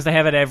those swings they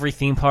have at every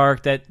theme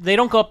park that they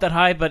don't go up that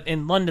high, but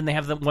in London they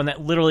have the one that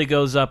literally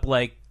goes up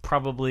like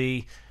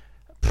probably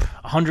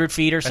 100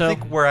 feet or so. I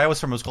think where I was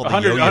from it was called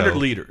 100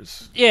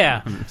 liters.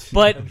 Yeah,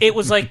 but it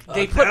was like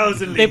they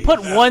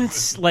put one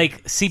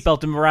like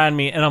seatbelt around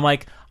me, and I'm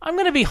like, I'm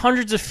going to be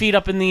hundreds of feet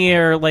up in the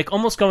air, like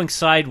almost going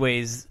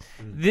sideways.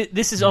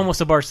 This is almost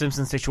a Bart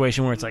Simpson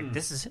situation where it's like,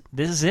 this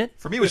is it.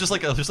 For me, it was just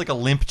like a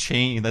limp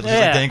chain that just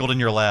like dangled in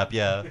your lap.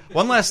 Yeah.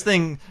 One last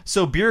thing.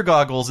 So beer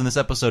goggles in this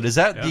episode, is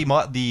that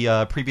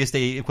the previous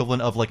day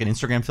equivalent of like an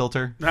Instagram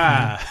filter?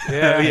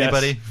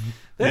 Anybody?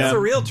 That's a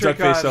real trick.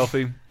 Duck face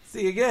selfie.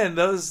 See again,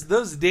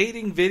 those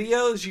dating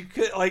videos you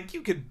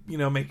could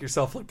make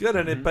yourself look good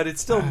in it, but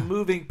it's still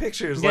moving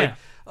pictures. Like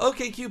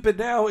OkCupid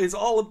now is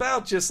all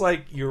about just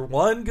like your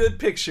one good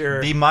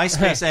picture. The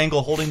MySpace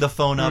angle holding the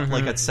phone up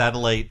like at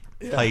satellite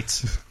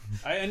height.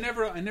 I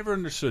never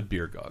understood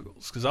beer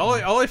goggles because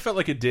all I felt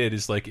like it did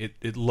is like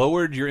it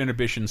lowered your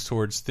inhibitions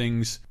towards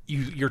things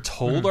you're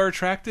told are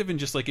attractive, and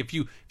just like if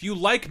you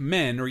like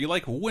men or you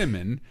like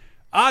women,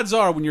 odds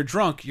are when you're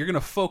drunk, you're going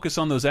to focus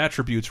on those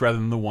attributes rather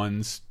than the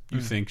ones you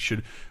think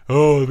should.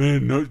 Oh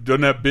man, no,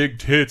 doesn't have big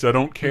tits. I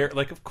don't care.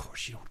 Like, of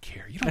course you don't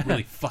care. You don't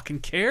really fucking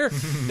care.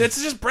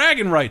 That's just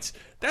bragging rights.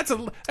 That's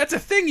a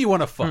thing you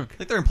want to fuck.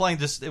 Like they're implying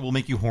just it will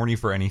make you horny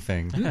for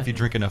anything if you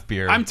drink enough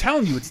beer. I'm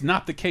telling you, it's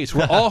not the case.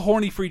 We're all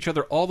horny for each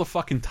other all the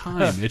fucking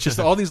time. It's just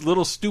all these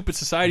little stupid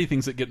society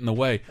things that get in the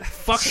way.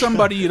 Fuck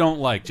somebody you don't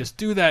like. Just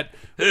do that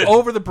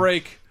over the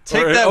break.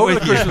 Take that over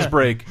with the Christmas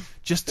break.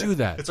 Just do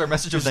that. It's our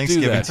message of Just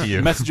Thanksgiving to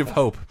you. Message of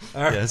hope.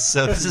 Yes,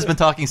 so this has been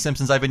Talking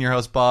Simpsons. I've been your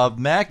host, Bob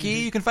Mackey.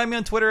 You can find me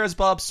on Twitter as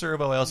Bob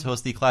Servo. I also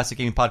host the classic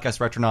gaming podcast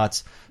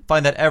Retronauts.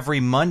 Find that every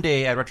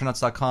Monday at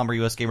retronauts.com or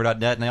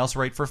usgamer.net. And I also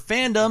write for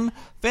Fandom,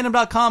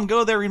 fandom.com.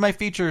 Go there, read my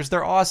features.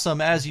 They're awesome,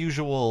 as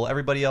usual.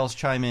 Everybody else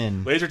chime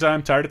in. Laser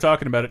time. Tired of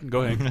talking about it.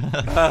 Go ahead.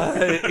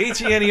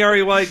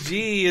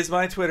 HENEREYG is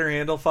my Twitter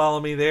handle. Follow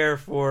me there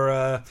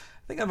for...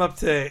 I think I'm up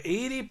to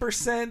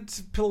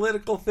 80%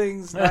 political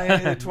things,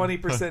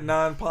 20%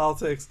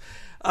 non-politics.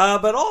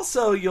 But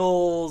also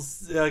you'll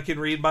can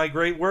read my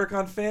great work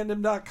on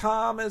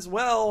fandom.com as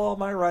well, all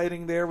my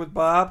writing there with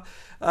Bob.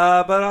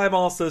 But I'm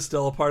also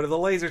still a part of the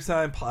Laser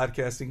Time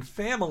podcasting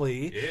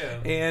family. Yeah.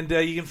 And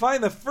you can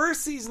find the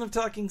first season of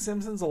Talking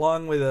Simpsons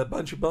along with a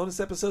bunch of bonus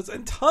episodes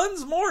and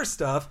tons more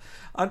stuff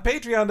on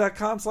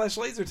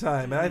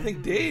patreon.com/lasertime. And I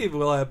think Dave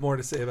will have more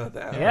to say about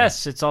that.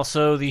 Yes, it's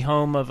also the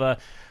home of...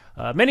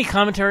 many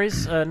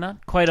commentaries,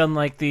 not quite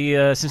unlike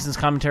the Simpsons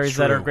commentaries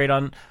that are great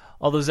on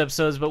all those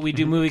episodes, but we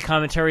do movie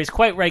commentaries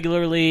quite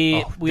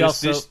regularly.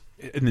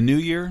 In the new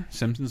year,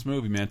 Simpsons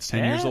movie, man, it's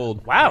 10 years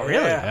old. Wow,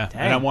 really? Yeah.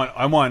 And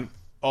I want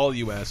all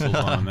you assholes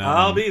on that.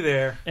 I'll be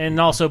there. And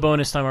also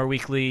bonus time, our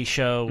weekly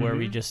show where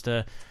we just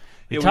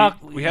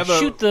we have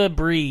shoot the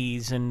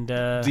breeze and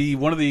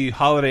one of the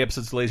holiday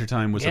episodes of Laser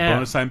Time was a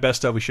bonus time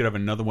best of. We should have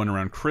another one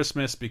around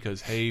Christmas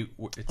because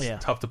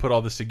it's tough to put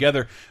all this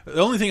together.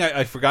 The only thing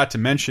I forgot to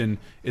mention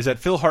is that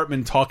Phil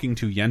Hartman talking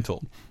to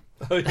Yentl.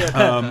 Oh,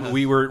 yeah.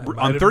 We were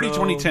on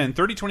 30-2010.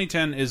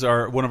 30-2010 is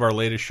one of our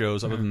latest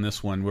shows, other than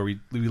this one, where we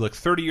look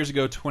 30 years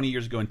ago, 20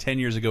 years ago, and 10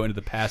 years ago into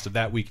the past of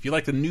that week. If you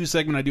like the news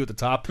segment I do at the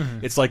top,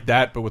 it's like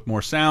that, but with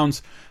more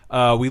sounds.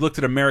 We looked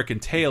at American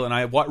Tail, and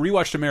I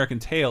rewatched American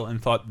Tail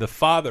and thought the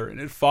father in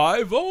it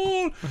 5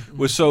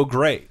 was so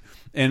great.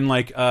 And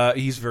like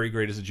he's very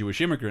great as a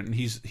Jewish immigrant, and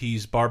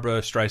he's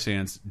Barbara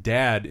Streisand's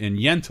dad in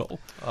Yentl.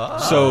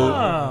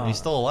 So he's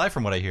still alive,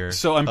 from what I hear.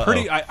 So I'm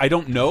pretty. I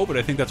don't know, but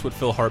I think that's what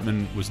Phil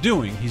Hartman was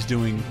doing. He's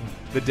doing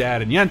the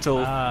dad in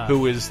Yentl,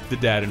 who is the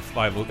dad in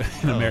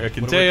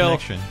American Tail.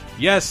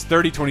 Yes,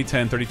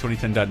 30-2010,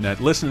 302010.net.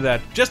 Listen to that.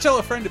 Just tell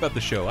a friend about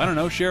the show. I don't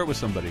know. Share it with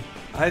somebody.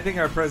 I think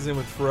our president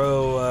would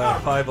throw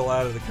Fievel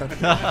out of the country.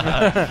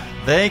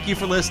 Thank you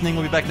for listening.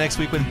 We'll be back next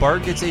week when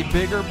Bart gets a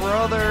bigger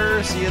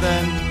brother. See you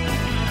then.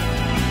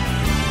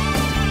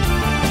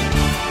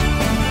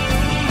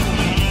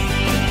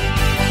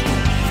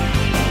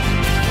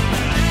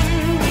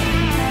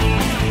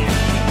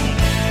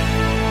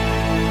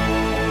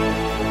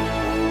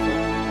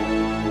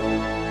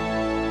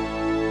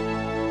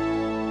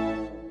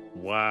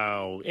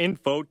 Wow,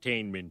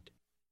 infotainment.